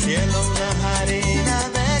 del cielo una harina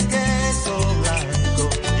de queso blanco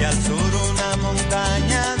y al sur una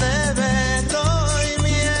montaña de berro y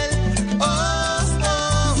miel.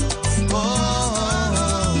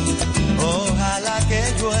 Ojalá que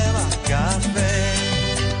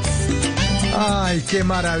Ay, qué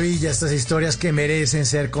maravilla estas historias que merecen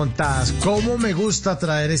ser contadas. Cómo me gusta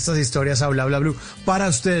traer estas historias a Bla Bla BLU para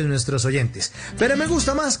ustedes, nuestros oyentes. Pero me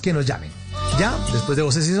gusta más que nos llamen. Ya, después de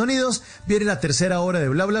Voces y Sonidos, viene la tercera hora de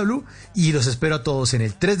Bla Bla BLU y los espero a todos en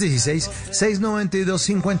el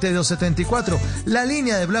 316-692-5274. La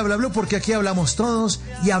línea de Bla Bla BLU, porque aquí hablamos todos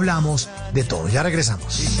y hablamos de todo. Ya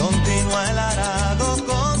regresamos. Continúa el arado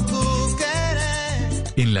con tu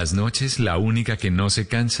querer. En las noches, la única que no se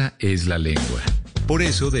cansa es la lengua. Por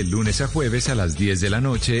eso, de lunes a jueves a las 10 de la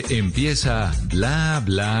noche empieza Bla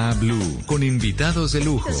Bla BLU con invitados de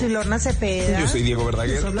lujo. Yo soy Lorna Cepeda. Yo soy Diego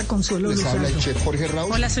Verdaguer. Les habla Consuelo. Les habla el chef Jorge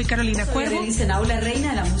Raúl. Hola, soy Carolina Cuervo. La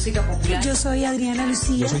reina de la música popular. Yo soy Adriana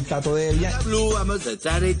Lucía. Yo soy Tato de Evia. Blue, vamos a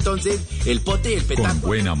echar entonces el pote y el petaco. Con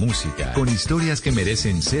buena música, con historias que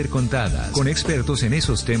merecen ser contadas, con expertos en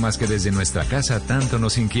esos temas que desde nuestra casa tanto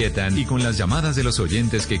nos inquietan y con las llamadas de los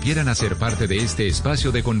oyentes que quieran hacer parte de este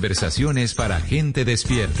espacio de conversaciones para gente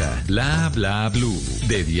despierta. Bla Bla BLU,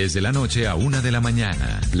 de 10 de la noche a 1 de la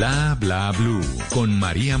mañana. Bla Bla BLU, con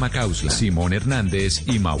María Macausla, Simón Hernández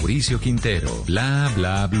y Mauricio Quintero. Bla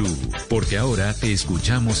Bla BLU, porque ahora te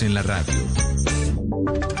escuchamos en la radio.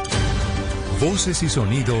 Voces y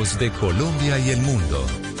sonidos de Colombia y el mundo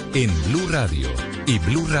en Blue Radio y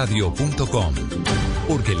bluradio.com,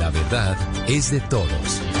 porque la verdad es de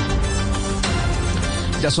todos.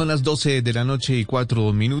 Ya son las 12 de la noche y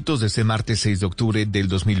 4 minutos de este martes 6 de octubre del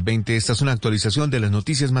 2020. Esta es una actualización de las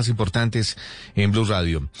noticias más importantes en Blue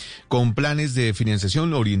Radio. Con planes de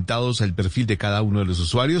financiación orientados al perfil de cada uno de los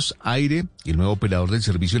usuarios, Aire, el nuevo operador del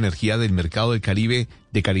servicio de energía del mercado del Caribe,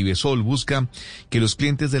 de Caribe Sol, busca que los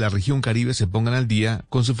clientes de la región Caribe se pongan al día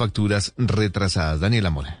con sus facturas retrasadas.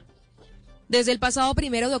 Daniela Mora. Desde el pasado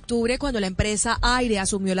 1 de octubre, cuando la empresa Aire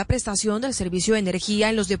asumió la prestación del servicio de energía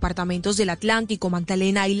en los departamentos del Atlántico,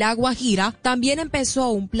 Magdalena y La Guajira, también empezó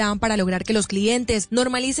un plan para lograr que los clientes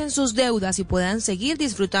normalicen sus deudas y puedan seguir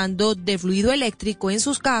disfrutando de fluido eléctrico en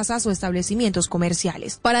sus casas o establecimientos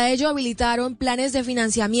comerciales. Para ello habilitaron planes de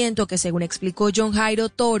financiamiento que, según explicó John Jairo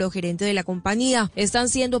Toro, gerente de la compañía, están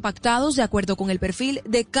siendo pactados de acuerdo con el perfil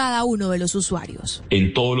de cada uno de los usuarios.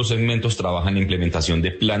 En todos los segmentos trabajan en implementación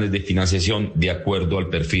de planes de financiación de acuerdo al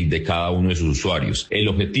perfil de cada uno de sus usuarios. El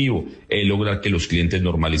objetivo es lograr que los clientes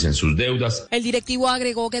normalicen sus deudas. El directivo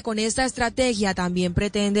agregó que con esta estrategia también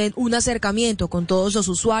pretenden un acercamiento con todos los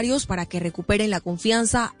usuarios para que recuperen la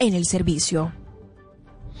confianza en el servicio.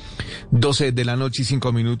 12 de la noche y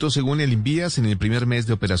 5 minutos. Según el Invías, en el primer mes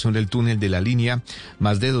de operación del túnel de la línea,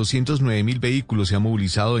 más de 209.000 vehículos se han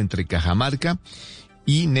movilizado entre Cajamarca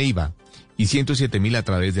y Neiva y 107.000 a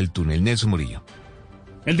través del túnel. Nelson Murillo.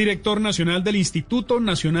 El director nacional del Instituto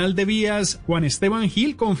Nacional de Vías, Juan Esteban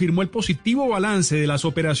Gil, confirmó el positivo balance de las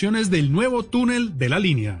operaciones del nuevo túnel de la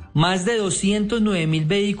línea. Más de 209.000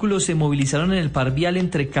 vehículos se movilizaron en el par vial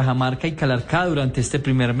entre Cajamarca y Calarcá durante este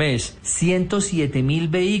primer mes.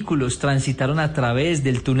 107.000 vehículos transitaron a través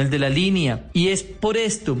del túnel de la línea. Y es por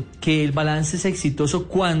esto que el balance es exitoso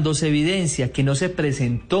cuando se evidencia que no se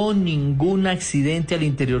presentó ningún accidente al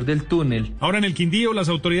interior del túnel. Ahora en el Quindío, las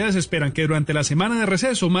autoridades esperan que durante la semana de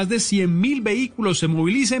receso más de 100.000 vehículos se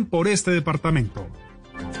movilicen por este departamento.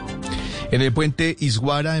 En el puente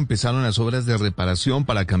Isguara empezaron las obras de reparación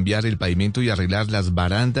para cambiar el pavimento y arreglar las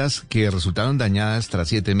barandas que resultaron dañadas tras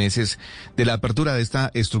 7 meses de la apertura de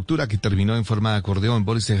esta estructura que terminó en forma de acordeón.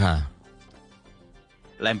 Boris Tejada.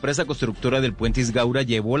 La empresa constructora del puente Isgaura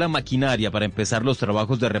llevó la maquinaria para empezar los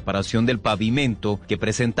trabajos de reparación del pavimento, que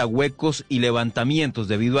presenta huecos y levantamientos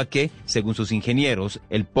debido a que, según sus ingenieros,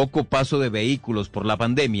 el poco paso de vehículos por la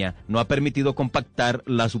pandemia no ha permitido compactar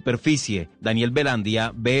la superficie. Daniel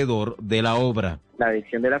Belandia, veedor de la obra. La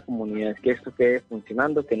decisión de la comunidad es que esto quede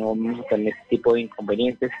funcionando, que no vamos a tener este tipo de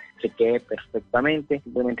inconvenientes, que quede perfectamente,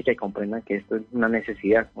 simplemente que comprendan que esto es una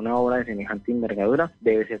necesidad. Una obra de semejante envergadura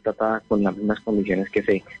debe ser tratada con las mismas condiciones que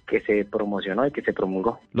se promocionó y que se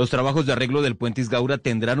promulgó. Los trabajos de arreglo del puente Isgaura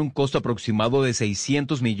tendrán un costo aproximado de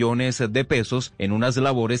 600 millones de pesos en unas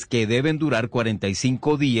labores que deben durar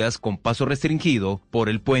 45 días con paso restringido por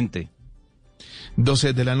el puente.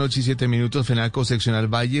 12 de la noche y 7 minutos, Fenalco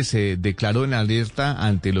Seccional Valle se declaró en alerta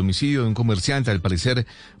ante el homicidio de un comerciante, al parecer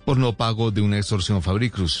por no pago de una extorsión.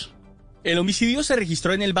 Fabricruz. El homicidio se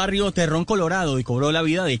registró en el barrio Terrón Colorado y cobró la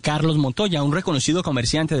vida de Carlos Montoya, un reconocido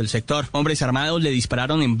comerciante del sector. Hombres armados le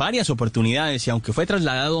dispararon en varias oportunidades y aunque fue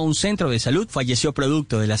trasladado a un centro de salud, falleció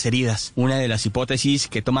producto de las heridas. Una de las hipótesis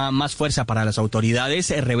que toma más fuerza para las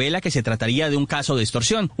autoridades revela que se trataría de un caso de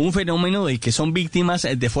extorsión, un fenómeno del que son víctimas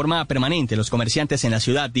de forma permanente los comerciantes en la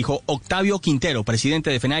ciudad, dijo Octavio Quintero,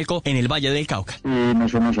 presidente de Fenalco en el Valle del Cauca. No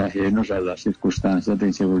somos ajenos a las circunstancias de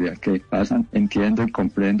inseguridad que pasan. Entiendo y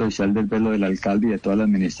comprendo y sal del pues lo del alcalde y de toda la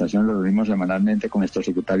administración, lo reunimos semanalmente con nuestro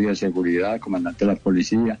secretario de Seguridad, comandante de la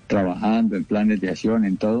policía, trabajando en planes de acción,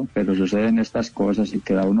 en todo, pero suceden estas cosas y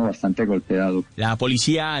queda uno bastante golpeado. La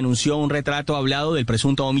policía anunció un retrato hablado del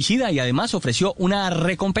presunto homicida y además ofreció una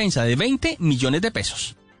recompensa de 20 millones de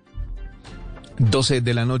pesos. 12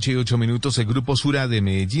 de la noche y 8 minutos, el Grupo Sura de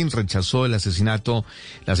Medellín rechazó el asesinato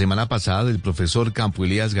la semana pasada del profesor Campo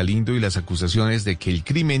Elías Galindo y las acusaciones de que el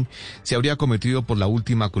crimen se habría cometido por la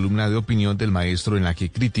última columna de opinión del maestro en la que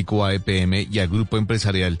criticó a EPM y al grupo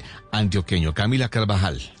empresarial antioqueño. Camila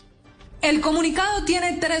Carvajal. El comunicado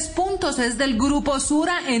tiene 3 puntos, es del Grupo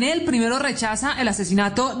Sura. En el primero rechaza el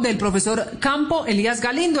asesinato del profesor Campo Elías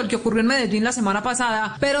Galindo, el que ocurrió en Medellín la semana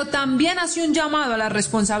pasada, pero también hace un llamado a la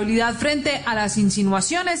responsabilidad frente a las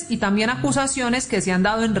insinuaciones y también acusaciones que se han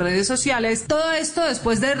dado en redes sociales. Todo esto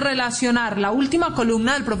después de relacionar la última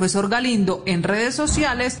columna del profesor Galindo en redes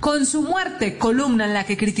sociales con su muerte, columna en la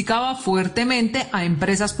que criticaba fuertemente a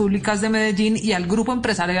empresas públicas de Medellín y al grupo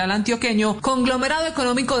empresarial antioqueño, conglomerado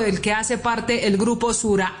económico del que hace parte el Grupo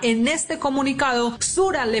Sura. En este comunicado,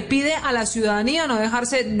 Sura le pide a la ciudadanía no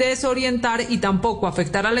dejarse desorientar y tampoco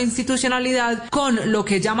afectar a la institucionalidad con lo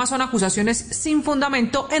que llama son acusaciones sin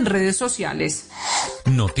fundamento en redes sociales.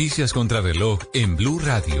 Noticias contra reloj en Blue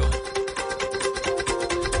Radio.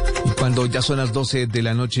 Y cuando ya son las 12 de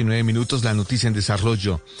la noche y 9 minutos, la noticia en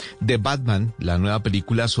desarrollo. The Batman, la nueva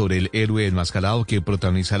película sobre el héroe enmascarado que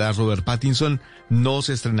protagonizará Robert Pattinson, no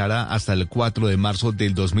se estrenará hasta el 4 de marzo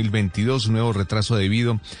del 2022, un nuevo retraso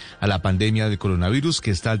debido a la pandemia de coronavirus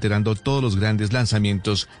que está alterando todos los grandes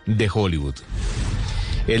lanzamientos de Hollywood.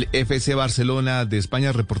 El FC Barcelona de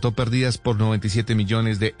España reportó pérdidas por 97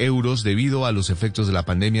 millones de euros debido a los efectos de la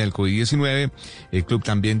pandemia del COVID-19. El club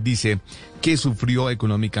también dice que sufrió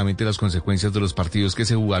económicamente las consecuencias de los partidos que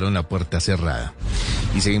se jugaron a puerta cerrada.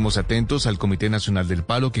 Y seguimos atentos al Comité Nacional del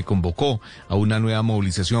Paro, que convocó a una nueva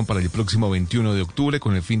movilización para el próximo 21 de octubre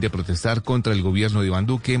con el fin de protestar contra el gobierno de Iván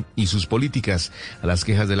Duque y sus políticas. A las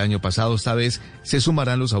quejas del año pasado, esta vez se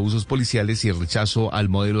sumarán los abusos policiales y el rechazo al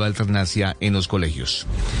modelo de alternancia en los colegios.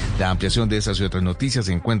 La ampliación de esas y otras noticias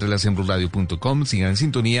encuéntralas en bluradio.com. Sigan en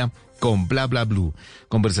sintonía con Bla Bla BLU,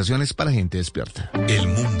 conversaciones para gente despierta. El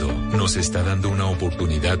mundo nos está dando una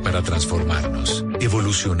oportunidad para transformarnos,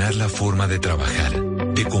 evolucionar la forma de trabajar,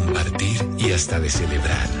 de compartir y hasta de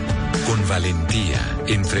celebrar. Con valentía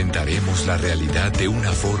enfrentaremos la realidad de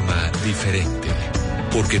una forma diferente,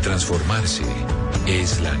 porque transformarse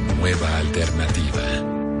es la nueva alternativa.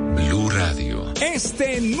 Blue Radio.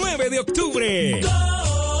 Este 9 de octubre,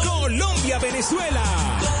 Colombia-Venezuela.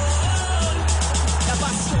 La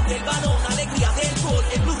pasión del balón, alegría del gol.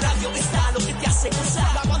 En Blue Radio está lo que te hace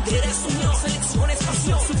gozar. La bandera es unión, selección es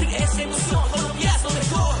pasión. Sufrir es emoción, Colombia es lo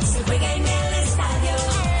mejor. Se juega en el estadio.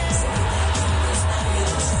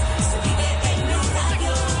 Se vive en Blue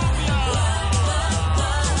Radio.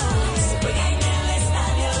 Se juega en el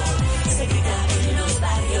estadio. Se grita en los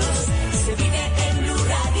barrios. Se vive en Blue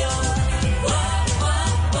Radio.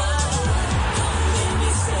 Con mi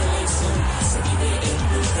selección. Se vive en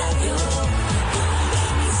Blue Radio.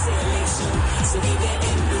 Se vive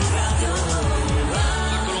en Blue Radio.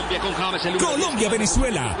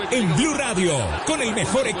 Colombia-Venezuela en Blue Radio, con el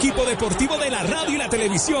mejor equipo deportivo de la radio y la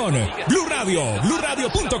televisión. Blue Radio,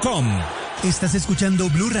 bluradio.com. Estás escuchando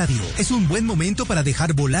Blue Radio. Es un buen momento para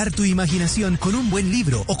dejar volar tu imaginación con un buen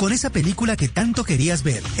libro o con esa película que tanto querías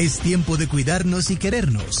ver. Es tiempo de cuidarnos y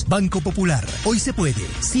querernos. Banco Popular. Hoy se puede,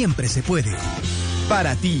 siempre se puede.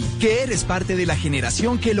 Para ti, que eres parte de la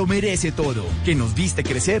generación que lo merece todo, que nos viste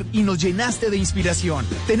crecer y nos llenaste de inspiración,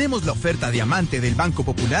 tenemos la oferta Diamante del Banco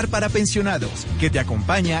Popular para pensionados, que te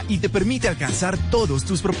acompaña y te permite alcanzar todos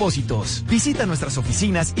tus propósitos. Visita nuestras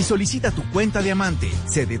oficinas y solicita tu cuenta Diamante,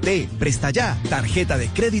 CDT, Presta Ya, tarjeta de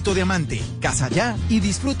crédito Diamante, Casa Ya y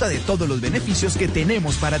disfruta de todos los beneficios que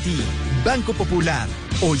tenemos para ti. Banco Popular.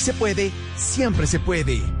 Hoy se puede, siempre se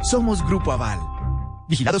puede. Somos Grupo Aval.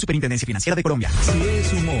 Vigilado Superintendencia Financiera de Colombia. Si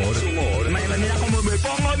es humor. Mira cómo me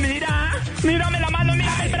pongo, mira. Mírame la mano,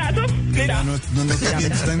 mira el brazo. Mira. No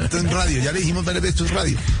está en radio. Ya le dijimos varias veces, esto es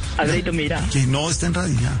radio. Alfredito, mira. Que no está en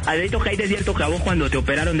radio ya. Alfredito, que hay de cierto que a vos cuando te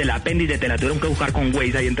operaron del apéndice te la tuvieron que buscar con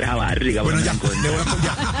Waze ahí entre esa barriga. Bueno, ya, le voy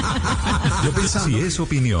a Yo pensaba. Si es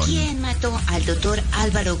opinión. ¿Quién mató al doctor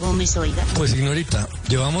Álvaro Gómez, oiga? Pues, señorita,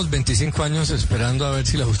 llevamos 25 años esperando a ver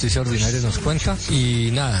si la justicia ordinaria nos cuenta y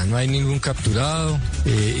nada, no hay ningún capturado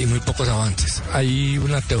y muy pocos avances. Hay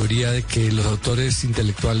una teoría de que los autores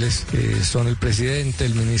intelectuales son el presidente,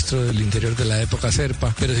 el ministro del Interior de la época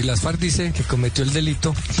Serpa, pero si las FARC dice que cometió el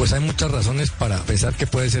delito, pues hay muchas razones para pensar que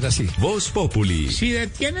puede ser así. Voz Populi. Si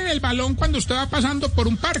detienen el balón cuando usted va pasando por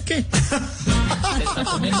un parque.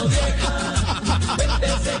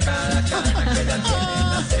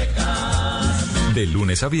 De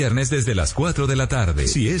lunes a viernes desde las 4 de la tarde.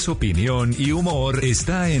 Si es opinión y humor,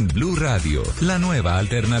 está en Blue Radio, la nueva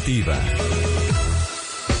alternativa.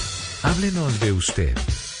 Háblenos de usted.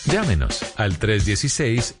 Llámenos al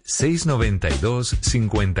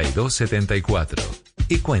 316-692-5274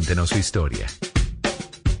 y cuéntenos su historia.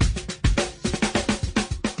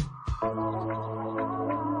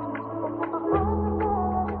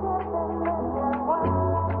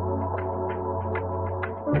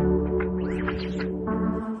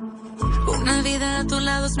 Una vida a tu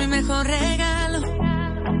lado es mi mejor regalo.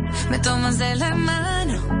 Me tomas de la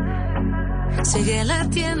mano. Sigue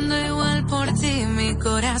latiendo igual por ti mi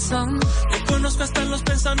corazón. Te conozco hasta en los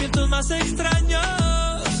pensamientos más extraños.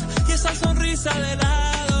 Y esa sonrisa de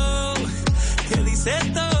lado que dice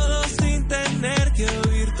todo sin tener que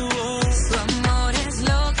oír tu voz. Tu amor es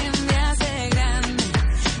lo que me hace grande,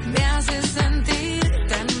 me hace sentir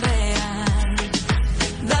tan real.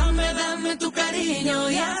 Dame tu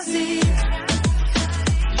cariño y así,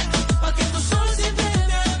 pa' que tu sol siempre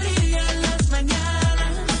me abrigue en las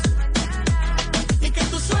mañanas y que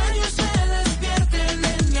tus sueños se despierten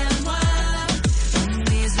en mi almohada. El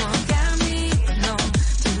mismo camino,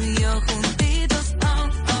 tú y yo juntitos, oh,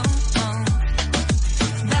 oh, oh.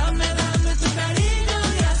 Dame tu cariño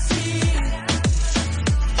y así,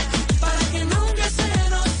 para que nunca se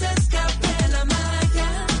nos escape la magia,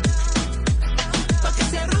 pa' que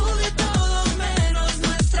se arrugue todo menos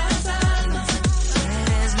nuestras almas.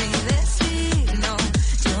 Eres mi destino,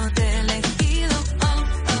 yo te he elegido, oh, oh,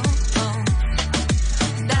 oh.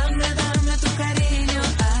 Dame tu cariño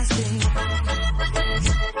así.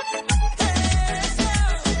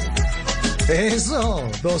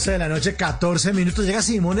 Eso, 12 de la noche, 14 minutos. Llega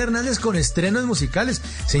Simón Hernández con estrenos musicales.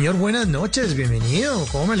 Señor, buenas noches, bienvenido.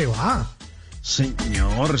 ¿Cómo me le va?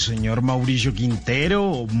 Señor Mauricio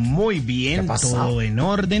Quintero, muy bien, todo en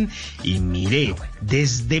orden. Y mire,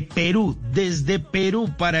 desde Perú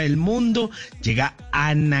para el mundo, llega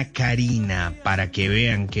Ana Karina, para que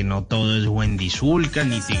vean que no todo es Wendy Zulka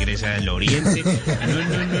ni Tigresa del Oriente.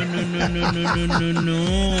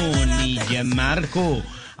 No, ni Gianmarco.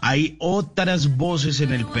 Hay otras voces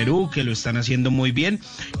en el Perú que lo están haciendo muy bien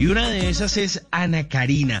y una de esas es Ana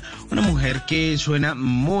Karina, una mujer que suena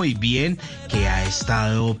muy bien, que ha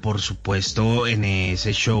estado por supuesto en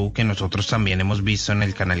ese show que nosotros también hemos visto en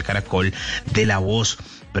el canal Caracol de La Voz,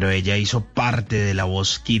 pero ella hizo parte de La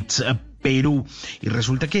Voz Kids Perú y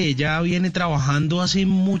resulta que ella viene trabajando hace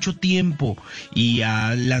mucho tiempo y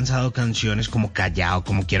ha lanzado canciones como Callao,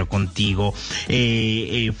 como Quiero Contigo,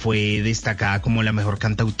 fue destacada como la mejor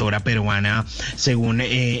cantautora peruana según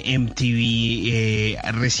MTV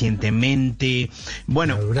recientemente.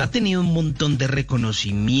 Bueno, ha tenido un montón de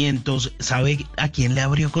reconocimientos. ¿Sabe a quién le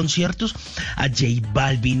abrió conciertos? A J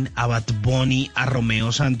Balvin, a Bad Bunny, a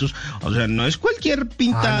Romeo Santos. O sea, no es cualquier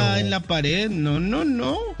pintada en la pared, no.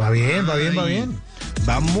 Va bien.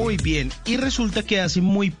 Va muy bien. Y resulta que hace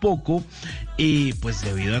muy poco, pues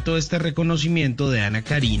debido a todo este reconocimiento de Ana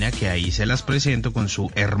Karina, que ahí se las presento con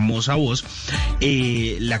su hermosa voz,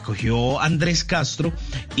 la cogió Andrés Castro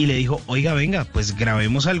y le dijo, oiga, venga, pues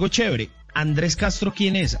grabemos algo chévere. Andrés Castro,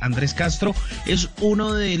 ¿quién es? Andrés Castro es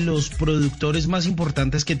uno de los productores más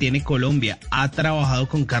importantes que tiene Colombia. Ha trabajado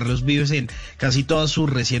con Carlos Vives en casi todas sus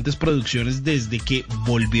recientes producciones desde que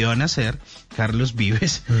volvió a nacer Carlos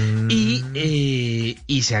Vives y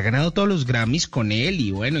se ha ganado todos los Grammys con él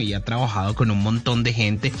y bueno, y ha trabajado con un montón de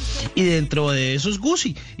gente y dentro de esos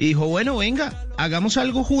Gucci y dijo, bueno, venga, hagamos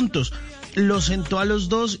algo juntos. Los sentó a los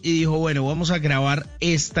dos y dijo, bueno, vamos a grabar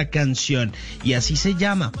esta canción. Y así se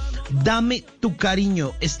llama, Dame tu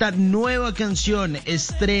cariño. Esta nueva canción,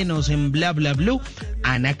 estrenos en Bla Bla BLU,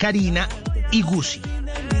 Ana Karina y Gucci.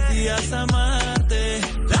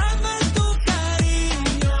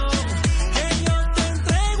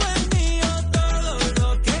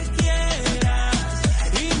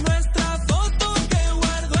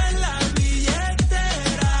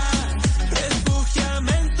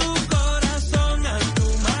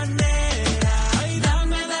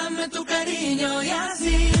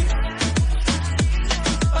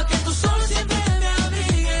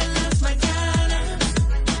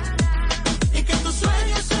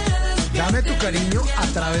 Tu cariño a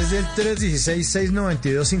través del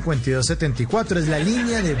 316-692-5274. Es la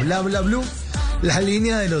línea de Bla Bla BLU, la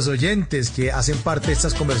línea de los oyentes que hacen parte de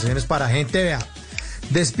estas conversaciones para gente, vea,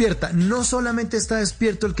 despierta. No solamente está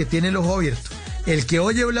despierto el que tiene el ojo abierto. El que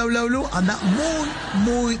oye Bla Bla BLU anda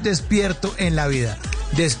muy despierto en la vida.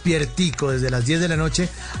 Despiertico desde las 10 de la noche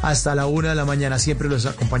hasta la 1 de la mañana. Siempre los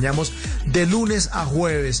acompañamos de lunes a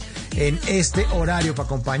jueves en este horario para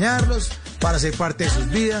acompañarlos, para ser parte de sus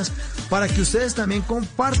vidas, para que ustedes también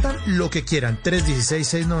compartan lo que quieran.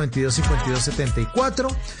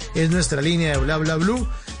 316-692-5274 es nuestra línea de Bla Bla BLU,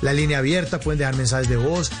 la línea abierta. Pueden dejar mensajes de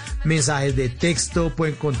voz, mensajes de texto,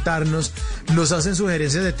 pueden contarnos, nos hacen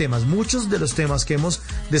sugerencias de temas. Muchos de los temas que hemos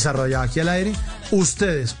desarrollado aquí al aire,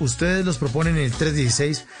 ustedes los proponen en el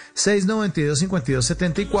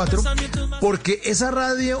 316-692-5274, porque esa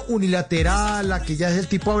radio unilateral, la que ya es el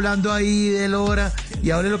tipo hablando ahí de hora y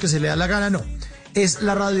hable lo que se le da la gana, no. Es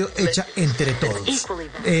la radio hecha entre todos.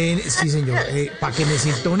 Sí, señor. Para que me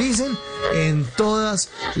sintonicen en todas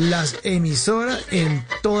las emisoras, en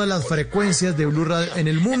todas las frecuencias de Blue Radio en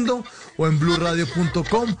el mundo o en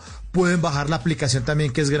bluradio.com. Pueden bajar la aplicación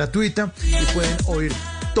también, que es gratuita, y pueden oír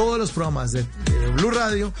todos los programas de Blue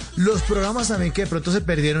Radio, los programas también que de pronto se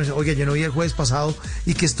perdieron. Oye, yo no vi el jueves pasado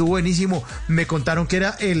y que estuvo buenísimo. Me contaron que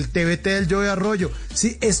era el TBT del Joey Arroyo.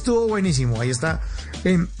 Sí, estuvo buenísimo. Ahí está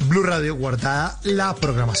en Blue Radio guardada la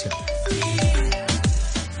programación.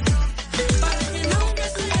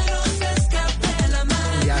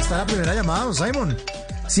 Y ya está la primera llamada, don Simon.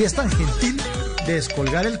 Si es tan gentil de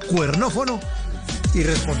descolgar el cuernófono y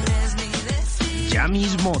responder. Ya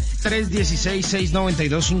mismo,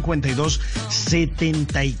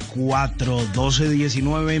 316-692-5274,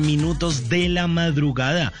 12:19 minutos de la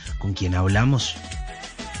madrugada. ¿Con quién hablamos?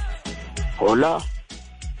 Hola.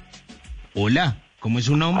 Hola, ¿cómo es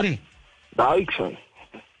su nombre? Davidson.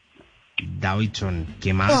 Davidson,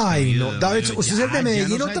 ¿qué más? Ay, no, Davidson, ¿usted es el de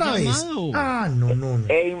Medellín otra vez? Llamado. Ah, no.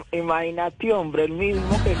 Imagínate, hombre, el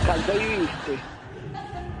mismo que calza y viste.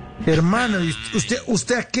 Hermano,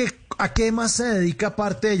 ¿usted a qué más se dedica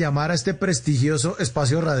aparte de llamar a este prestigioso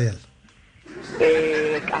espacio radial?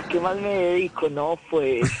 ¿A qué más me dedico? No,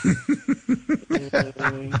 pues...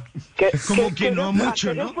 Como que no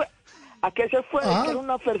mucho, ¿no? ¿A qué se fue? Que era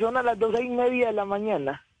una persona a las 2:30 de la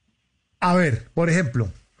mañana. A ver, por ejemplo,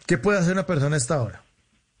 ¿qué puede hacer una persona a esta hora?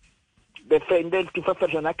 Depende del tipo de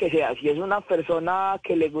persona que sea. Si es una persona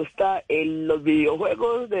que le gusta los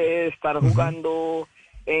videojuegos, de estar jugando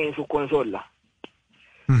en su consola.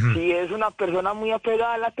 Si es una persona muy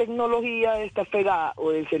apegada a la tecnología, está pegada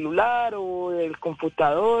o del celular o del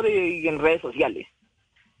computador y en redes sociales.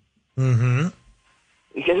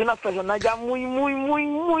 Y si es una persona ya muy,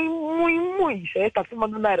 se está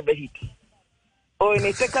tomando una cervecita. O en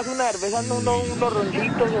este caso una cerveza, unos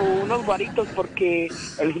roncitos o unos guaritos, porque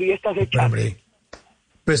el frío está acechando. Hombre,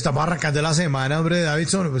 pues estamos arrancando la semana, hombre,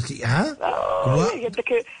 Davidson. Pues,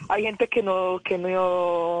 hay gente que no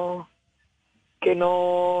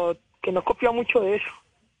copia mucho de eso.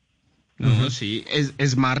 No, sí,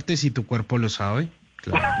 es martes y tu cuerpo lo sabe.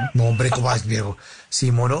 Claro. No, hombre, ¿cómo es, viejo?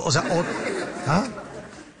 Simón, o sea,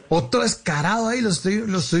 otro descarado ahí, lo estoy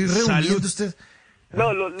reuniendo usted.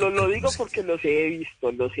 No, lo digo porque los he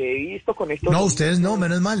visto con estos... No, ustedes no,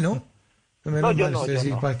 menos mal, ¿no? No, yo no.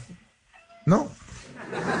 ¿No?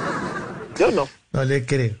 Yo no. No le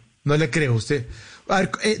creo, usted. A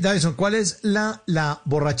ver, Davidson, ¿cuál es la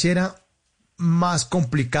borrachera más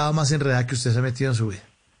complicada, más enredada que usted se ha metido en su vida?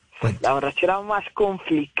 Cuenta. La borrachera más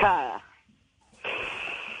complicada.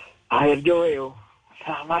 A ver, yo veo.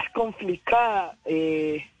 La más complicada.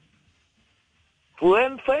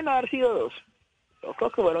 Pueden haber sido dos. Yo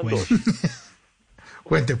creo que fueron dos.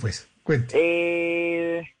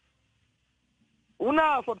 Cuente.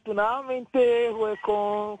 Una, afortunadamente, fue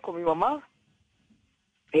con mi mamá.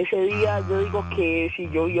 Ese día yo digo que si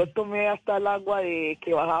yo tomé hasta el agua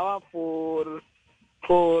que bajaba por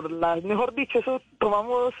las... Mejor dicho, eso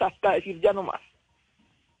tomamos hasta decir ya no más.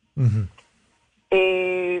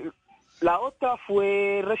 La otra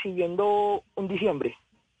fue recibiendo un diciembre.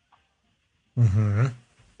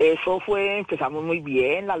 Eso empezamos muy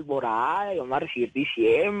bien, la alborada, íbamos a recibir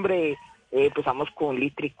diciembre, empezamos con un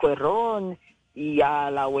litrico de ron, y a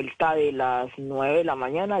la vuelta de las 9 de la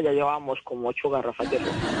mañana ya llevábamos como 8 garrafas de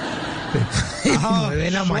ron. 9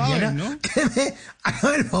 de la mañana, ¿no? A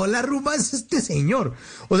ver, la rumba es este señor.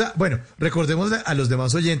 O sea, bueno, recordemos a los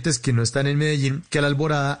demás oyentes que no están en Medellín que la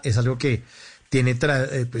alborada es algo que tiene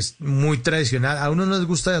pues muy tradicional. A unos no les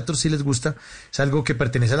gusta, a otros sí les gusta. Es algo que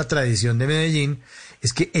pertenece a la tradición de Medellín.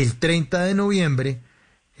 Es que el 30 de noviembre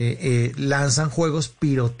lanzan juegos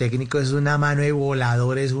pirotécnicos, es una mano de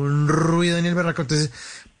voladores, un ruido en el berraco. Entonces,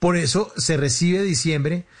 por eso se recibe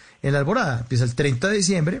diciembre en la Alborada. Empieza el 30 de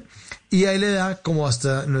diciembre y ahí le da, como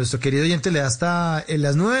hasta nuestro querido oyente, le da hasta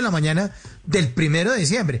las 9 de la mañana del 1 de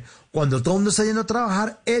diciembre. Cuando todo el mundo está yendo a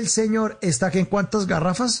trabajar, el señor está aquí en ¿cuántas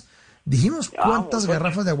garrafas? Dijimos, ¿cuántas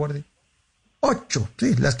garrafas de aguardiente? 8,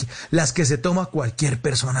 sí, las que se toma cualquier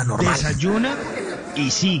persona normal. Desayuna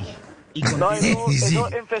y sigue. Y no, eso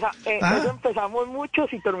empezamos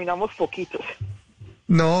muchos y terminamos poquitos.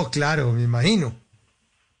 No, claro, me imagino.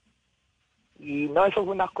 Y no, eso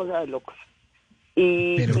fue una cosa de locos.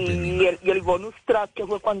 Y el bonus track que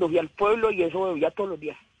fue cuando fui al pueblo y eso bebía todos los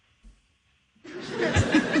días.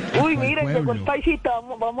 Uy, miren, llegó el paisita,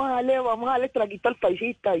 vamos a darle traguito al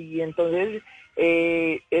paisita. Y entonces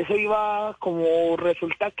eso iba como,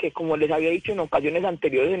 resulta que como les había dicho en ocasiones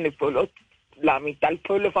anteriores en el pueblo, la mitad del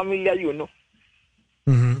pueblo es familia de uno.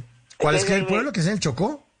 Uh-huh. ¿Cuál es que es el pueblo? ¿Que es el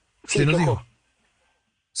Chocó? Sí, Chocó. Dijo.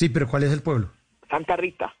 Sí, pero ¿cuál es el pueblo? Santa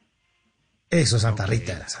Rita. Eso, Santa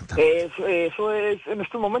Rita era Santa Rita. Eso es, en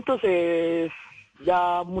estos momentos es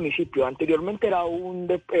ya municipio. Anteriormente era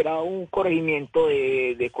un corregimiento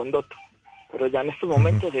de Condoto, pero ya en estos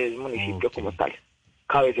momentos es municipio como tal,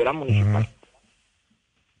 cabecera municipal.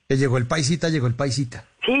 Llegó el paisita.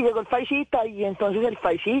 Sí, llegó el paisita y entonces el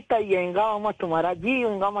paisita y venga, vamos a tomar allí,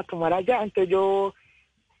 venga, vamos a tomar allá. Entonces yo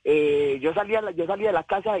salí de la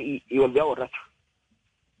casa y volví a borracho.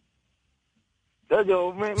 Entonces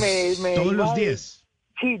yo me ¿Todos los días?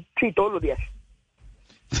 Sí, todos los días.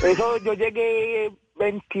 Eso yo llegué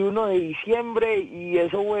 21 de diciembre y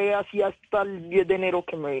eso fue así hasta el 10 de enero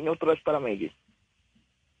que me vine otra vez para Medellín.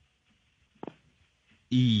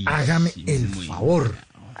 Y hágame el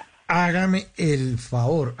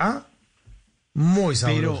favor, ¿ah? Muy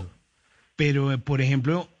sabroso. Pero por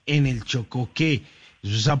ejemplo, en el Chocó, ¿qué?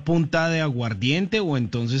 ¿Eso es a punta de aguardiente o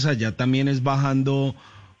entonces allá también es bajando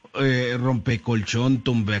rompecolchón,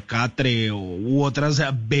 tumbacatre u otras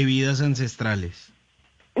bebidas ancestrales?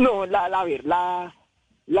 No,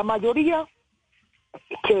 la mayoría,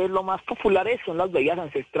 que lo más populares son las bebidas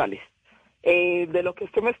ancestrales. De lo que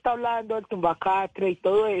usted me está hablando, el tumbacatre y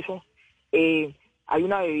todo eso, hay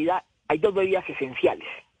dos bebidas esenciales.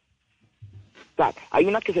 O sea, hay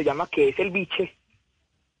una que se llama, que es el biche,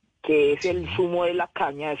 que es el zumo de la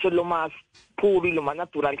caña, eso es lo más puro y lo más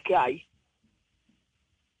natural que hay.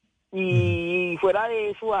 Y fuera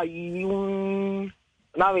de eso hay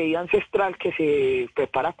una bebida ancestral que se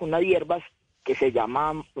prepara con unas hierbas que se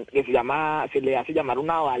le hace llamar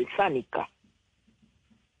una balsánica.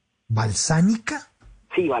 ¿Balsánica?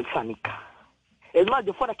 Sí, balsánica. Es más,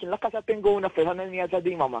 yo por aquí en la casa tengo una persona mía de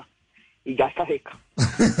mi mamá y ya está seca.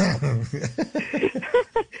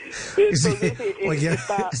 Entonces, oye,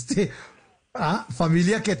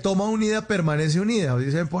 familia que toma unida permanece unida,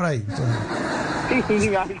 dicen por ahí.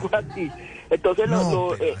 Sí, algo así. Entonces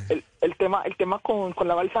el tema con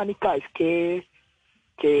la balsánica es que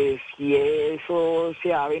si eso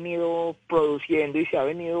se ha venido produciendo y se ha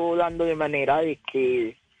venido dando de manera de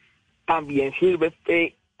que también sirve,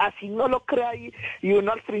 así no lo crea y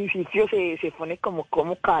uno al principio se pone como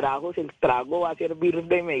carajos el trago va a servir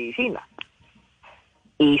de medicina.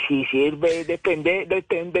 Y si sirve, depende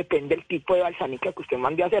del tipo de balsánica que usted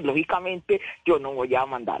mande a hacer. Lógicamente, yo no voy a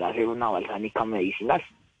mandar a hacer una balsánica medicinal.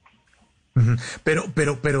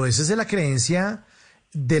 Pero esa es la creencia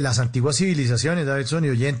de las antiguas civilizaciones, Davidson y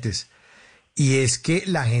oyentes. Y es que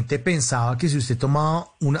la gente pensaba que si usted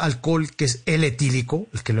tomaba un alcohol que es el etílico,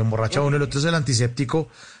 el que lo emborracha a uno, el otro es el antiséptico,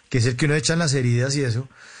 que es el que uno echa en las heridas y eso,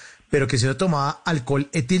 pero que si uno tomaba alcohol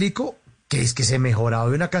etílico, que es que se mejoraba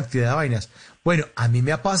de una cantidad de vainas. Bueno, a mí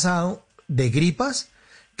me ha pasado de gripas,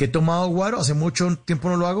 que he tomado guaro, hace mucho tiempo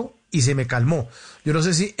no lo hago, y se me calmó. Yo no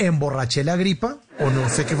sé si emborraché la gripa, o no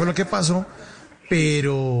sé qué fue lo que pasó,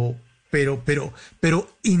 pero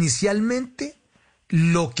inicialmente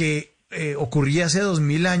lo que ocurría hace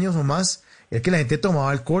 2000 años o más, es que la gente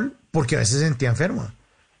tomaba alcohol porque a veces se sentía enferma.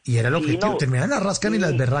 Y era el objetivo. Terminaban las rascas y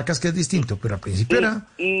las berracas, que es distinto, pero al principio era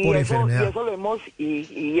por enfermedad.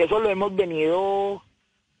 Y eso lo hemos venido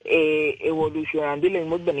evolucionando y lo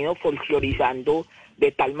hemos venido folclorizando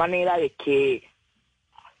de tal manera de que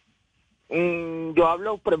yo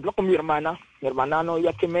hablo, por ejemplo, con mi hermana no vive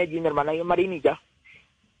aquí en Medellín, mi hermana vive en Marinilla,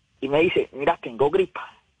 y me dice, mira, tengo gripa.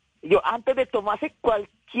 Y yo, antes de tomarse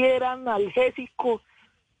cualquier analgésico,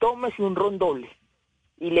 tómese un ron doble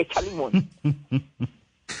y le echa limón.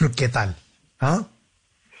 ¿Qué tal? ¿Ah?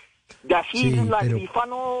 Y así gripa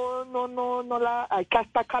no la hay que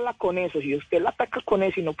atacarla con eso. Si usted la ataca con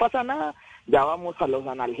eso y no pasa nada, ya vamos a los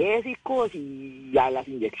analgésicos y a las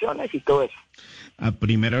inyecciones y todo eso.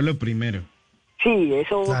 Primero lo primero. Sí,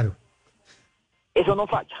 eso. Claro. Eso no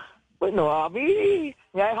falla. Bueno, a mí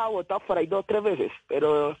me ha dejado botado por ahí 2 o 3 veces,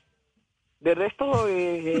 pero De resto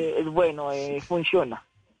es bueno, funciona.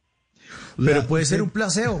 Pero puede ser un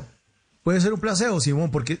placebo. Puede ser un placebo,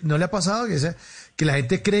 Simón, porque ¿no le ha pasado que la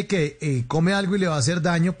gente cree que come algo y le va a hacer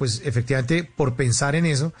daño? Pues efectivamente, por pensar en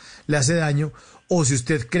eso, le hace daño. O si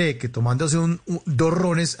usted cree que tomándose dos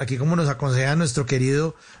rones, aquí como nos aconseja nuestro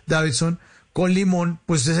querido Davidson, con limón,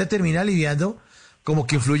 pues usted se termina aliviando, como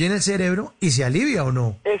que influye en el cerebro y se alivia, ¿o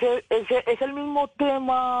no? Ese es el mismo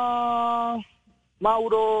tema,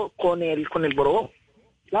 Mauro, con el borogó.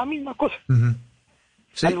 La misma cosa. Uh-huh.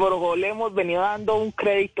 ¿Sí? Al borogó le hemos venido dando un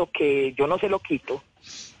crédito que yo no se lo quito,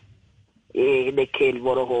 de que el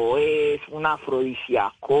borogó es un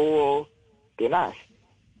afrodisíaco tenaz.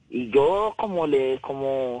 Y yo, como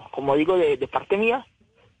digo de parte mía,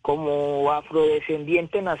 como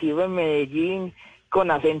afrodescendiente nacido en Medellín,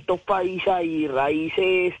 con acento paisa y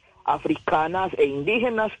raíces africanas e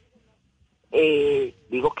indígenas,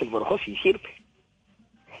 digo que el borojó sí sirve.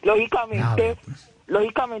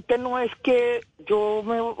 Lógicamente no es que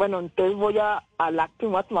entonces voy al acto y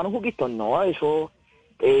me voy a tomar un juguito. No, eso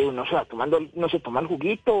uno se toma el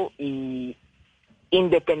juguito y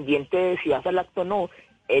independiente de si hace el acto o no,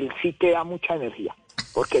 él sí te da mucha energía.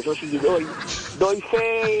 Porque eso sí, doy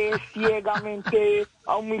fe ciegamente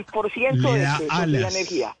a 1000% de que eso da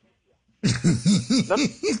energía. ¿No?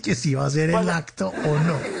 Que si va a hacer el acto o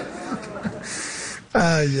no.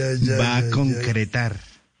 Va a concretar.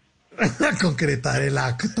 A concretar el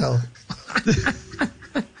acto.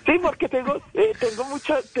 Sí, porque tengo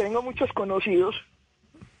muchos conocidos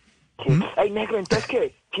que, ay, negro, entonces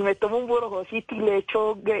que si me tomo un borojocito y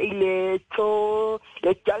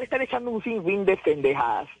ya le están echando un sinfín de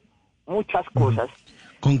pendejadas, muchas cosas.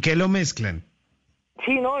 ¿Con qué lo mezclan?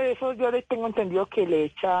 Sí, no, eso yo le tengo entendido que le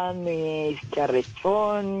echan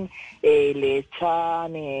arrechón, le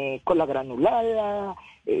echan cola granulada,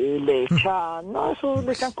 le echan, eso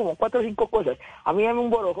le echan como 4 o 5 cosas. A mí dame un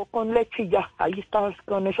borojo con leche y ya, ahí está,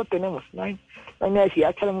 con eso tenemos, no hay necesidad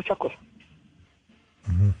de echarle mucha cosa.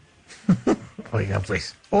 Oiga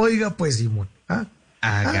pues, Simón.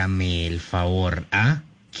 Hágame el favor,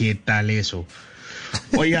 ¿qué tal eso?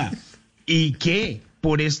 Oiga, ¿y qué?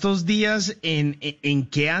 Por estos días, ¿en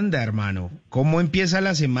qué anda, hermano? ¿Cómo empieza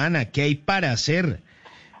la semana? ¿Qué hay para hacer?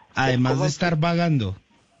 Además de estar vagando.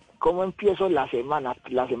 ¿Cómo empiezo la semana?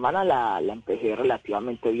 La semana la empecé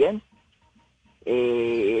relativamente bien.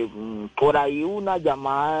 Por ahí una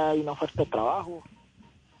llamada y una oferta de trabajo.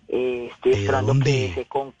 Estoy esperando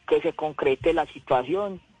que se concrete la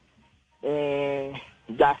situación.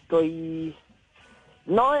 Ya estoy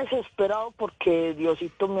no desesperado porque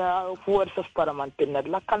Diosito me ha dado fuerzas para mantener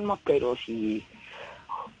la calma, pero si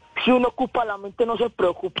uno ocupa la mente no se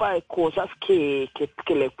preocupa de cosas que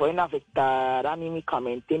le pueden afectar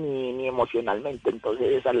anímicamente ni emocionalmente,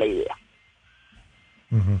 entonces esa es la idea.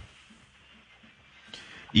 Uh-huh.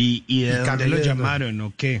 ¿Y de dónde lo llamaron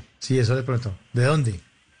o qué? Sí, eso de pronto. ¿De dónde?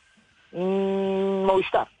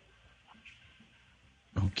 Movistar.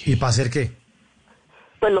 Okay. ¿Y para hacer qué?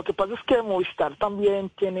 Pues lo que pasa es que Movistar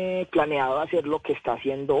también tiene planeado hacer lo que está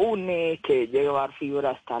haciendo UNE, que es llevar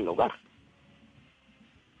fibra hasta el hogar.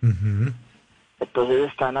 Uh-huh.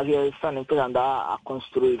 Entonces están empezando a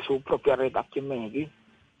construir su propia red aquí en Medellín.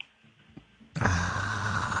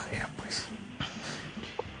 Ya pues.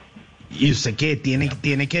 ¿Y usted qué?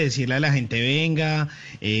 ¿Tiene que decirle a la gente, venga,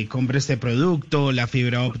 compre este producto, la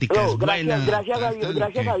fibra óptica es buena? Gracias a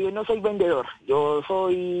Dios no soy vendedor. Yo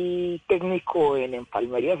soy técnico en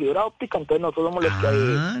empalmería de fibra óptica, entonces nosotros somos los que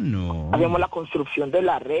hacemos la construcción de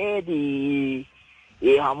la red y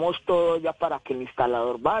dejamos todo ya para que el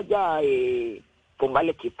instalador vaya, ponga el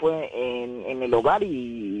equipo en el hogar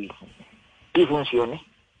y funcione.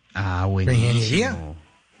 Buenísimo. ¿Ingeniería?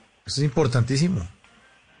 Eso es importantísimo.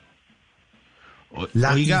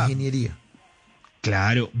 La ingeniería.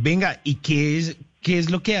 Claro. Venga, ¿y qué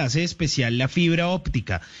es lo que hace especial la fibra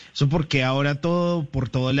óptica? Eso porque ahora por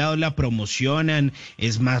todo lado la promocionan,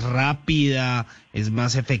 es más rápida, es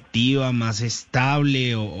más efectiva, más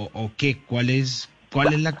estable o qué? ¿Cuál es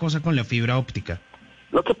la cosa con la fibra óptica?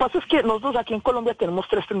 Lo que pasa es que nosotros aquí en Colombia tenemos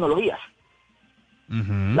 3 tecnologías.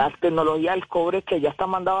 Uh-huh. La tecnología del cobre que ya está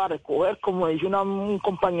mandada a recoger, como dice un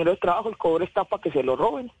compañero de trabajo, el cobre está para que se lo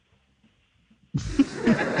roben.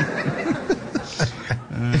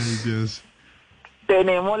 Ay, Dios.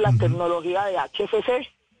 Tenemos la tecnología de HFC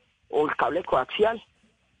o el cable coaxial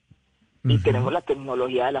y tenemos la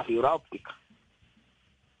tecnología de la fibra óptica.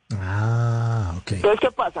 Ok. Entonces,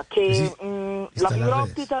 ¿qué pasa? Que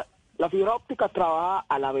la fibra óptica trabaja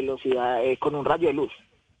a la velocidad con un rayo de luz.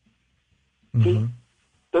 ¿Sí?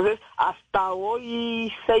 Entonces, hasta hoy,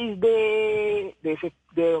 6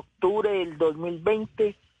 de octubre del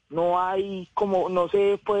 2020, no hay como, no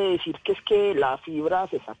se puede decir que es que la fibra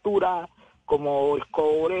se satura como el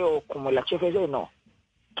cobre o como el HFC, no.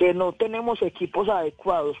 Que no tenemos equipos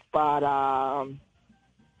adecuados para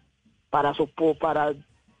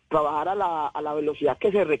trabajar a la velocidad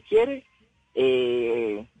que se requiere,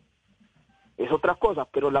 es otra cosa,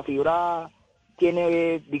 pero la fibra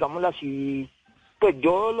tiene, digámoslo así, pues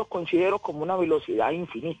yo lo considero como una velocidad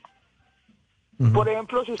infinita. Uh-huh. Por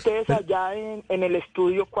ejemplo, si ustedes allá en el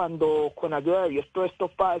estudio, cuando con ayuda de Dios todo esto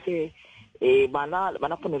pase, van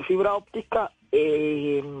a poner fibra óptica,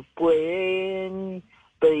 pueden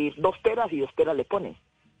pedir 2 teras y 2 teras le ponen.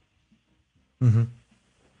 Uh-huh.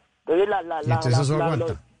 Entonces entonces eso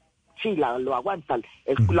aguanta. Sí, lo aguantan.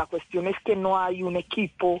 La cuestión es que no hay un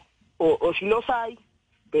equipo, o sí los hay,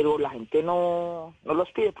 pero la gente no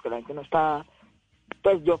los pide porque la gente no está.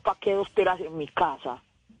 Pues yo, ¿para qué 2 teras en mi casa?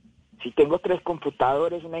 Si tengo 3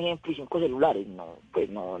 computadores, un ejemplo, y 5 celulares, no, pues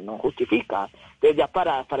no justifica. Entonces ya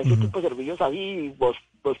para ese tipo de servicios así, vos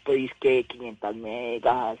pedís que 500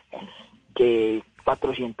 megas, que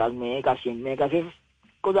 400 megas, 100 megas,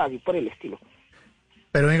 cosas así por el estilo.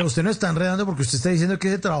 Pero venga, usted no está enredando porque usted está diciendo que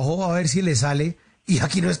ese trabajo va a ver si le sale y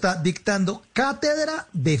aquí no está dictando cátedra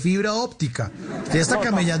de fibra óptica. Usted está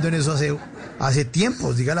camellando en eso hace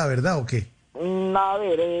tiempos, diga la verdad, ¿o qué? A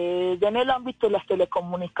ver, ya en el ámbito de las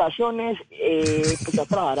telecomunicaciones, empecé a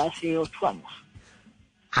trabajar hace 8 años.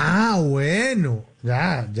 Ah, bueno,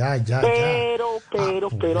 ya.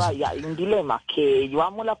 Pero hay un dilema, que yo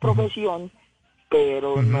amo la profesión,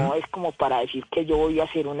 pero no es como para decir que yo voy a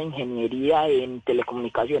hacer una ingeniería en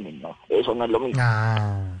telecomunicaciones, no, eso no es lo mismo.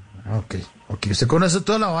 Ok, usted conoce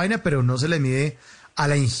toda la vaina, pero no se le mide a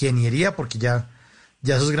la ingeniería porque ya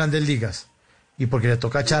sos grandes ligas, y porque le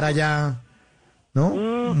toca echar allá, ¿no?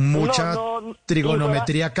 Mucha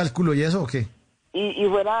trigonometría, cálculo y eso, ¿o qué?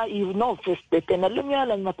 Pues de tenerle miedo a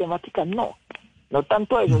las matemáticas, no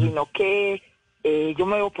tanto eso, sino que yo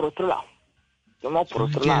me veo por otro lado.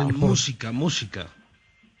 Música.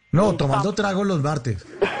 No, tomando trago los martes.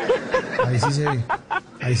 Ahí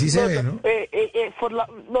sí se ve, ¿no?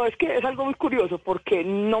 No, es que es algo muy curioso, porque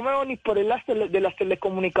no me veo ni por el lado de las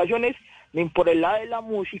telecomunicaciones, ni por el lado de la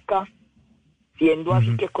música, siendo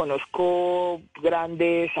así que conozco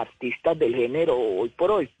grandes artistas del género hoy por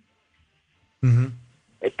hoy.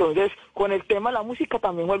 Entonces, con el tema de la música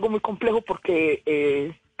también fue algo muy complejo,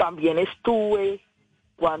 porque también estuve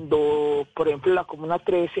cuando, por ejemplo, la Comuna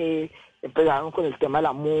 13 empezaron con el tema de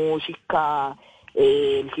la música,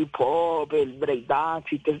 el hip hop, el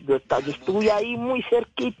breakdance, yo estuve ahí muy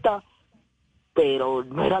cerquita, pero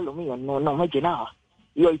no era lo mío, no me llenaba.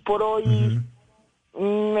 Y hoy por hoy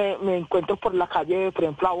me encuentro por la calle, por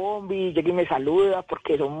ejemplo, a Bombi, llega y me saluda,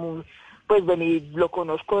 porque lo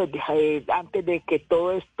conozco desde antes de que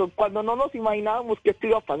todo esto, cuando no nos imaginábamos que esto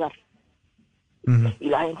iba a pasar. Y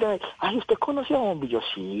la gente me dice, ¿usted conoce a Bombi? Yo,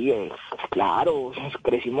 sí, claro,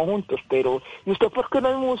 crecimos juntos, pero ¿y usted por qué no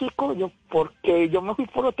es músico? Yo, porque yo me fui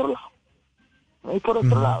por otro lado.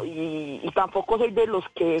 Y tampoco soy de los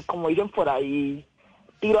que, como dicen por ahí,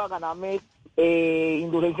 tiro a ganarme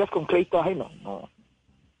indulgencias con crédito ajeno, no.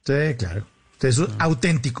 Sí, claro. Usted es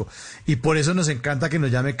auténtico. Y por eso nos encanta que nos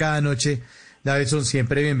llame cada noche. Davidson,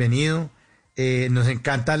 siempre bienvenido. Nos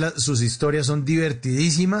encantan sus historias, son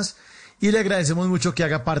divertidísimas. Y le agradecemos mucho que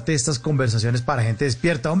haga parte de estas conversaciones para gente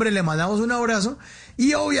despierta. Hombre, le mandamos un abrazo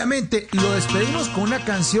y obviamente lo despedimos con una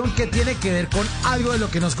canción que tiene que ver con algo de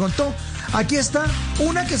lo que nos contó. Aquí está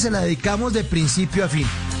una que se la dedicamos de principio a fin.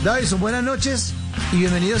 Davidson, buenas noches y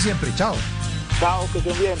bienvenido siempre. Chao. Chao, que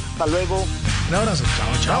estén bien. Hasta luego. Un abrazo.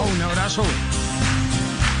 Chao, un abrazo.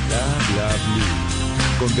 Bla Bla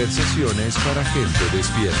BLU. Conversaciones para gente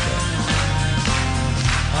despierta.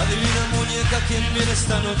 Adivina, muñeca, quién viene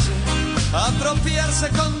esta noche a apropiarse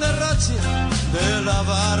con derroche de la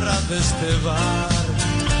barra de este bar.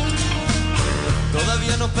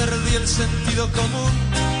 Todavía no perdí el sentido común,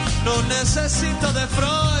 no necesito de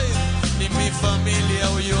Freud, ni mi familia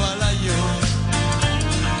huyó al ayo.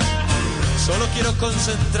 Solo quiero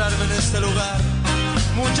concentrarme en este lugar,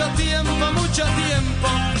 mucho tiempo,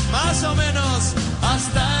 más o menos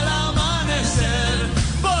hasta el amanecer.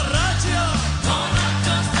 Borracho.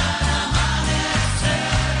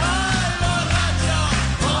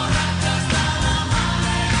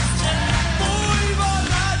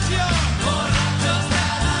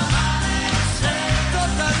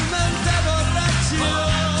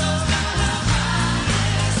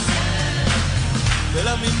 De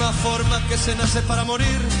la misma forma que se nace para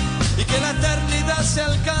morir y que la eternidad se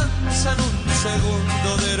alcanza en un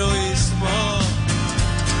segundo de heroísmo.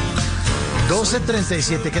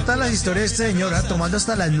 12:37. ¿Qué tal las historias de este señor? Tomando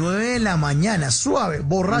hasta las 9 de la mañana, suave,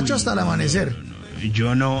 borracho hasta el amanecer.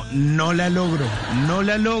 Yo no la logro,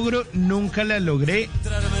 nunca la logré.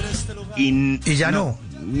 Y ya no.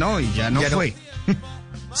 No, y ya no fue.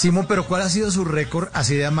 Simón, pero ¿cuál ha sido su récord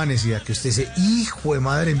así de amanecida? Que usted dice, hijo de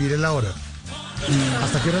madre, mire la hora.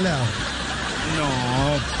 ¿Hasta qué hora le ha dado?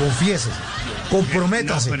 No. Confiésese,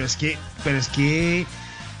 comprométase. No, pero es que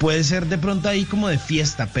puede ser de pronto ahí como de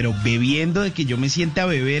fiesta, pero bebiendo, de que yo me siente a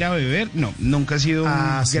beber, no, nunca he sido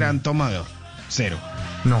un gran tomador, cero.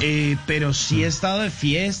 No. Pero sí he estado de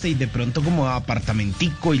fiesta y de pronto como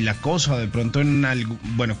apartamentico y la cosa, de pronto en algo,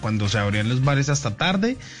 bueno, cuando se abrían los bares hasta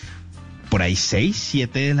tarde, por ahí 6,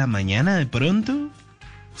 7 de la mañana de pronto.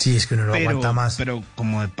 Sí, es que uno no aguanta más. Pero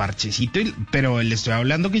como de parchecito, pero le estoy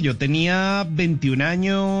hablando que yo tenía 21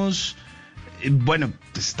 años, bueno,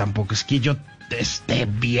 pues tampoco es que yo esté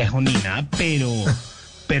viejo ni nada,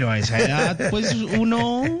 pero a esa edad pues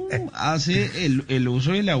uno hace el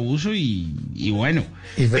uso y el abuso y bueno,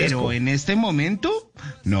 pero en este momento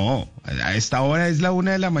no, a esta hora es la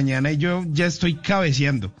 1 de la mañana y yo ya estoy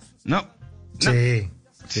cabeceando. No. Sí,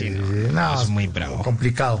 es muy bravo.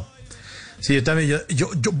 Complicado. Sí, yo también, yo,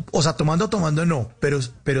 o sea, tomando no,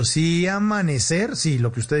 pero sí amanecer, sí,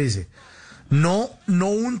 lo que usted dice. No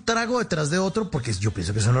un trago detrás de otro, porque yo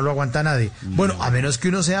pienso que eso no lo aguanta nadie. No. Bueno, a menos que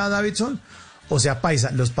uno sea Davidson, o sea,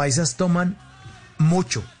 paisa. Los paisas toman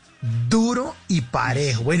mucho, duro y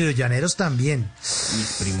parejo. Bueno, y los llaneros también.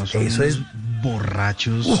 Mis primos son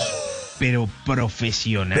borrachos, pero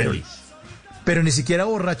profesionales. Pero ni siquiera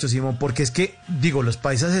borrachos, Simón, porque es que, digo, los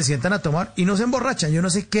paisas se sientan a tomar y no se emborrachan. Yo no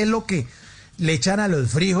sé qué es lo que le echan a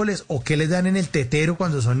los frijoles o qué les dan en el tetero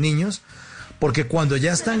cuando son niños, porque cuando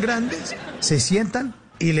ya están grandes, se sientan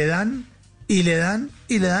y le dan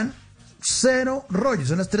cero rollo.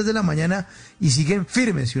 Son las 3 de la mañana y siguen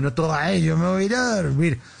firmes. Y uno todo, ay, yo me voy a ir a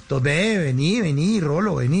dormir. Entonces, vení,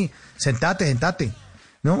 Rolo, vení. Sentate.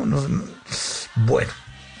 No. Bueno,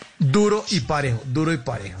 duro y parejo,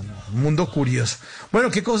 ¿no? Un mundo curioso.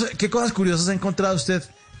 Bueno, ¿qué cosas curiosas ha encontrado usted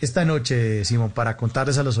esta noche, Simón, para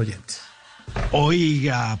contarles a los oyentes?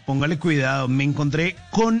 Oiga, póngale cuidado, me encontré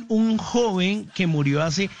con un joven que murió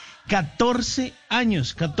hace 14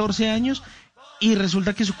 años, y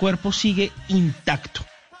resulta que su cuerpo sigue intacto.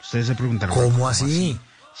 Ustedes se preguntaron, ¿cómo así?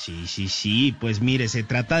 Sí, pues mire, se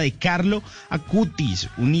trata de Carlo Acutis,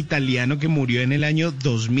 un italiano que murió en el año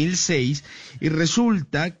 2006, y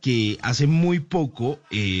resulta que hace muy poco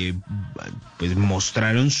pues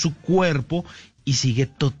mostraron su cuerpo y sigue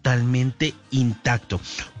totalmente intacto.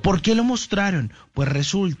 ¿Por qué lo mostraron? Pues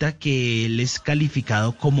resulta que él es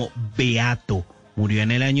calificado como beato. Murió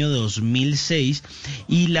en el año 2006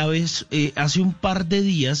 y hace un par de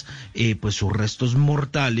días, pues sus restos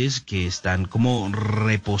mortales, que están como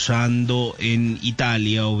reposando en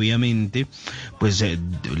Italia, obviamente, pues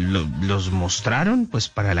los mostraron pues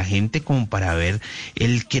para la gente, como para ver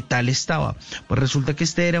el qué tal estaba. Pues resulta que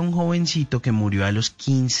este era un jovencito que murió a los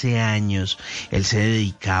 15 años. Él se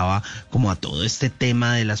dedicaba como a todo este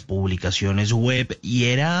tema de las publicaciones web y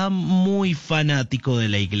era muy fanático de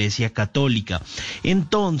la Iglesia Católica.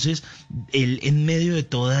 Entonces, él, en medio de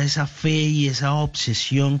toda esa fe y esa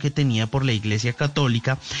obsesión que tenía por la Iglesia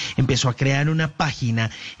Católica, empezó a crear una página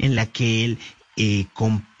en la que él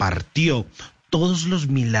compartió todos los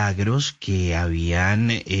milagros que habían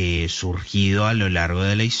surgido a lo largo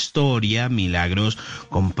de la historia, milagros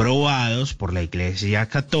comprobados por la Iglesia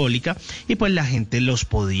Católica, y pues la gente los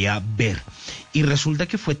podía ver. Y resulta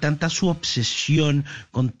que fue tanta su obsesión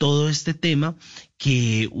con todo este tema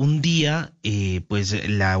que un día pues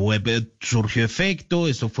la web surgió efecto.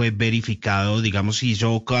 Esto fue verificado, digamos,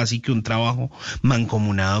 hizo casi que un trabajo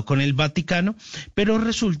mancomunado con el Vaticano, pero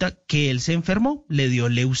resulta que él se enfermó, le dio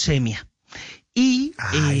leucemia. Y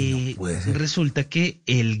no resulta que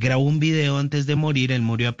él grabó un video antes de morir. Él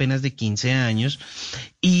murió apenas de 15 años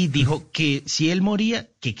y dijo que si él moría,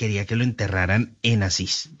 que quería que lo enterraran en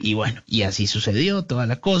Asís. Y bueno, y así sucedió toda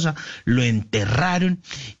la cosa, lo enterraron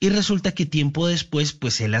y resulta que tiempo después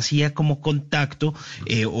pues él hacía como contacto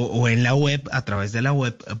o en la web, a través de la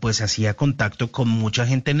web, pues hacía contacto con mucha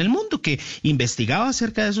gente en el mundo que investigaba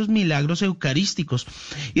acerca de esos milagros eucarísticos.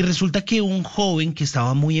 Y resulta que un joven que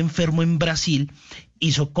estaba muy enfermo en Brasil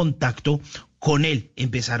hizo contacto con él,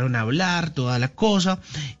 empezaron a hablar, toda la cosa,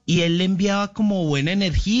 y él le enviaba como buena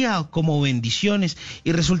energía, como bendiciones,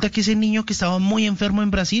 y resulta que ese niño que estaba muy enfermo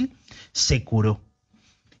en Brasil se curó.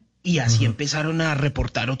 Y así empezaron a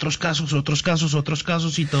reportar otros casos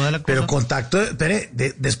y toda la cosa. Pero contacto, espere,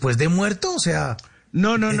 después de muerto, o sea...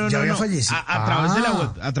 No. Ya había fallecido.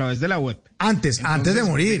 A través de la web. Antes de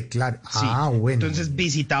morir, claro. Sí. Bueno. Entonces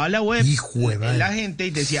visitaba la web, la gente, y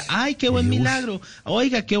decía, ay, qué buen milagro,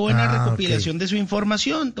 oiga, qué buena recopilación de su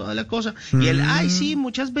información, toda la cosa. Y él, ay, sí,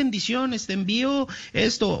 muchas bendiciones, te envío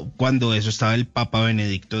esto. Cuando eso estaba el Papa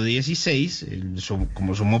Benedicto XVI,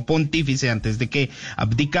 como sumo pontífice antes de que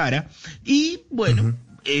abdicara, y bueno...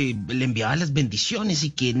 le enviaba las bendiciones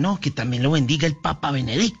y que también lo bendiga el Papa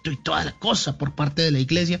Benedicto y toda la cosa por parte de la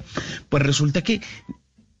iglesia. Pues resulta que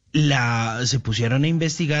se pusieron a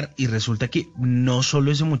investigar y resulta que no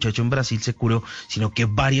solo ese muchacho en Brasil se curó, sino que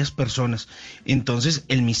varias personas. Entonces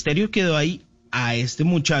el misterio quedó ahí. A este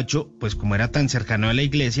muchacho, pues como era tan cercano a la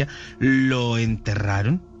iglesia, lo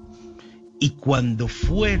enterraron, y cuando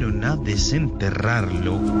fueron a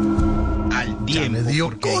desenterrarlo, al tiempo,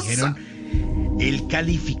 porque dijeron, él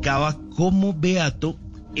calificaba como beato,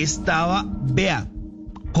 estaba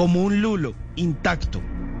como un lulo intacto.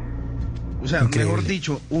 O sea, mejor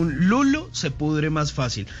dicho, un lulo se pudre más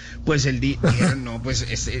fácil. Pues dijeron, no, pues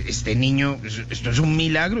este niño, esto es un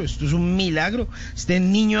milagro, este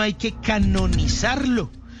niño hay que canonizarlo.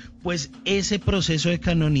 Pues ese proceso de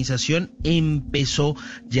canonización empezó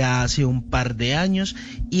ya hace un par de años,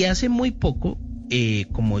 y hace muy poco,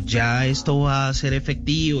 como ya esto va a ser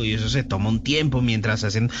efectivo y eso se toma un tiempo mientras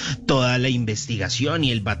hacen toda la investigación,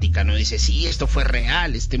 y el Vaticano dice, sí, esto fue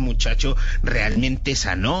real, este muchacho realmente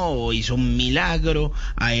sanó o hizo un milagro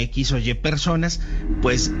a X o Y personas,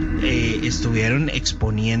 pues estuvieron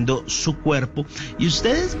exponiendo su cuerpo, y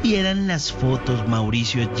ustedes vieran las fotos,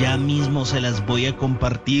 Mauricio, ya mismo se las voy a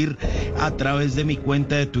compartir a través de mi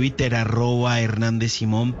cuenta de Twitter,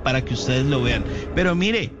 @HernandezSimón, para que ustedes lo vean. Pero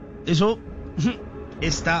mire, eso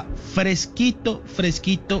está fresquito. Eso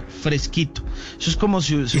es como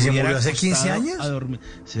si se hubiera murió hace 15 años.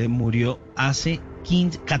 Se murió hace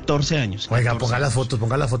 14 años. Oiga, ponga las fotos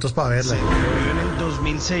para verla. Se murió en el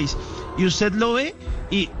 2006. Y usted lo ve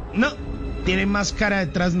y no, tiene más cara de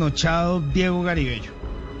trasnochado Diego Garibello.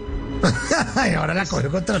 Y ahora la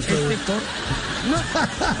cogió contra el productor.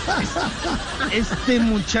 Este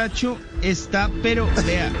muchacho está, pero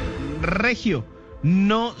vea, regio.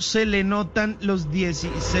 No se le notan los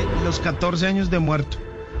 14 años de muerto.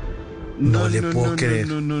 No le puedo creer.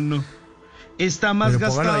 No. Está más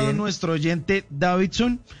gastado nuestro oyente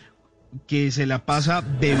Davidson, que se la pasa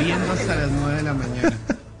bebiendo hasta las 9 de la mañana.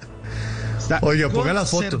 Oiga, ponga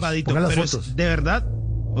las fotos. De verdad,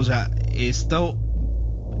 o sea, esto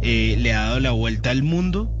le ha dado la vuelta al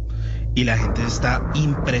mundo. Y la gente está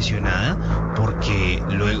impresionada porque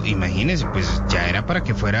luego, imagínense, pues ya era para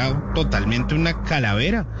que fuera totalmente una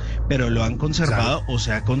calavera, pero lo han conservado, o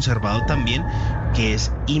se ha conservado también, que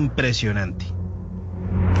es impresionante.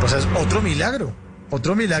 O sea, es otro milagro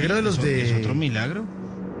de los Es otro milagro.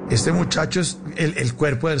 Este muchacho es el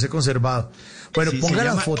cuerpo de haberse conservado. Bueno, ponga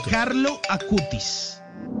las fotos. Carlo Acutis.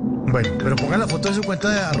 Bueno, pero ponga la foto de su cuenta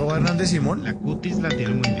de @HernandezSimón. La Acutis la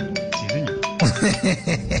tiene muy bien. Sí, señor.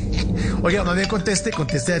 Oiga, más bien conteste a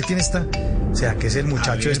ver quién está. ¿Será que es el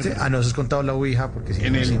muchacho este? No, eso es contado la Ouija, porque si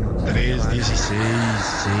en el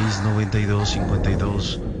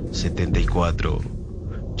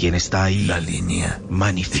 316-692-52-74. ¿Quién está ahí? La línea.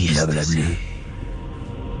 Manifiéstase.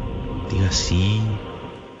 Diga sí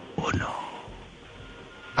o no.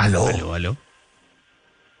 Aló.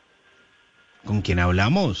 ¿Con quién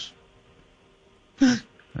hablamos?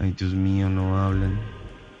 Ay, Dios mío, no hablan.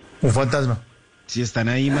 Un fantasma. Si están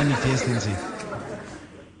ahí, manifiéstense.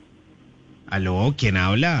 ¿Aló? ¿Quién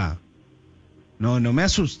habla? No me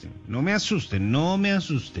asusten.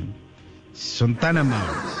 Son tan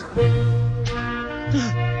amables. ¿Qué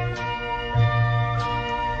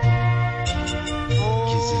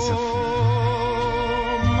es esa foto?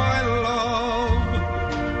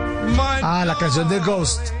 La canción de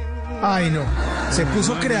Ghost. Ay, no. Se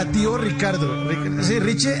puso creativo Ricardo. Sí,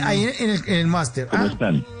 Richie ahí en el máster. ¿Cómo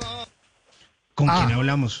están? ¿Con quién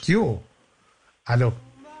hablamos? ¿Qué hubo? Aló.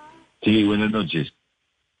 Sí, buenas noches.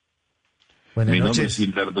 Buenas Mi noches. nombre es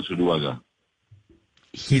Gildardo Zuluaga.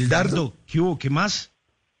 Gildardo, ¿qué hubo? ¿Qué más?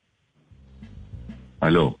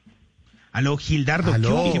 Aló, Gildardo, ¿qué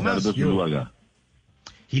hubo? ¿Qué más? Gildardo Zuluaga.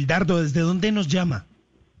 Gildardo, ¿desde dónde nos llama?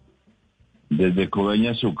 Desde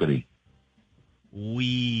Coveñas, Sucre.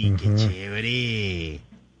 Uy, qué chévere.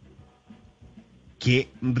 Qué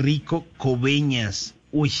rico Coveñas.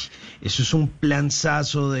 Uy, eso es un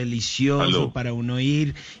planzazo delicioso para uno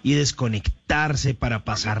ir y desconectarse, para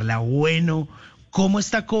pasarla bueno. ¿Cómo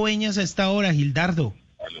está Coveñas a esta hora, Gildardo?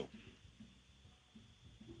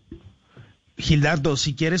 Gildardo,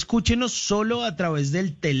 si quiere escúchenos solo a través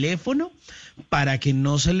del teléfono para que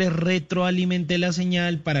no se le retroalimente la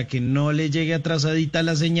señal, para que no le llegue atrasadita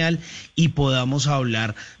la señal y podamos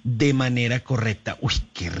hablar de manera correcta. Uy,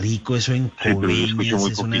 qué rico eso en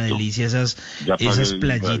Coveñas, es una delicia esas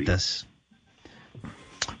playitas.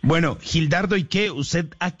 Bueno, Gildardo, ¿y qué?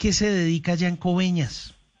 ¿Usted a qué se dedica allá en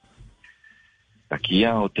Coveñas? Aquí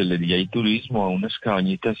a hotelería y turismo, a unas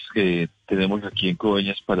cabañitas que tenemos aquí en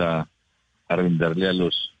Coveñas para arrendarle a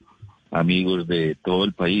los amigos de todo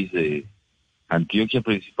el país, de Antioquia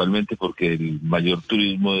principalmente, porque el mayor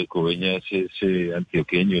turismo de Coveñas es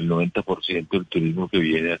antioqueño, el 90% del turismo que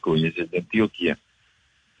viene a Coveñas es de Antioquia.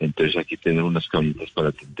 Entonces aquí tenemos unas cabañitas para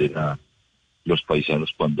atender a los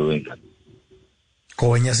paisanos cuando vengan.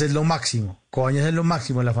 Coveñas es lo máximo,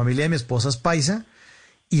 la familia de mi esposa es paisa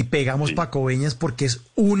y pegamos pa' Coveñas porque es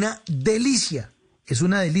una delicia.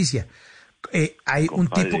 Hay un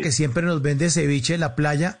tipo que siempre nos vende ceviche en la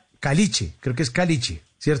playa, Caliche, creo que es Caliche,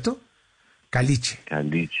 ¿cierto? Caliche,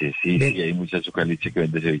 sí, hay muchacho Caliche que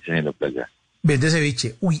vende ceviche en la playa. Vende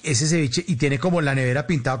ceviche, ese ceviche, y tiene como la nevera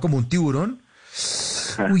pintada como un tiburón.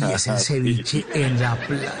 Ese ceviche en la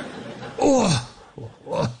playa.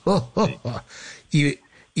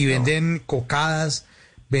 Y venden cocadas,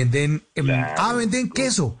 venden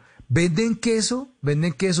queso. Venden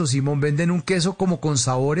queso, Simón, venden un queso como con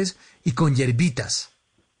sabores y con hierbitas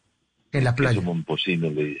en la playa. Queso momposino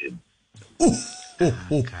le dicen.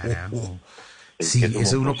 Sí,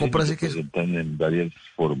 ese uno compra ese queso. Se presentan en varias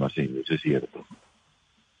formas, sí, eso es cierto.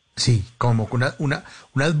 Sí, como con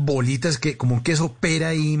unas bolitas que, como un queso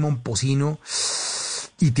pera y momposino,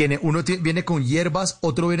 y viene con hierbas,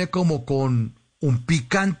 otro viene como con un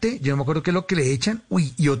picante, yo no me acuerdo qué es lo que le echan,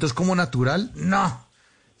 y otro es como natural, no.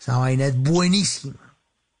 Esa vaina es buenísima.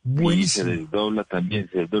 Y se desdobla también,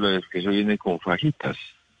 el queso viene con fajitas.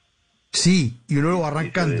 Sí, y uno lo va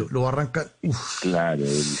arrancando, Claro,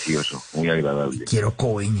 delicioso, muy agradable. Quiero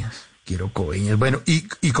Coveñas. Bueno,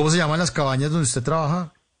 ¿y cómo se llaman las cabañas donde usted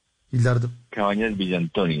trabaja, Hildardo? Cabañas Villa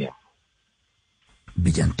Antonia.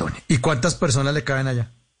 ¿Y cuántas personas le caben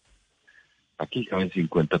allá? Aquí caben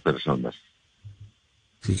 50 personas.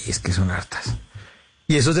 Sí, es que son hartas.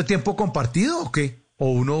 ¿Y eso es de tiempo compartido o qué? ¿O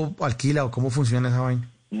uno alquila o cómo funciona esa vaina?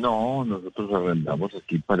 No, nosotros arrendamos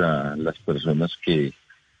aquí para las personas que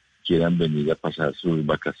quieran venir a pasar sus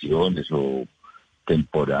vacaciones o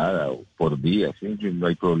temporada o por día, ¿sí? No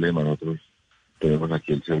hay problema, nosotros tenemos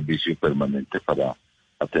aquí el servicio permanente para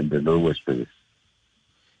atender los huéspedes.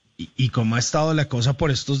 ¿Y cómo ha estado la cosa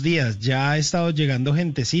por estos días? ¿Ya ha estado llegando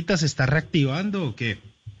gentecita? ¿Se está reactivando o qué?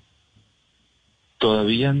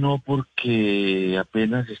 Todavía no, porque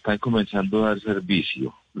apenas están comenzando a dar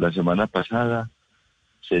servicio. La semana pasada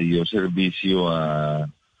se dio servicio a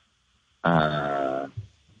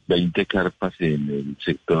 20 carpas en el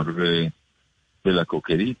sector de la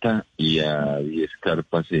Coquerita y a 10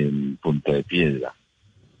 carpas en Punta de Piedra.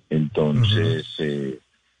 Entonces,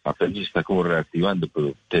 apenas está como reactivando,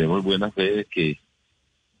 pero tenemos buena fe de que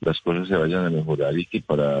las cosas se vayan a mejorar y que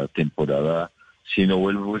para temporada, si no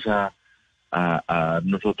vuelves a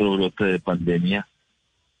nosotros brote de pandemia,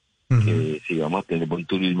 que sigamos a tener buen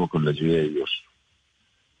turismo con la ayuda de Dios.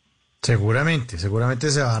 Seguramente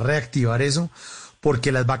se va a reactivar eso,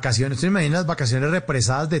 porque las vacaciones, ¿te imaginas las vacaciones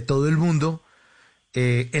represadas de todo el mundo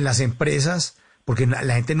en las empresas? Porque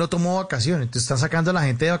la gente no tomó vacaciones, entonces están sacando a la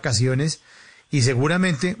gente de vacaciones y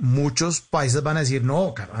seguramente muchos países van a decir,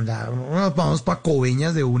 no, caramba, vamos para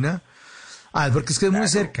Coveñas de una, porque es que es muy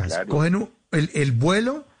cerca, cogen el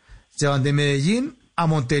vuelo, se van de Medellín a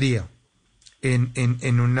Montería en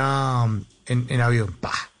avión,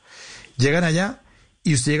 llegan allá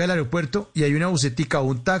y usted llega al aeropuerto y hay una busetica o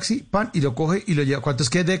un taxi, y lo coge y lo lleva. ¿Cuánto es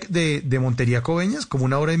que es de Montería a Coveñas? ¿Como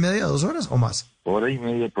 1 hora y media, 2 horas o más? 1 hora y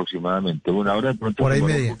media aproximadamente, 1 hora de pronto, 1 hora y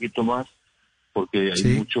media. Un poquito más, porque hay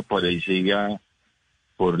mucho para ahí siga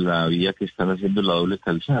por la vía que están haciendo la doble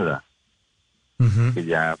calzada. Que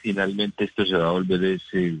ya finalmente esto se va a volver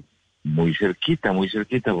muy cerquita,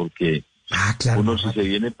 porque uno si se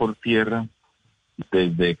viene por tierra,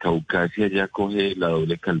 desde Caucasia ya coge la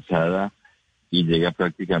doble calzada y llega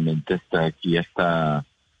prácticamente hasta aquí, hasta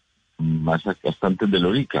antes de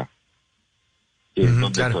Lorica, que es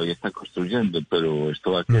donde todavía está construyendo, pero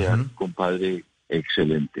esto va a quedar, compadre,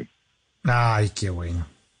 excelente. Ay, qué bueno.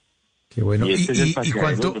 Qué bueno. Y este es el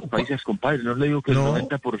paseador de los países, compadre. No le digo que el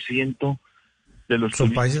 90% de los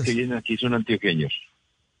turistas que vienen aquí son antioqueños.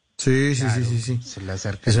 Sí.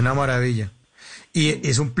 Es una maravilla. Y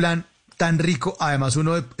es un plan tan rico. Además,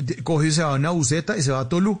 uno coge y se va a una buseta y se va a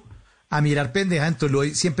Tolú a mirar pendeja. En Tolú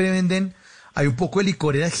siempre venden hay un poco de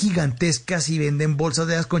licoreras gigantescas y venden bolsas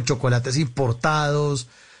de esas con chocolates importados,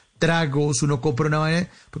 tragos, uno compra una vaina,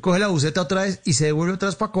 pues coge la buseta otra vez y se devuelve otra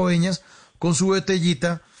vez para Coveñas con su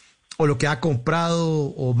botellita, o lo que ha comprado,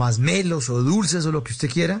 o masmelos, o dulces, o lo que usted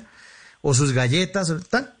quiera, o sus galletas, o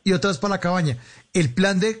tal, y otra vez para la cabaña. El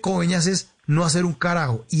plan de Coveñas es no hacer un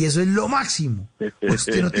carajo, y eso es lo máximo.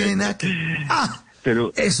 Usted no tiene nada que...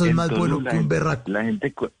 Pero eso es más bueno que un berraco. La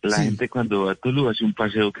gente cuando va a Tuluá hace un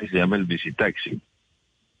paseo que se llama el bicitaxi.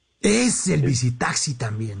 Es el bicitaxi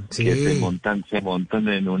también. Sí. Que se montan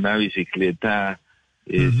en una bicicleta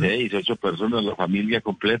 6, 8 personas, la familia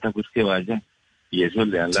completa, pues que vaya, y eso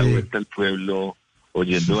le dan la vuelta al pueblo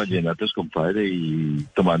oyendo vallenatos, compadre, y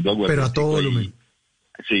tomando agua. Pero a todo volumen.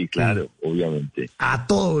 Sí, claro, obviamente. A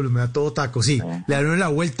todo volumen, a todo taco, sí. Le dan la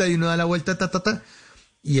vuelta y uno da la vuelta,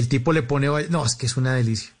 y el tipo le pone... No, es que es una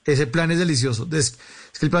delicia. Ese plan es delicioso. Es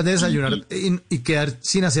que el plan de desayunar y quedar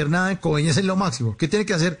sin hacer nada en Coveñas es lo máximo. ¿Qué tiene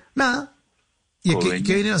que hacer? Nada. ¿Y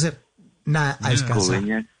qué vienen a hacer? Nada, a descansar.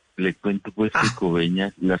 Coveñas, le cuento pues que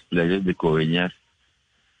Coveñas, las playas de Coveñas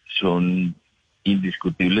son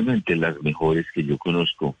indiscutiblemente las mejores que yo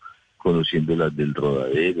conozco, conociendo las del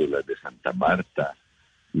Rodadero, las de Santa Marta,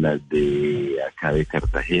 las de acá de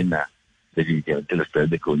Cartagena. Definitivamente las playas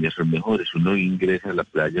de Coveñas son mejores. Uno ingresa a la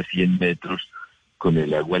playa 100 metros con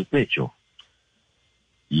el agua al pecho.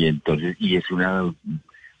 Y entonces,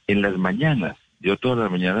 en las mañanas, yo todas las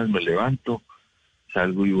mañanas me levanto,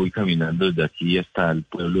 salgo y voy caminando desde aquí hasta el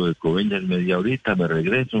pueblo de Coveñas, media horita, me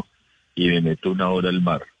regreso y me meto 1 hora al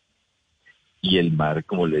mar. Y el mar,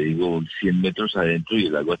 como le digo, 100 metros adentro y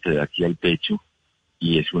el agua te da aquí al pecho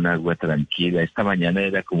y es un agua tranquila. Esta mañana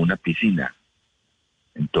era como una piscina.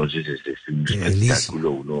 Entonces es un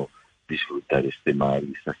espectáculo uno disfrutar este mar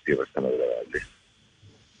y estas tierras tan agradables.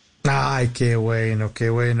 Ay, qué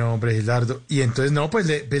bueno, hombre, Gilardo. Y entonces, no, pues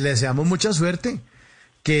le deseamos mucha suerte.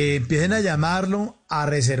 Que empiecen a llamarlo, a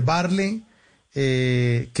reservarle,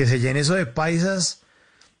 que se llene eso de paisas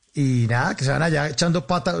y nada, que se van allá echando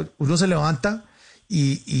pata. Uno se levanta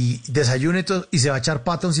y desayuna y se va a echar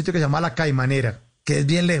pata a un sitio que se llama La Caimanera, que es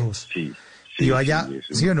bien lejos. Sí. Y vaya,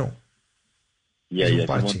 ¿sí o no? Y allá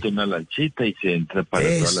se monta una lanchita y se entra para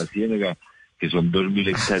toda la ciénaga, que son 2.000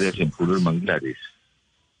 hectáreas en puros manglares.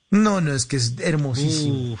 No, es que es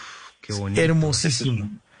hermosísimo. Qué bonito. Hermosísimo.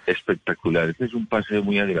 Espectacular. Este es un paseo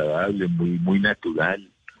muy agradable, muy natural.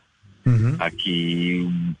 Aquí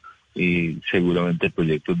seguramente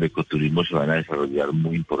proyectos de ecoturismo se van a desarrollar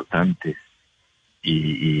muy importantes.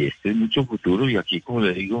 Y este es mucho futuro. Y aquí, como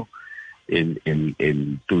le digo,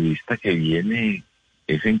 el turista que viene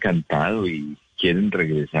es encantado y quieren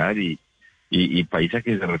regresar y paisa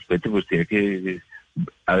que se respete, pues tiene que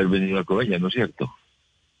haber venido a Coveñas, ¿no es cierto?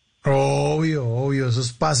 Obvio, eso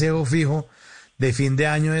es paseo fijo de fin de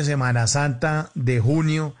año, de Semana Santa, de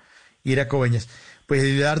junio, ir a Coveñas. Pues,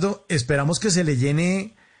 Eduardo, esperamos que se le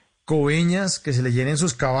llene Coveñas, que se le llenen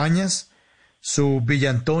sus cabañas, su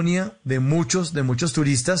Villa Antonia, de muchos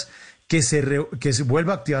turistas, que se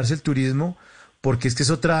vuelva a activarse el turismo, porque es que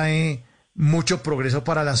eso trae mucho progreso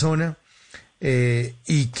para la zona,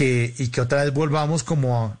 y que otra vez volvamos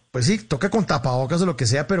como pues sí, toca con tapabocas o lo que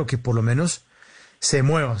sea, pero que por lo menos se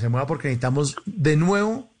mueva porque necesitamos de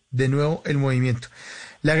nuevo el movimiento.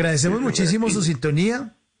 Le agradecemos muchísimo su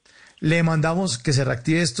sintonía, le mandamos que se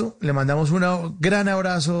reactive esto, le mandamos un gran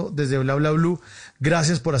abrazo desde Bla Bla BLU,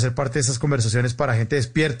 gracias por hacer parte de estas conversaciones para gente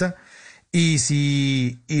despierta, y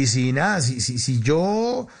si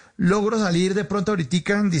yo logro salir de pronto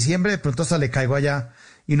ahorita en diciembre, de pronto hasta le caigo allá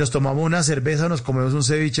y nos tomamos una cerveza, nos comemos un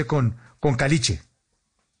ceviche con caliche.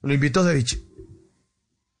 Lo invito a ceviche.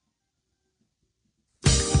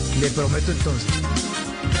 Le prometo entonces.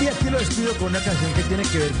 Y aquí lo despido con una canción que tiene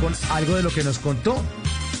que ver con algo de lo que nos contó.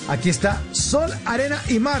 Aquí está Sol, Arena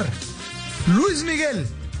y Mar. Luis Miguel,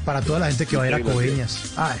 para toda la gente que va a ir a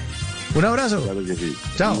Coveñas. Ay, un abrazo. Claro que sí.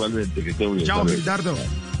 Chao. Igualmente, que esté muy bien. Chao, Gildardo.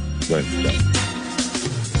 Bueno, chao.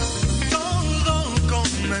 Todo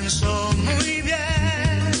comenzó muy bien.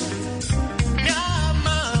 Me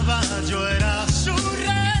amaba, yo era su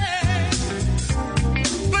rey.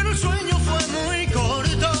 Pero el sueño fue muy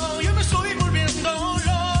corto. Yo me estoy volviendo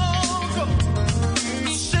loco.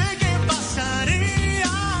 No sé qué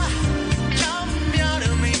pasaría. Cambiar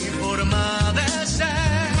mi forma de ser.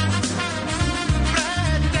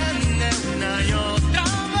 Pretende una y otra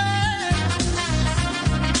vez.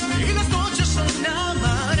 Y las noches son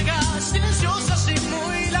amargas, silenciosas y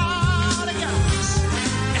muy largas.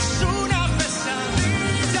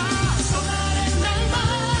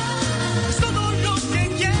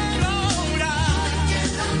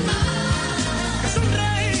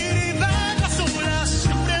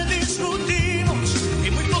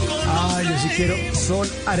 quiero sol,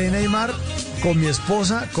 arena y mar con mi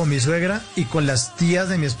esposa, con mi suegra y con las tías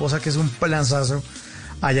de mi esposa, que es un planzazo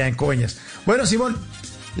allá en Coveñas. Bueno, Simón,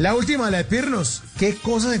 la última, la de Pirnos. ¿Qué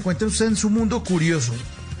cosas encuentra usted en su mundo curioso?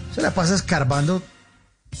 Se la pasa escarbando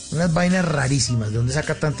unas vainas rarísimas. ¿De dónde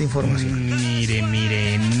saca tanta información?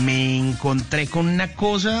 Mire, me encontré con una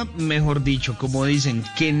cosa, mejor dicho, como dicen,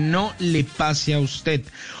 que no le pase a usted.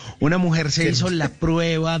 Una mujer se hizo la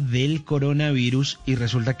prueba del coronavirus y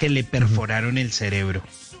resulta que le perforaron el cerebro.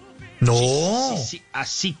 ¡No! Sí,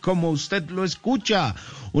 así como usted lo escucha.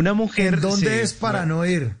 Una mujer... ¿En dónde es para no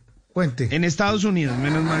ir? Cuente. En Estados Unidos,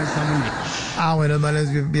 menos mal está muy lejos. Ah, menos mal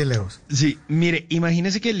es bien lejos. Sí, mire,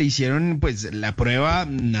 imagínese que le hicieron pues la prueba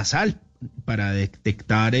nasal para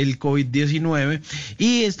detectar el COVID-19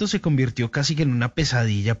 y esto se convirtió casi que en una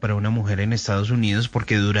pesadilla para una mujer en Estados Unidos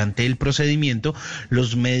porque durante el procedimiento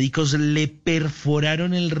los médicos le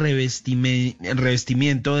perforaron el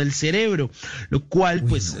revestimiento del cerebro, lo cual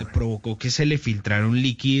pues provocó que se le filtrara un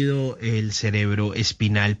líquido el cerebro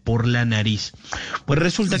espinal por la nariz. Pues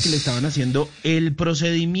resulta que le estaban haciendo el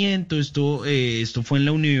procedimiento, esto fue en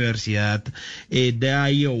la Universidad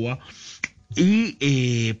de Iowa. Y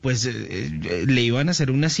le iban a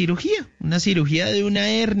hacer una cirugía de una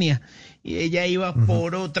hernia y ella iba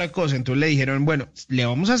por otra cosa, entonces le dijeron, bueno, le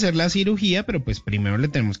vamos a hacer la cirugía, pero pues primero le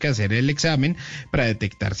tenemos que hacer el examen para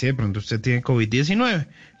detectar si de pronto usted tiene COVID-19,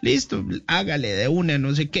 listo, hágale de una,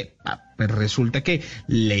 no sé qué, pues resulta que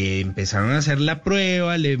le empezaron a hacer la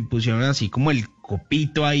prueba, le pusieron así como el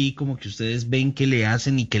copito ahí, como que ustedes ven que le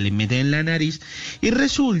hacen y que le meten en la nariz, y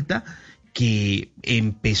resulta que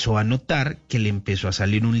empezó a notar que le empezó a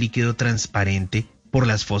salir un líquido transparente por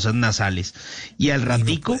las fosas nasales y al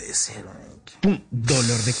ratico, ¡pum!,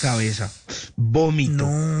 dolor de cabeza, vómito,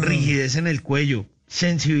 rigidez en el cuello,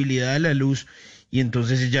 sensibilidad a la luz. Y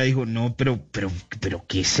entonces ella dijo, no, pero,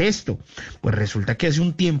 ¿qué es esto? Pues resulta que hace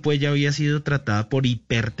un tiempo ella había sido tratada por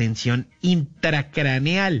hipertensión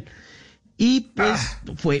intracraneal. Y pues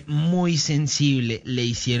fue muy sensible, le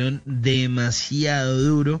hicieron demasiado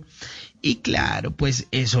duro y claro, pues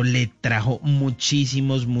eso le trajo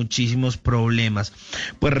muchísimos problemas.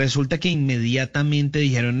 Pues resulta que inmediatamente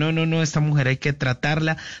dijeron, no, esta mujer hay que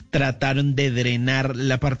tratarla, trataron de drenar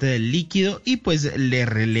la parte del líquido y pues le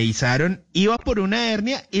realizaron, iba por una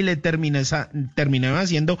hernia y le terminaron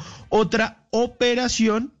haciendo otra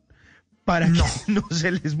operación para que no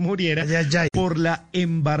se les muriera por la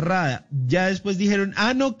embarrada. Ya después dijeron,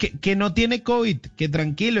 no, que no tiene COVID, que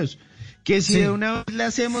tranquilos, que si de una vez le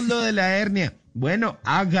hacemos lo de la hernia, bueno,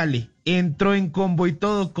 hágale. Entró en combo y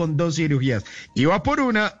todo con 2 cirugías. Iba por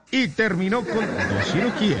una y terminó con 2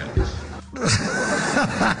 cirugías.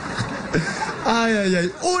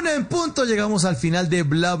 Ay. 1:00 llegamos al final de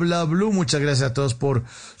Bla Bla BLU. Muchas gracias a todos por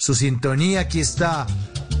su sintonía. Aquí está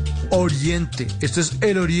Oriente, esto es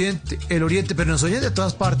el Oriente, pero nos oyen de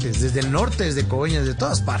todas partes, desde el norte, desde Coveñas, de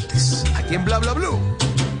todas partes, aquí en Bla Bla BLU.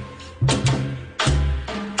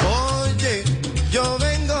 Oye, yo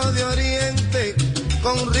vengo de Oriente,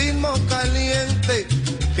 con ritmo caliente,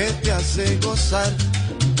 que te hace gozar,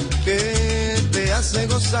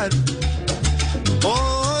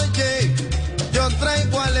 Oye, yo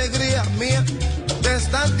traigo alegría mía, de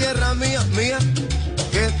esta tierra mía,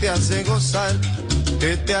 que te hace gozar.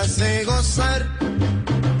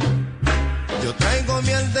 Yo traigo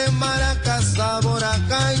miel de maraca, sabor a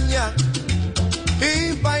caña,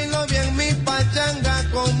 y bailo bien mi pachanga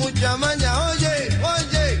con mucha maña. Oye,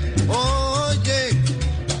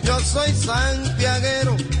 yo soy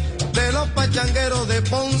santiaguero, de los pachangueros de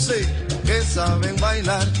Ponce, que saben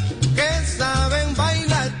bailar.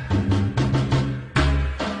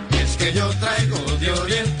 Es que yo traigo de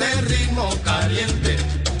Oriente ritmo caliente.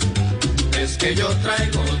 Es que yo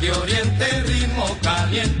traigo de Oriente ritmo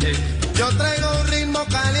caliente. Yo traigo un ritmo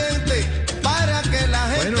caliente para que la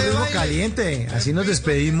gente ritmo baile. Caliente. Así nos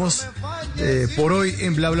despedimos por hoy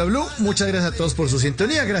en Bla Bla BLU. Muchas gracias a todos por su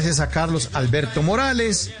sintonía. Gracias a Carlos Alberto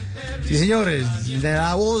Morales. Sí, señores,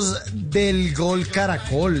 la voz del Gol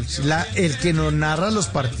Caracol, el que nos narra los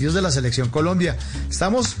partidos de la Selección Colombia.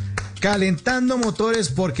 Estamos calentando motores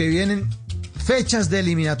porque vienen fechas de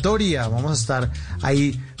eliminatoria. Vamos a estar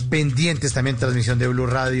ahí pendientes, también transmisión de Blue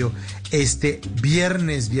Radio este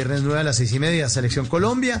viernes 9 a las 6:30. Selección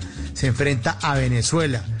Colombia se enfrenta a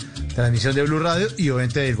Venezuela. Transmisión de Blue Radio y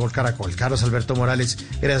obviamente del Gol Caracol. Carlos Alberto Morales,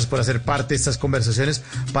 gracias por hacer parte de estas conversaciones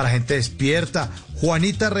para gente despierta.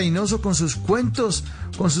 Juanita Reynoso con sus cuentos,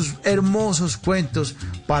 con sus hermosos cuentos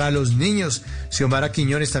para los niños. Xiomara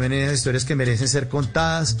Quiñones también en esas historias que merecen ser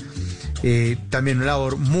contadas. También una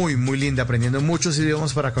labor muy linda, aprendiendo muchos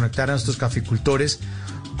idiomas para conectar a nuestros caficultores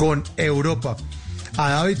con Europa. a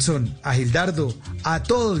Davidson, a Gildardo, a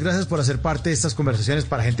todos, gracias por hacer parte de estas conversaciones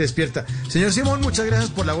para gente despierta. Señor Simón, muchas gracias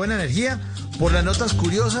por la buena energía, por las notas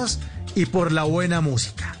curiosas y por la buena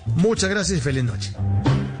música. Muchas gracias y feliz noche.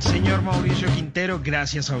 Señor Mauricio Quintero,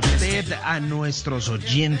 gracias a usted, a nuestros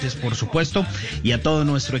oyentes, por supuesto, y a todo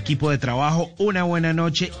nuestro equipo de trabajo. Una buena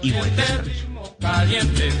noche y buen descanso.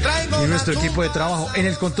 Y nuestro equipo de trabajo en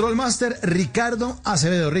el Control Master, Ricardo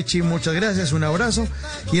Acevedo. Richie, muchas gracias, un abrazo.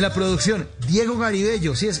 Y en la producción, Diego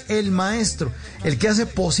Garibello, sí es el maestro, el que hace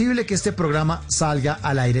posible que este programa salga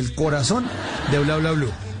al aire, el corazón de Bla Bla BLU.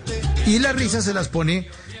 Y la risa se las pone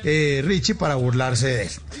Richie para burlarse de él.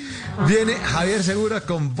 Viene Javier Segura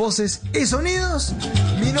con voces y sonidos.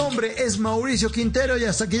 Mi nombre es Mauricio Quintero y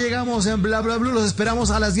hasta aquí llegamos en Bla Bla BLU. Los esperamos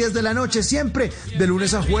a las 10 de la noche, siempre de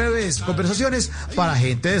lunes a jueves. Conversaciones para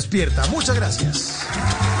gente despierta. Muchas gracias.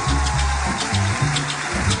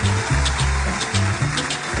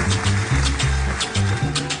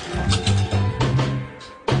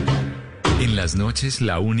 En las noches,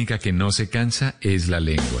 la única que no se cansa es la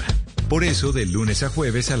lengua. Por eso, de lunes a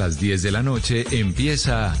jueves a las 10 de la noche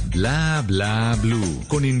empieza Bla Bla BLU,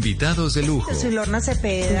 con invitados de lujo. Yo soy Lorna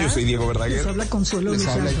Cepeda. Yo soy Diego Verdaguer. Les habla Consuelo. Les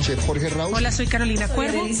habla el chef Jorge Raúl. Hola, soy Carolina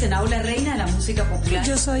Cuervo. La reina de la música popular.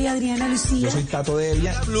 Yo soy Adriana Lucía. Yo soy Tato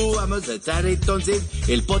Delia. Blue, vamos a echar entonces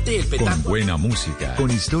el pote y el petardo. Con buena música,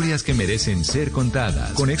 con historias que merecen ser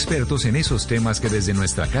contadas, con expertos en esos temas que desde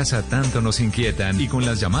nuestra casa tanto nos inquietan y con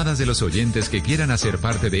las llamadas de los oyentes que quieran hacer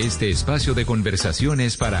parte de este espacio de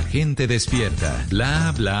conversaciones para gente despierta.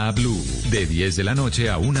 Bla Bla BLU, de 10 de la noche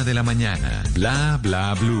a 1 de la mañana. Bla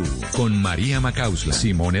Bla BLU, con María Macausla,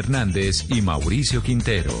 Simón Hernández y Mauricio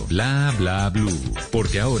Quintero. Bla Bla BLU,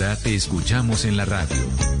 porque ahora te escuchamos en la radio.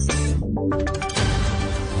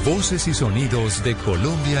 Voces y sonidos de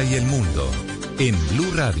Colombia y el mundo en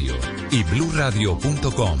Blue Radio y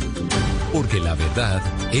bluradio.com, porque la verdad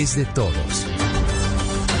es de todos.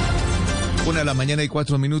 1 de la mañana y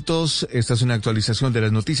 4 minutos. Esta es una actualización de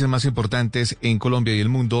las noticias más importantes en Colombia y el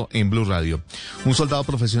mundo en Blue Radio. Un soldado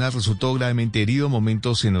profesional resultó gravemente herido,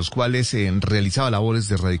 momentos en los cuales realizaba labores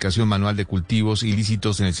de erradicación manual de cultivos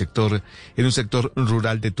ilícitos en un sector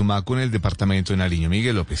rural de Tumaco, en el departamento de Nariño.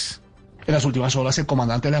 Miguel López. En las últimas horas, el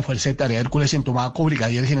comandante de la Fuerza de Tarea Hércules en Tumaco,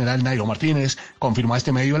 brigadier general Nairo Martínez, confirmó a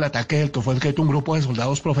este medio el ataque del que fue objeto un grupo de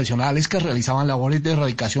soldados profesionales que realizaban labores de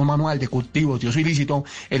erradicación manual de cultivos de uso ilícito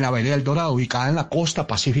en la vereda El Dorado, ubicada en la costa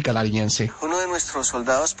pacífica nariñense. Uno de nuestros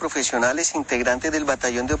soldados profesionales, integrante del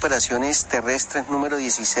Batallón de Operaciones Terrestres número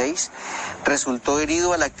 16, resultó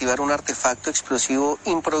herido al activar un artefacto explosivo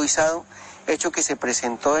improvisado, hecho que se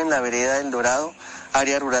presentó en la vereda El Dorado,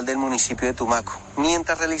 área rural del municipio de Tumaco,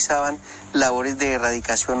 mientras realizaban labores de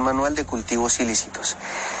erradicación manual de cultivos ilícitos.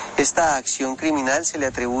 Esta acción criminal se le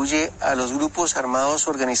atribuye a los grupos armados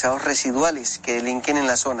organizados residuales que delinquen en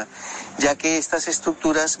la zona, ya que estas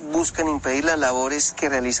estructuras buscan impedir las labores que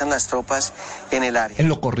realizan las tropas en el área. En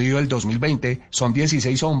lo corrido del 2020, son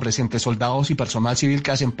 16 hombres entre soldados y personal civil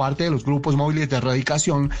que hacen parte de los grupos móviles de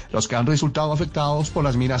erradicación los que han resultado afectados por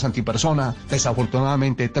las minas antipersona.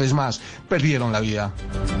 Desafortunadamente, 3 más perdieron la vida.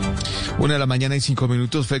 1 de la mañana y 5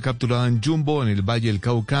 minutos fue capturado en Jumbo, en el Valle del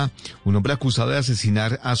Cauca, un hombre acusado de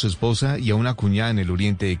asesinar a su esposa y a una cuñada en el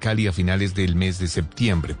oriente de Cali a finales del mes de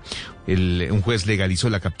septiembre. Un juez legalizó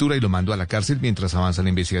la captura y lo mandó a la cárcel mientras avanza la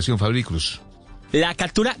investigación. Fabri Cruz. La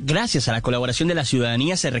captura, gracias a la colaboración de la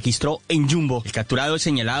ciudadanía, se registró en Jumbo. El capturado es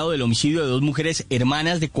señalado del homicidio de 2 mujeres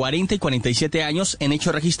hermanas de 40 y 47 años en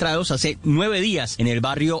hechos registrados hace 9 días en el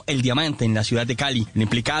barrio El Diamante, en la ciudad de Cali. El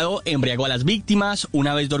implicado embriagó a las víctimas,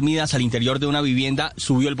 una vez dormidas al interior de una vivienda,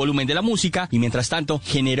 subió el volumen de la música y mientras tanto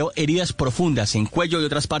generó heridas profundas en cuello y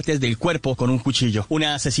otras partes del cuerpo con un cuchillo. Un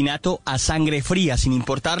asesinato a sangre fría, sin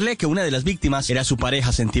importarle que una de las víctimas era su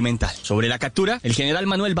pareja sentimental. Sobre la captura, el general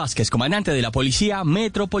Manuel Vázquez, comandante de la policía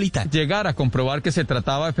metropolitana. Llegar a comprobar que se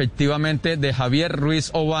trataba efectivamente de Javier Ruiz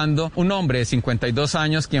Obando, un hombre de 52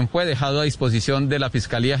 años quien fue dejado a disposición de la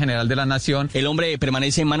Fiscalía General de la Nación. El hombre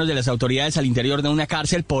permanece en manos de las autoridades al interior de una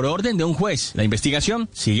cárcel por orden de un juez. La investigación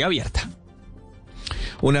sigue abierta.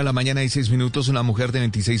 1 de la mañana y 6 minutos, una mujer de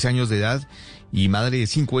 26 años de edad y madre de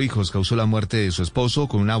 5 hijos causó la muerte de su esposo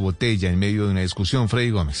con una botella en medio de una discusión. Freddy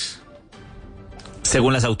Gómez.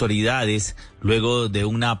 Según las autoridades, luego de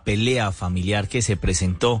una pelea familiar que se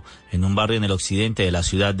presentó en un barrio en el occidente de la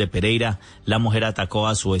ciudad de Pereira, la mujer atacó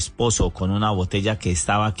a su esposo con una botella que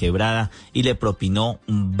estaba quebrada y le propinó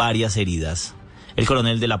varias heridas. El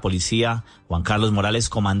coronel de la policía, Juan Carlos Morales,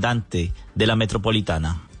 comandante de la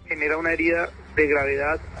metropolitana. Genera una herida de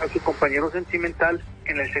gravedad a su compañero sentimental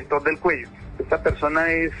en el sector del cuello. Esta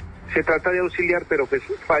persona es Se trata de auxiliar, pero pues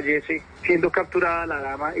fallece siendo capturada la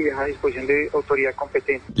dama y deja a disposición de autoridad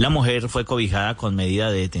competente. La mujer fue cobijada con medida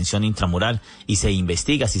de detención intramural y se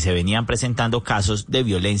investiga si se venían presentando casos de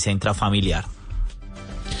violencia intrafamiliar.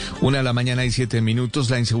 1:07 a.m.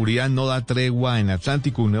 La inseguridad no da tregua en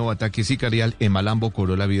Atlántico. Un nuevo ataque sicarial en Malambo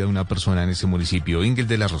cobró la vida de una persona en ese municipio. Ingrid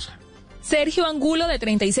de la Rosa. Sergio Angulo, de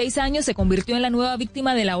 36 años, se convirtió en la nueva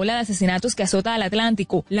víctima de la ola de asesinatos que azota al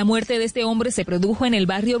Atlántico. La muerte de este hombre se produjo en el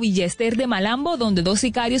barrio Villester de Malambo, donde 2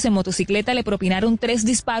 sicarios en motocicleta le propinaron 3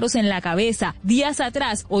 disparos en la cabeza. Días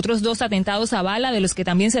atrás, otros 2 atentados a bala, de los que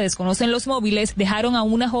también se desconocen los móviles, dejaron a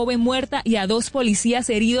una joven muerta y a 2 policías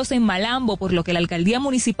heridos en Malambo, por lo que la alcaldía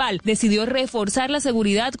municipal decidió reforzar la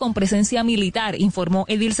seguridad con presencia militar, informó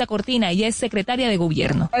Edilza Cortina, ella es secretaria de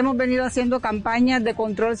gobierno. Hemos venido haciendo campañas de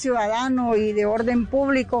control ciudadano y de orden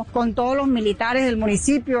público con todos los militares del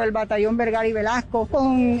municipio, el batallón Vergara y Velasco.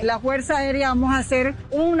 Con la Fuerza Aérea vamos a hacer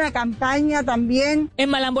una campaña también. En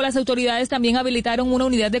Malambo las autoridades también habilitaron una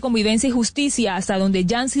unidad de convivencia y justicia, hasta donde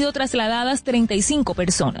ya han sido trasladadas 35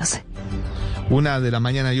 personas.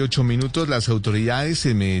 1:08 a.m. Las autoridades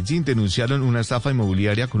en Medellín denunciaron una estafa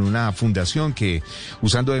inmobiliaria con una fundación que,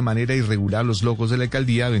 usando de manera irregular los logos de la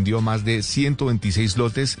alcaldía, vendió más de 126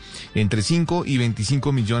 lotes entre 5 y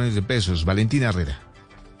 25 millones de pesos. Valentina Herrera.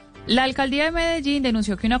 La alcaldía de Medellín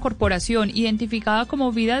denunció que una corporación identificada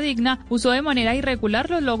como Vida Digna usó de manera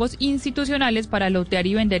irregular los logos institucionales para lotear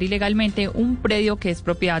y vender ilegalmente un predio que es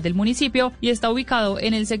propiedad del municipio y está ubicado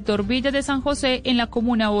en el sector Villa de San José, en la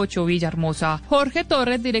Comuna 8, Villahermosa. Jorge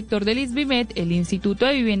Torres, director del ISBIMED, el Instituto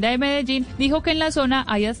de Vivienda de Medellín, dijo que en la zona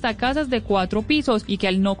hay hasta casas de 4 pisos y que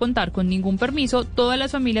al no contar con ningún permiso, todas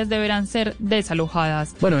las familias deberán ser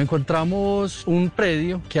desalojadas. Bueno, encontramos un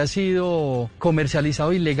predio que ha sido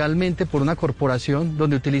comercializado ilegalmente por una corporación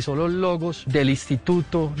donde utilizó los logos del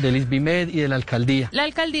instituto, del ISBIMED y de la alcaldía. La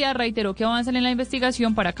alcaldía reiteró que avanzan en la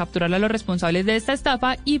investigación para capturar a los responsables de esta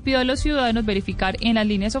estafa y pidió a los ciudadanos verificar en las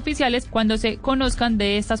líneas oficiales cuando se conozcan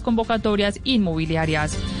de estas convocatorias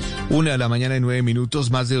inmobiliarias. 1:09 a.m.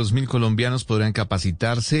 Más de 2.000 colombianos podrán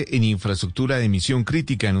capacitarse en infraestructura de emisión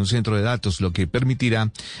crítica en un centro de datos, lo que permitirá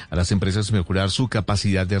a las empresas mejorar su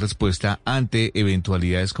capacidad de respuesta ante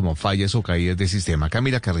eventualidades como fallas o caídas de sistema.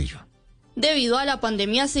 Camila Carrillo. Debido a la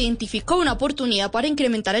pandemia se identificó una oportunidad para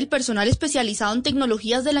incrementar el personal especializado en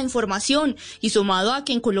tecnologías de la información y sumado a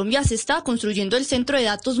que en Colombia se está construyendo el centro de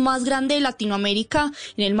datos más grande de Latinoamérica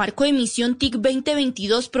en el marco de Misión TIC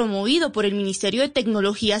 2022 promovido por el Ministerio de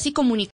Tecnologías y Comunicaciones.